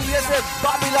Longi y ese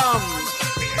Babylon.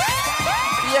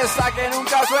 Pieza que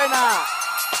nunca suena.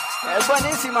 Es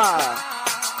buenísima.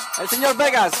 El señor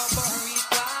Vegas.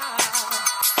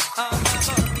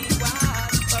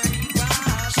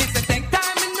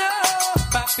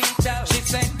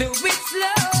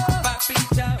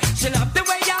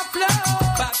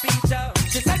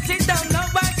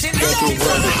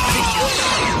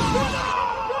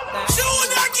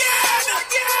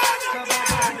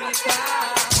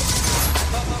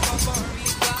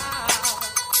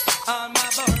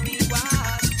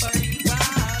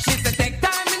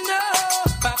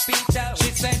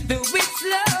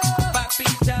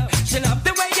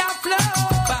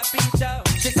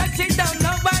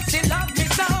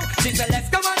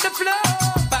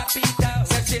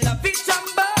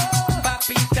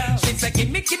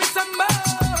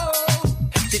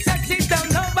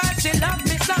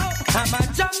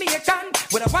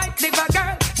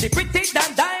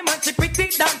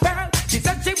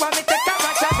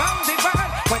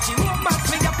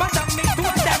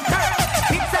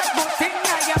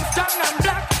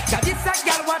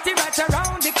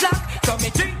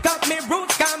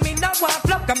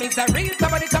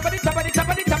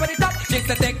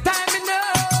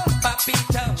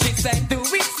 She said, do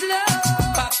it slow,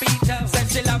 papito. Said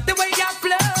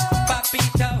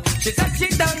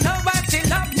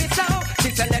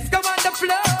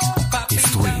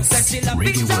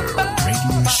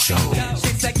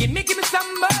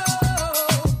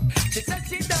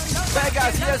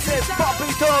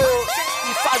Negrito.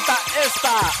 Y falta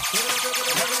esta.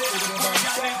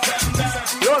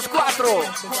 Los 4.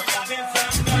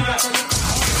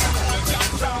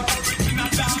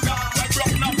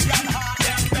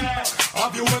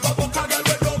 Have you ever booked a girl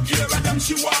with no gear and them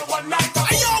she want one night?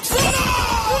 Ayo, pull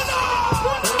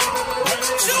up!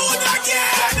 Shoot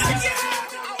again!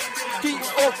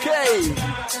 Okay.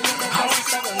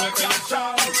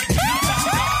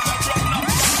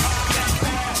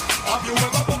 Have you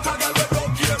ever booked a girl with no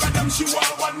gear and them she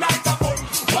want one night of fun?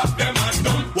 What them and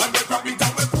done? When they grab it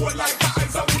and we pull like the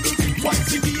eyes, I wouldn't think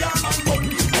twice if the arm and gun.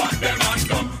 What them and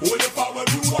done? Hold it forward,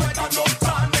 do what and no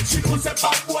time. Make she know say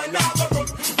bad boy now go run.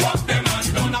 What them and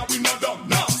done? Now we not done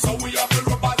now, so we have the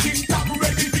rubber thing tap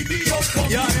ready for the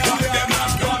outcome. What them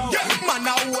and done? Man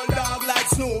a old dog like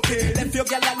Snoopy. Left your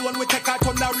girl alone, we take her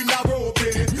turn her in a rope.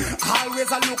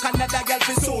 Always a look another girl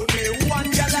for suit me. One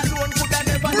girl alone could have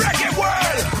never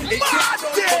ReggaeWorld. It can't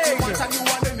do once and you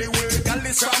want anyway. Girl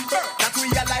is from birth that we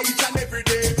allow each and every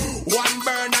day. One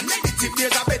burn and negative,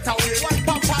 there's a better way. One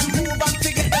pop and move and to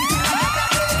get them to another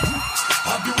day.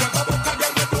 Have you ever booked a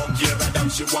girl with no gear and them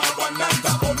she want one night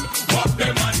of fun? What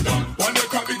them and done? When they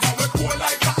grab it and we pull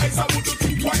like the eyes, I wouldn't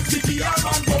think twice if the arm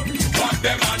and gun. What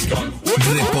them and done?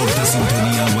 Reporta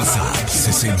sintonía WhatsApp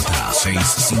 6065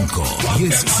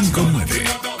 1059.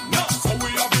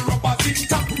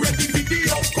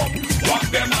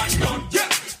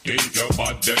 Think your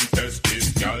bad then test this.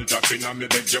 Girl dropping on me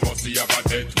bed, you must see have a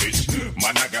dead wish.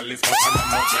 Man a girl is hot and I'm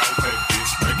not girl take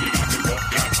this. Breaking on the work,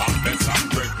 girl harmless and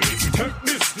reckless. Take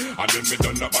this, and then me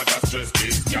done about to stress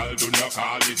this. Girl do not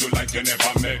call it, you like you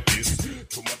never make this.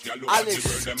 Too much girl Alex,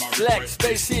 Flex,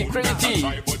 Spacey, Trinity.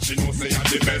 But she know say I'm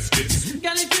the best this.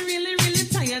 Girl, if you really, really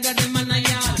tired of them and I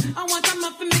yard, I want a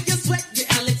muffin make you sweat, the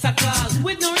Alex a call.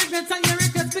 With no regrets and your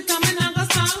regrets becoming a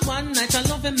style. One night I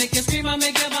love and make you scream and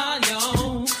make you ball,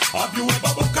 yo. Have you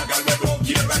ever booked a girl with no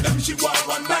gear and them she want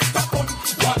one night of fun?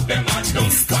 What them and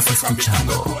done? Estás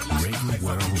escuchando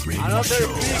ReggaeWorld Radio Another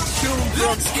Show. big tune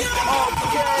from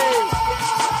Okay.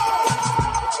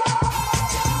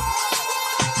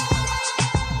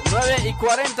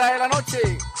 9:40 de la noche.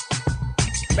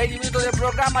 20 minutos de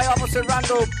programa y vamos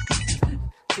cerrando.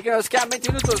 Así que nos quedan 20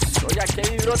 minutos. Oye, qué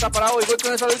vibrota para hoy. Voy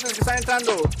con los saludos que están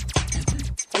entrando.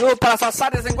 Saludos para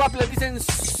Sazares en Guapiles, dicen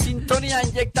sintonía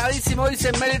inyectadísimo,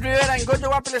 dicen Mary Rivera en Goyo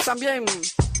Guapiles también.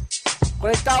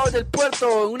 Conectados del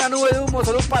puerto, en una nube de humo.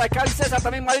 Saludos para Cali César,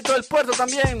 también Marito del puerto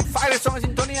también. Fagerson en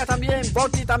sintonía también.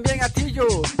 Boti también, Atillo.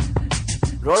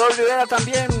 Rodolfo Rivera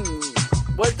también.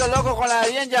 Vuelto loco con la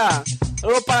de bien ya.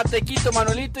 Saludos para Tequito,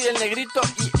 Manuelito y el Negrito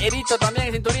y Erito también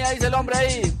en sintonía, dice el hombre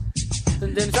ahí.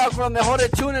 Sintonizado con los mejores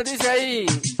tuners, dice ahí.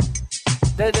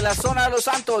 Desde la zona de Los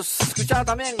Santos, escuchando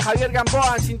también Javier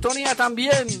Gamboa en sintonía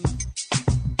también.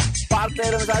 Parte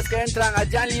de los mensajes que entran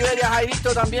allá en Liberia,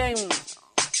 Jairito también.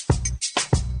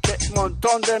 Qué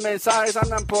montón de mensajes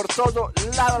andan por todo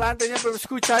lado, la gente siempre me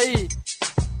escucha ahí.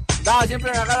 Da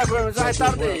siempre me agarra con el mensaje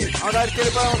tarde. Vamos a ver qué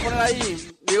le podemos poner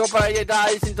ahí. Digo para ahí, da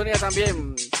ahí sintonía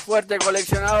también. Fuerte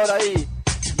coleccionador ahí.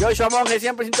 Joshua Monge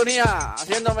siempre en sintonía,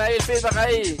 haciéndome ahí el feedback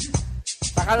ahí.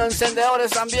 Sacando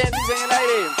encendedores también, dicen en el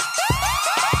aire.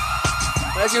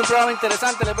 Parece un programa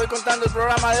interesante, les voy contando el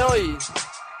programa de hoy.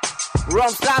 Rum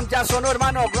Slam ya sonó,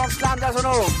 hermano, Rum Slam ya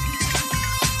sonó.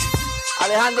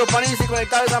 Alejandro Panizzi,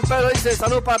 conectado de San Pedro, dice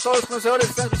salud para todos los conocedores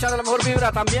que están escuchando la mejor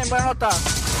vibra, también buena nota.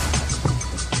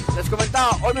 Les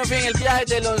comentaba, hoy me fui en el viaje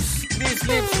de los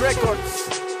Greensleeves Records,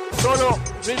 solo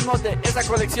ritmos de esa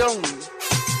colección.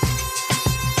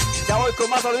 Ya voy con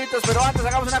más saluditos, pero antes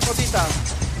hagamos una cosita.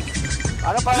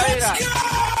 Ahora para la vida.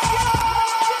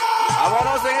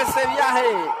 Vámonos en este viaje.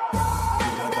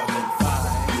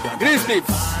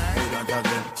 Greensleeves.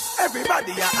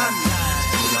 Everybody are online.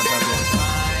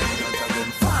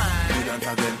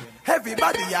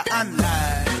 Everybody are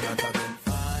online.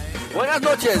 Buenas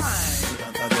noches.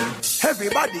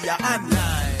 Everybody are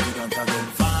online.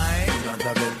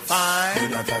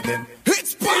 Fine.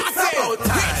 It's about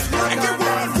time.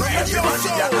 ReggaeWorld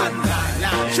RadioShow.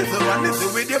 Shizzle and Nizzle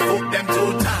with your foot them 2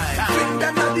 times. Bring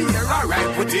them at the air, alright,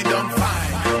 put it on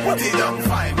fine. Put it on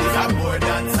fine, it's a more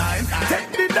than sign.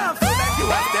 Take the dance so that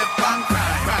you a step and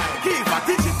cry. Give a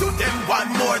teach it to them one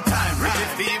more time.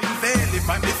 Richard Stevens say, if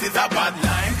this is a bad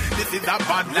line. This is a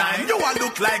bad line. You all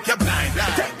look like you're blind.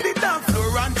 Take the dance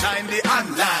floor and shine the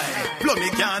online. Blow me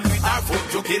can with our foot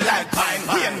to kill like pine.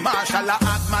 Ian Marshall a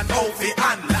Atman Outfit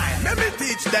online. Let me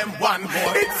teach them one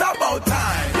more. It's about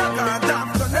time. You can't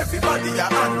dance on everybody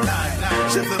are online.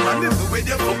 Shizzle and Nizzle with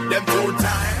your foot them 2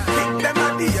 times. Kick them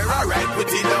at the air, alright,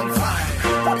 put it on fine.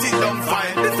 Put it on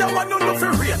fine. This is one no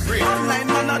for real. Online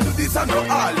man I do this and no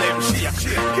all them shake.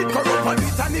 Kid corrupt on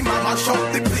it and him mama shop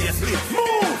the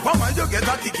get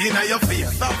a kick in your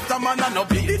face. After man and no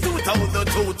big, the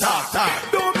 2002 talk.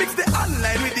 Don't mix the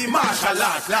online with the martial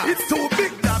art. It's too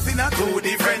big dance in a two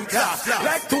different class.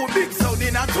 Like too big sound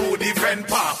in a two different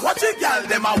park. Watch it, girl,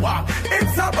 them a walk.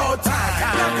 It's about time.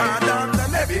 Can't dance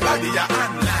and everybody a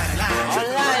online.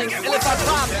 Elephant.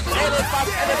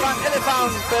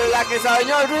 Pero la que se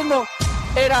dañó el ritmo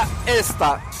era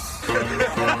esta.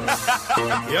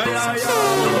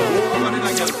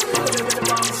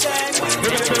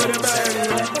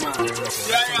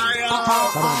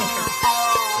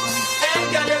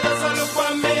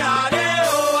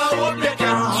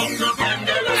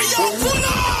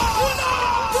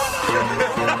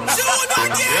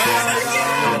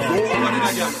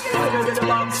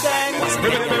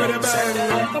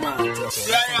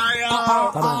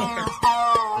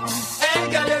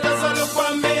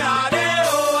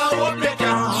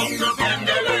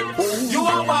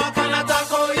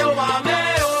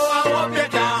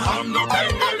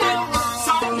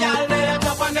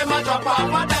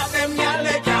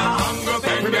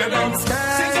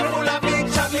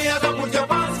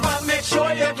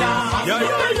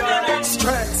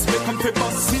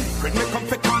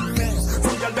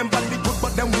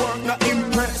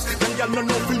 No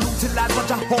know for utilize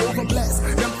what I hold and bless.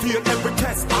 Them feel every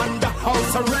test under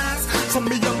house arrest. So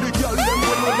me and the girl, them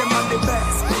one of them are the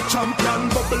best. Champion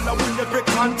bubble, I win every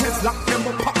contest. Lock them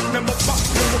up, pop them up, pop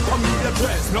them up on the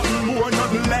dress. Nothing more,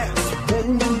 nothing less.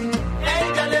 Hey,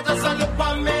 girl, let us look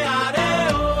on me,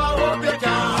 oh, I hope you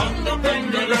can. The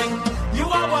pendulum. You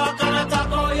are walking and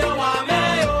talk, oh, you want me,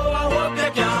 oh, I hope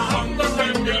you can. The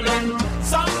pendulum.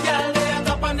 Some girl, they are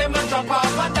top and them a drop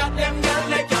off, but that them girl,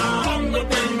 they can. The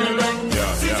pendulum.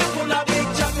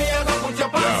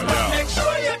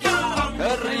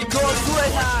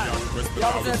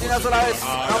 Vamos a tirar sola vez.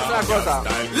 Vamos a una cosa.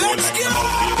 Let's go.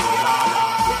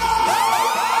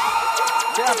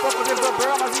 Queda poco tiempo del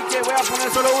programa, así que voy a poner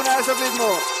solo una de esos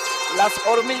ritmos. Las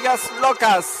hormigas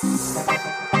locas.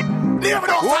 Uy,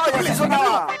 así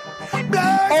sonaba.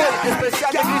 Hoy,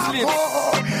 especial de Greensleeves.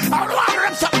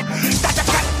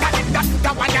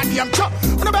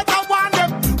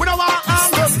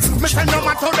 Me say no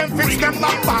matter them fix them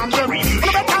and bomb them.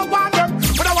 No better want them,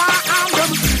 but I want arm them.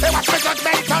 They watch me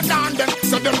judgment turn on them.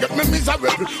 So them get me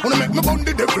miserable. Wanna make me bun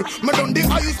the devil. Me done the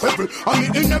highest level. And me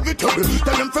inevitable.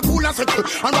 Tell them for cool and settle.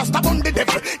 And rasta bun the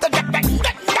devil.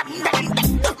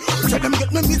 So them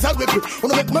get me miserable.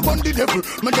 Wanna make me bun the devil.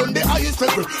 Me done the highest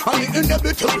level. And me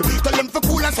inevitable. Tell them for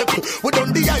cool and settle. We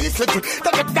done the highest level.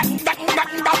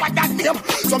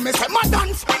 So me say my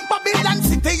dance. Babylon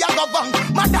City I go bang.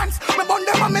 My dance. Me bun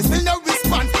them and me still no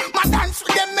response. My dance.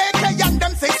 Them make a and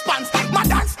them six pants. My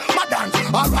dance.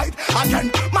 Alright, again.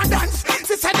 My dance.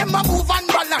 She said them a move and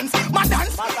balance. My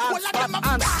dance.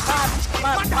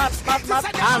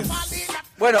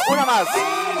 Bueno, una más.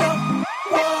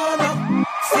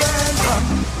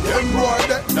 Them boy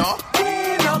that no.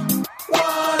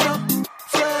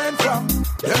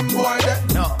 Them boy that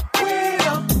no.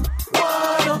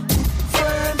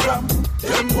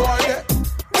 Them boy that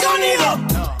turn it up.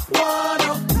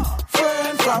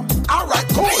 Friend from. Alright,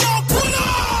 cool.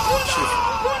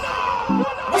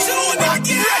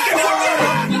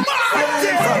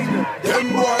 Them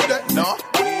boy that no.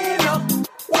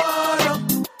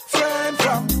 Friend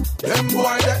from. Them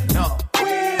boy that no.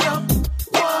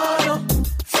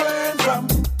 Friend from.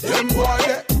 Them boy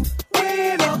that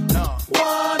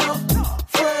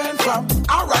friend from.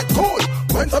 Alright, cool.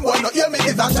 When someone not hear me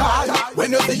is a child.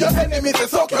 When you see your enemy, say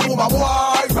suck your woman,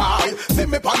 boy, right? See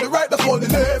me on the right, that's all the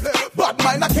left. But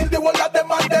mine, I kill the one of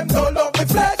them and them don't love the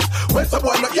flesh. When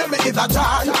someone not hear me is a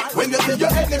child. When you see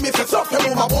your enemy, say suck your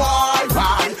woman, boy,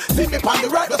 right? See me on the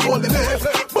right, that's all the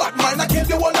left. But mine, I kill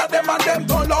the one of them and them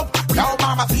don't love. Yo,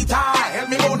 mama, sita, help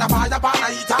me on a fire,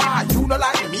 panita. You don't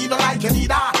like me don't like you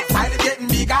neither. Style is getting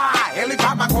bigger.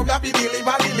 Helicopter come here, be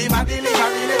deliver, really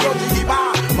don't give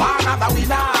up. One of the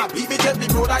winner, beat me, take me,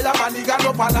 brother, I am a nigga,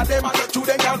 no part of them, and two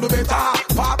them can do better.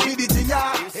 Papi, the thing,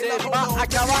 se va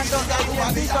acabando el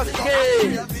tiempito, así que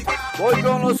voy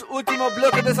con los últimos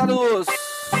bloques de saludos.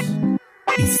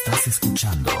 Estás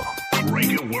escuchando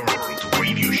ReggaeWorld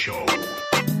Radio Show.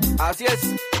 Así es,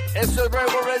 esto es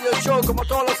ReggaeWorld Radio Show, como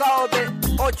todos los sábados de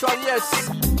 8 a 10.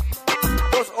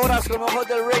 2 horas con lo mejor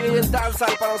del reggae y el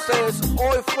dancehall para ustedes.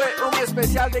 Hoy fue un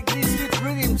especial de Greensleeves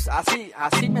Rhythms.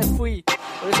 Así me fui.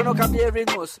 Por eso no cambié de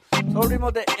ritmos. Son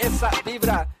ritmos de esa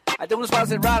vibra. Ahí tengo unos para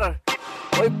cerrar.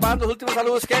 Voy para los últimos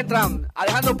saludos que entran.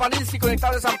 Alejandro Palinski,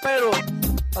 conectado de San Pedro.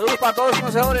 Saludos para todos los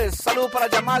conocedores. Saludos para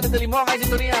Yamal desde Limón, en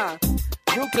sintonía.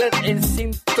 Euclid en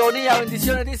sintonía,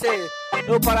 bendiciones, dice.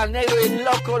 Saludos para el negro y el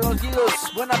loco, los guidos.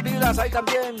 Buenas vibras ahí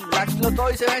también. La explotó,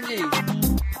 dice Benji.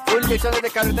 Full inyecciones de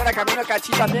carretera, camino a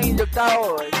Cachita, bien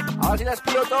inyectado. Ahora sí les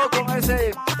pido todo con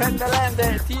ese pendelén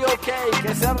de TOK,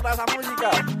 que cerda esa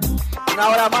música. Una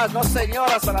hora más, no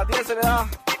señor, hasta las 10 se le da.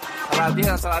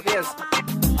 Hasta las 10.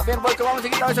 También voy con una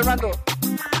musiquita hoy cerrando.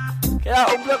 Queda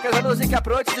un bloque de saludos, así que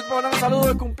aproveche si puedo mandar un saludo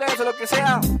de cumpleaños o lo que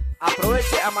sea.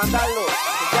 Aproveche a mandarlo,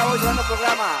 que ya voy cerrando el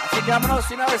programa. Así que vámonos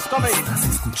si una vez, tomen. Estás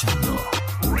escuchando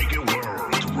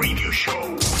ReggaeWorld Radio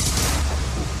Show.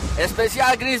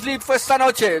 Especial Greensleeves fue esta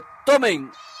noche.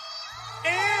 Tomen.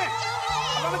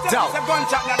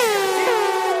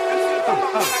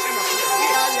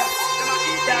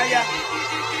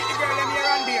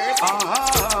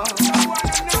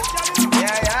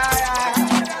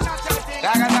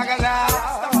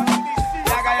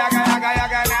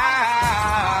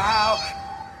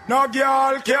 No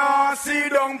girl can't see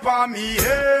down for me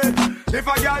head. If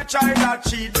a girl try that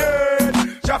she dead.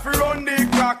 She have to run the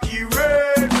cocky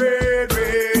red.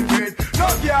 No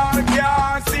girl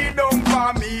can't see down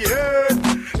for me head.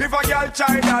 If a girl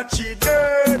try that she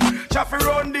dead. She have to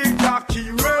run the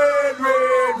cocky red.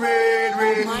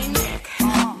 My neck,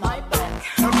 my back.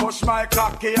 I push my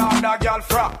cocky on the girl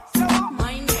frack.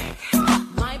 My neck,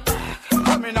 my back.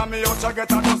 Come in on me out to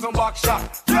get a dozen back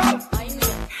shot. Yeah. My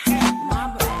neck, my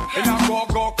back. In a go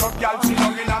cup, girl, she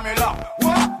don't in a me lap.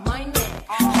 What? My neck,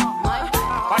 my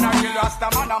back. And I real rasta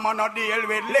man, I'm on a deal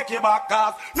with licky back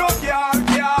cause no girl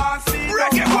can see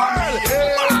ReggaeWorld.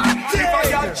 If a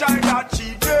girl try that she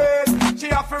dead, she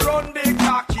have to run the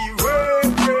cocky red.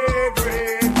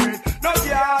 No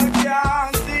girl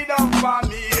can see them for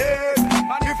me head.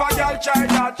 And if a girl try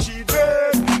that she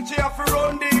dead, she have to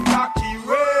run the cocky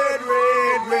red.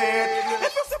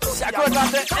 ¿Se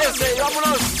acuerdan de ese?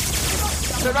 Vámonos.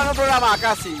 Cerrando el programa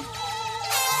casi.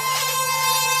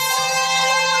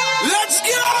 Let's go!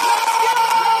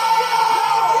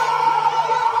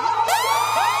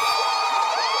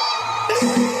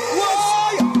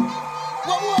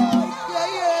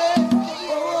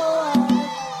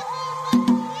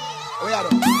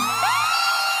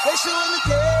 They should only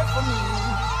care for me.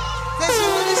 They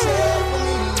should only share for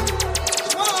me.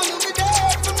 She wanna be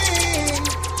there for me.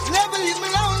 Never leave me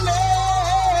lonely.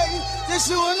 They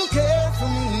should only care for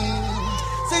me.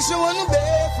 Say she wanna be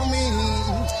for me.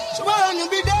 She wanna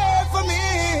be there for me.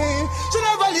 She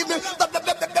never leave me.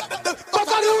 Cause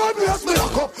all you want me is me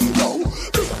lock up. No,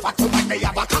 be a fat woman, they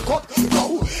have a cock up. No,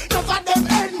 none of them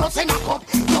ain't nothing a cup.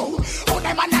 No, oh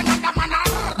them man.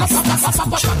 Estás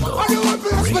escuchando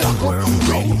ReggaeWorld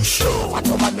Radio Show. Fat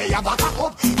woman, they have a cock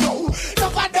up. No,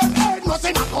 none of them ain't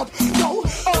nothing a cup. No,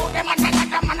 oh them man.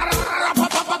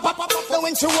 So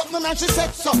when she walk me and she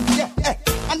said so, yeah,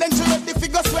 and then she let the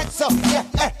figure sweat so, yeah,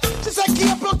 she said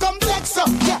April complex so,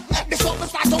 yeah, this up me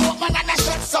start to walk man and I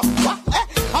shake so,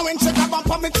 and when she grab on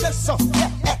for me chest so,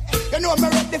 yeah, you know me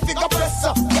let the figure press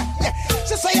so, yeah,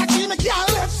 she say I can't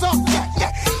let so,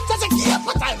 yeah, so she keep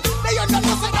for time, they you know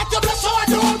say that you bless so I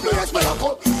don't bless me a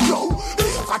cup, no,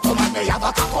 if I come and they have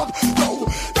a cup, no,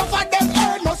 the for them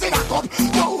ain't no sin a cup,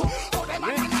 no,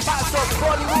 Paso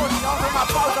Bollywood, vamos a una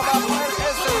pausa para poner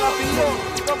este rapidito,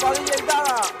 compadilla y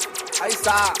dada, ahí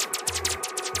está.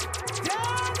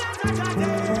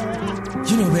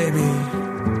 You know, baby,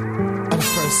 at the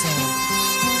first time,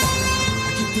 I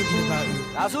keep thinking about you.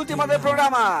 Las últimas del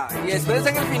programa y espérense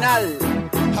en el final.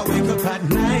 I wake up at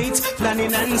night,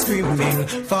 planning and screaming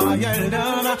for your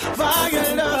love, for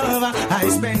your love. I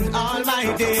spend all my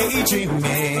day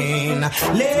dreaming.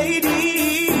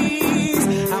 Ladies,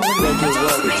 I would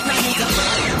just make me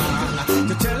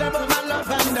to tell her about my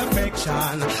love and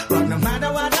affection. But no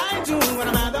matter what I do,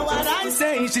 no matter what I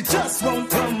say, she just won't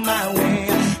come my way.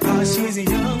 Cause she's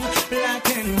young,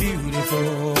 black and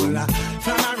beautiful.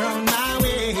 From around my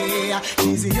way,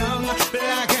 she's young,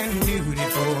 black and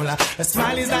beautiful. Her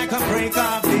smile is like a break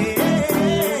of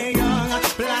day. Young,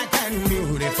 black and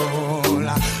beautiful.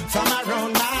 From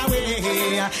around my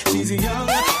way, she's young,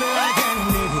 black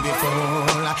and beautiful.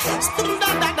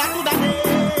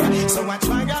 So I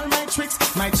try all my tricks,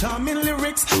 my charming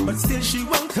lyrics, but still she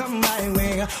won't come my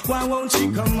way. Why won't she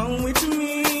come on with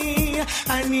me?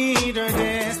 I need her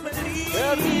desperately.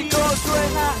 ¡Qué rico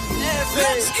suena ese!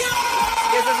 ¡Let's go!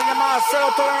 Y ese se llama Zero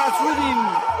Tolerance Rhythm.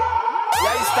 Y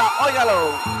ahí está, óigalo.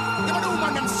 Never do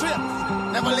man them straight,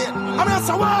 never late. I'm not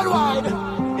so worldwide.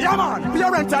 Yeah man, be a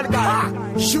rental guy.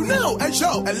 You know, hey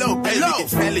yo, hello,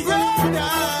 it's Melly.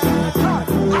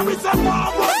 I'm in some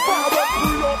forward,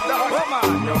 pull up that. Come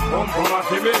on, yo, come on,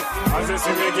 give me. As I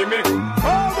say, give me.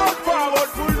 Forward,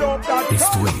 pull up that.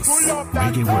 Esto es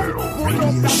ReggaeWorld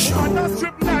Radio Show. I'm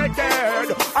strip naked.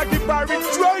 I give her it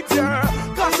straight, yeah.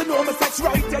 Cause you know me sex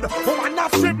rated. Oh, I'm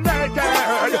not strip naked.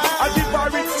 I give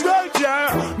her it straight,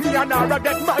 yeah. Me and and I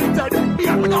get minded.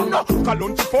 Hear me now, no.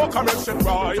 Kalunti for correction,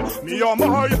 boy. Me or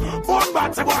my born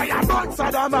batty boy, I'm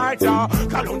outside of my car.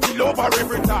 Kalunti over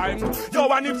every time. Yo,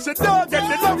 and if she don't get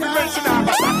the love mention, I'm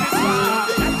a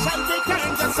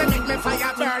just to make me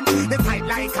fire burn. The tight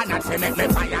like cannot say make me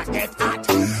fire get hot.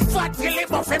 Fat killy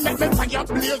buffy make me fire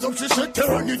blaze up. She should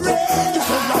turn it up.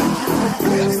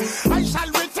 I shall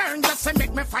return just to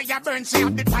make me fire burn. She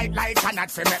have the tight like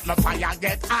cannot say make me fire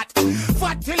get hot.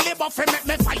 Fat killy buffy make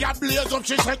me fire blaze up.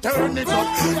 She should turn it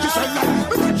up.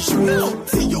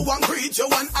 See you want preach, you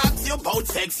want ask you about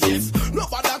sex, yes.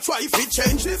 Nobody try if it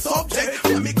change the subject.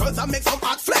 Yeah, me girls I make some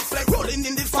act flex, like rolling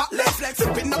in this fat leg flex,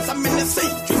 sipping up some Hennessy,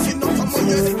 kissing up some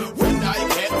yes. When I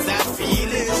get that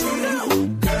feeling,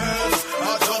 girls,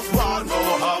 I just want to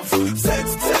have sex.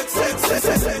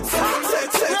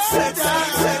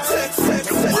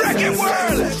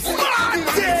 ReggaeWorld,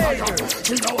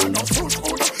 she know I know food,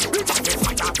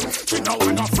 she know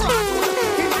I know fraud.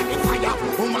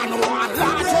 Woman who want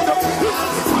last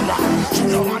she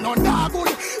know I know dog good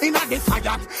in the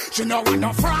fire. She know I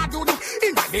know fraud good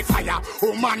in the fire.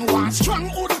 Woman want strong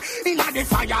good in the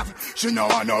fire. She know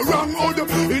I know wrong good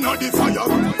in the fire.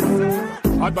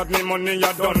 I got me money,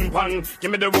 I done pan.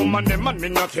 Give me the woman, the man, me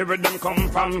not hear where them come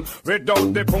from.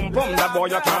 Without the pum pum, that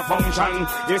boy I can't function.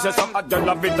 This is some other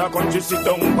love it, a country sit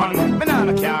down pan. Me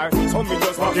not care, so me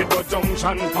just walk it to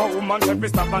junction. A woman say,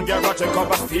 stop and get a check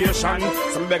up a station.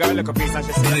 Some beggar like a piece and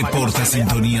she say, reporta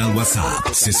sintonía al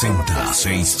WhatsApp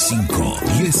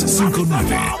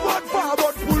 6065-1059.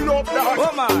 Forward, pull up that.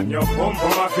 Woman, your pum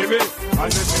pum a fi me,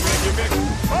 and you see me give me.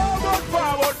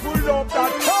 Forward, pull up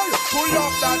that. Pull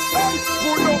up that,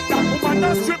 pull up that woman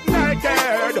that strip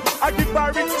naked. I give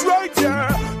her it straight, yeah.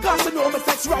 Cause you know me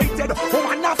sex rated.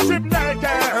 Woman that strip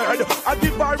naked. I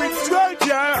give her it straight,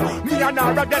 yeah. Me and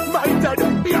her get minded.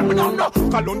 Hear me now, no.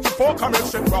 Kalunti for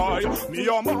correction, boy. Me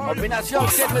or my combinación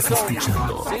siempre con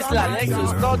Isla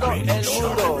Lexus, todo el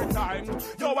mundo.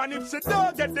 Yo, and if she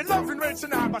don't get the love in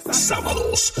racing, I'm a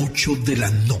sábados, 8 de la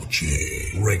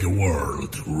noche.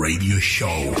 ReggaeWorld Radio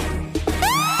Show.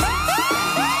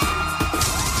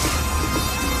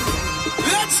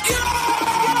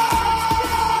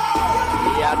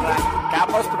 Y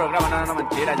arrancamos programa, no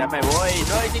mentira, ya me voy.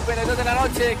 9:52 de la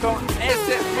noche con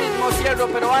este mismo cierro,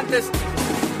 pero antes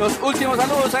los últimos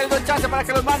saludos, ahí doy chance para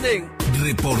que los manden.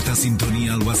 Reporta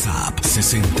sintonía al WhatsApp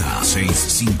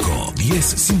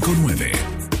 6065-1059.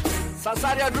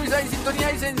 Sasaria Ruiz en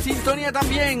sintonía y en sintonía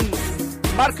también.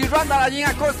 Marco y Randa, allí en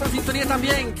Acosta en sintonía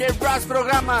también. Que Brass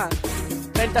programa.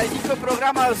 35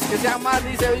 programas que sean más,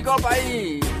 dice Big Up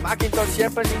ahí. Macintosh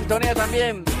siempre en sintonía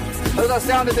también. Saludos a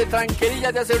Esteban desde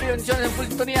Tranquerillas de Acerío, bendiciones en full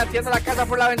sintonía, atiende la casa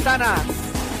por la ventana.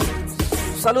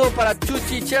 Un saludo para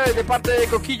Chuchi Chévez de parte de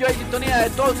Coquillo ahí, sintonía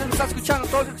de todos los que están escuchando,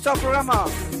 todos los que escuchan el programa.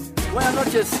 Buenas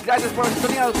noches, gracias por la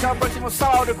sintonía, nos vemos el próximo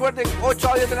sábado, recuerden, 8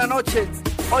 a 10 de la noche.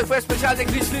 Hoy fue especial de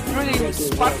Greensleeves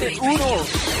Readings, parte 1.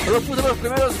 Nos puse los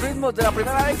primeros ritmos de la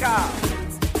primera década.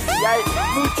 Y hay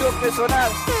mucho que sonar.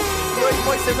 Y hoy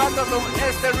voy cerrando con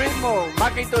este ritmo.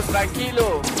 Macintosh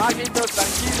tranquilo.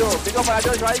 Digo para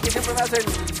Joshua ahí que siempre me hace el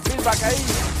feedback ahí.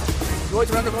 Y voy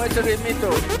cerrando con este ritmito.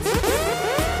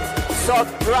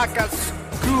 Soft Rackers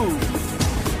Crew.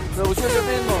 Produció ese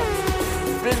ritmo.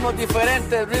 Ritmos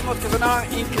diferentes, ritmos que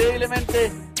sonaban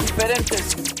increíblemente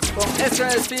diferentes. Con este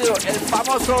me despido, el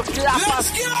famoso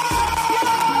Clapas.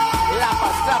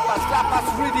 Clapas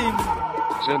Rhythm.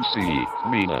 Sensi,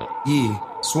 Mina. Yeah,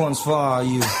 this one's for all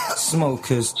you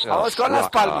smokers. Vamos con las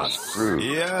palmas.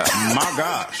 Yeah, my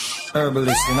gosh.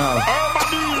 Herbalist and all. Urban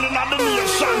dealing of the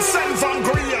nation, send from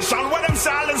creation. Where them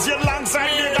silence your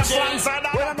alongside you, that's one side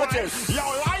of the place. Yo,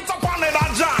 light up on it,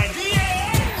 that giant.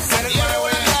 Yeah. Send it my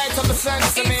way, light up the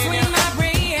sense of me. It's swing my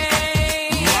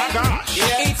brain. My gosh.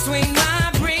 Yeah. It's swing my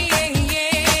brain.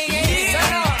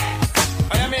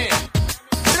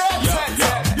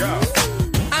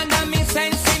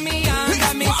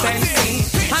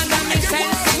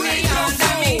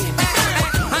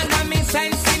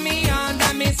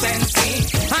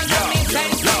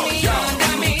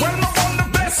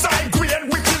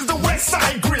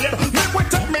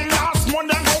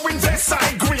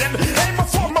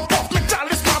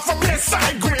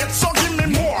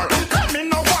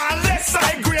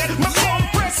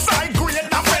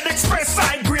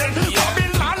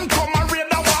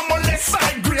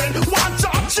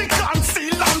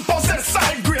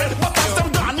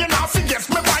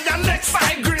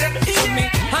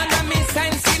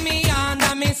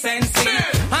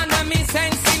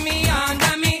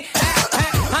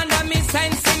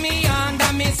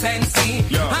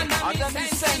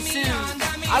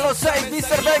 A los 6,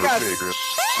 Mr. Vegas.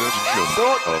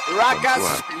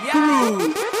 Racas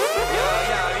Crew.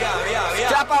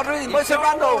 Chapa Reading, voy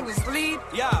cerrando.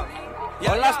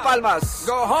 Con las palmas.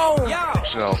 Go home.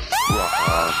 Self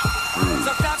Racas Crew.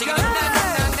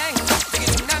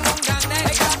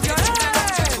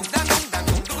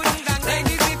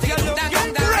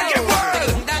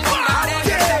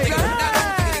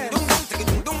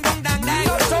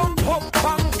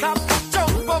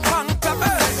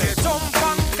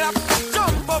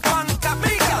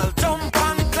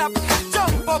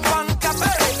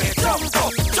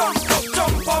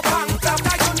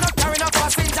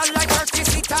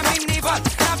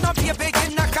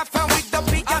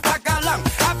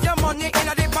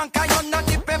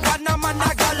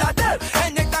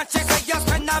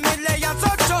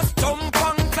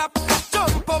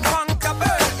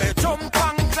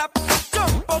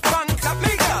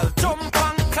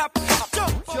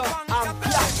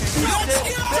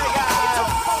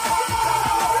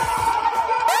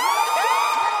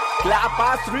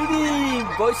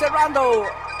 Voy cerrando.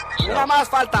 Una más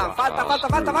falta.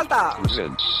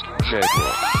 Presents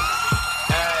ReggaeWorld.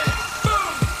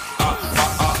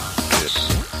 This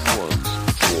one's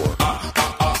for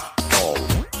all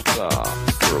the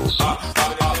girls.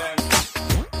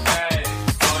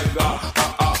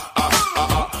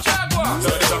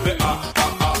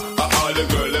 All the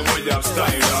girls them with your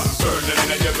style, burn them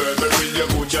in your Burberry, your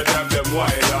Gucci, damn them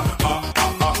wider.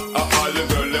 All the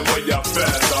girls them with your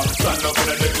feather, stand up in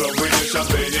the club with your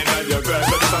champagne in your glass.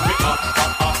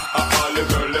 All the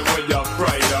girls them with your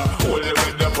pride, hold it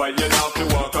with the boy, you have to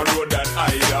walk a road and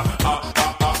hide.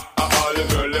 All the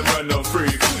girls them run no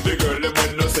freak, the girl them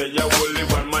when no say you only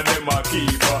one man them a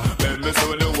keep. Let me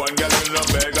show the one girl in the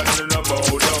bag and in the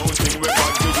bow down, sing with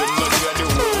back to you, no you do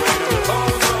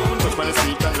on the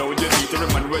street and now you need to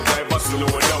remind we drive us slow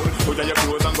down. Put on your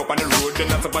clothes and go on the road, then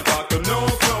that's about talk to no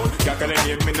clown. Can't call your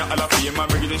name in the Hall of Fame and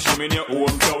bring it and shame in your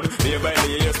hometown. Day by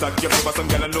day you stack your paper, some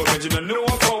girl and no mention and no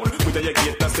phone. Put on your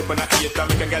gate and step on a 8 and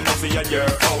make a girl know see a year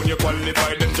own. You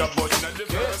qualified them job but in the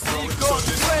first round. So this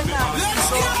is the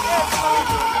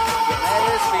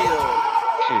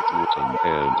Kate Wooten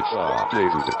and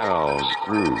David Al's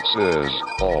crew says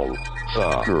all the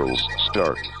girls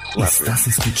start clapping. Estás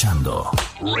escuchando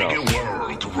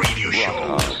ReggaeWorld Radio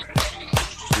Show.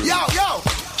 Yo,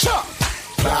 chop.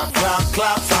 Clap, clap,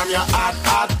 clap from your hot,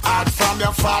 from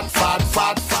your fat.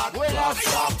 Buenas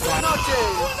noches.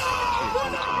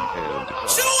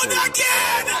 Shoot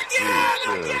again.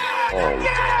 All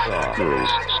the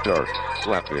girls start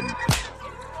clapping.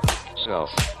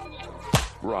 Self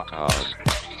Racas.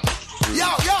 Yo,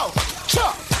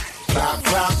 chop. Clap,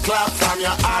 clap, clap from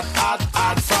your hot,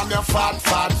 from your fat.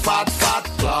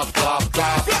 Clap, clap,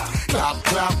 clap. Clap,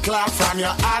 clap, clap from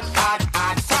your hot,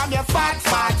 from your fat.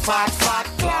 Clap,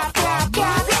 clap,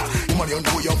 clap. Woman, you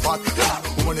know you're fat.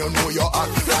 Woman, you know you're hot.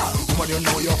 Woman, you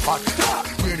know you're fat.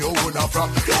 When you wanna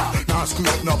front, now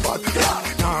scrape no butt.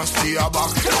 Now stay a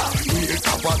back. Real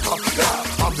top on top.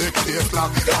 I'm the clear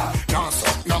black. Now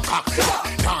suck no cock.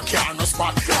 Now can't no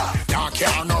spot. Now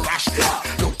can't no rush.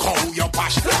 Look how you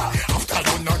bash. After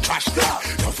you no trash.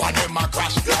 No for them a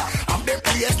crash. I'm the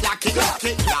place like it.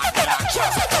 Clap,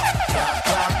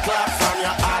 clap from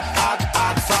your hot,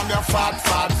 from your fat.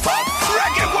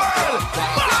 ReggaeWorld,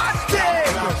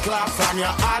 clap from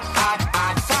your hot,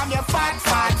 from your fat.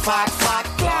 Clap.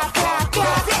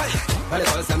 When the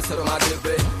girls them sit on my TV,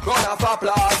 round of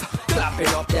applause,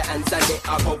 clapping up their hands and they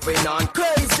are moving on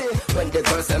crazy. When the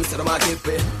girls them sit on my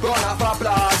TV, round of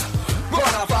applause.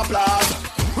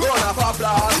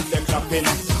 Them clapping,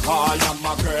 all of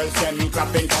my girls them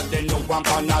clapping, 'cause they know I'm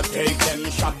gonna take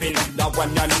them shopping. The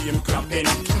one your name clapping,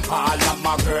 all of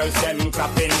my girls them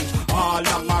clapping, all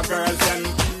of my girls them.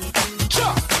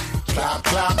 Clap,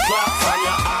 clap, clap from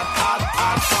your hot,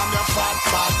 from your fat.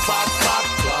 Clap, clap,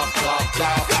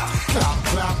 clap.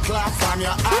 Clap, clap from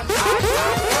your hot,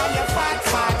 from your fat.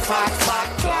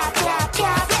 Clap.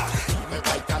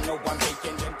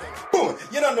 Boom!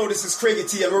 You don't know this is Craigie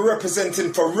T and we're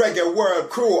representing for ReggaeWorld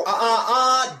Crew.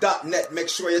 .net. Make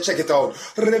sure you check it out.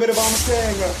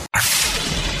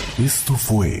 Esto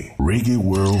fue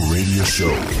ReggaeWorld Radio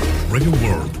Show.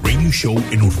 ReggaeWorld Radio Show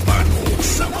en Urbano,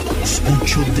 sábados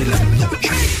 8 de la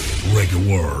noche.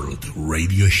 ReggaeWorld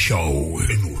Radio Show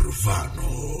en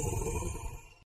Urbano.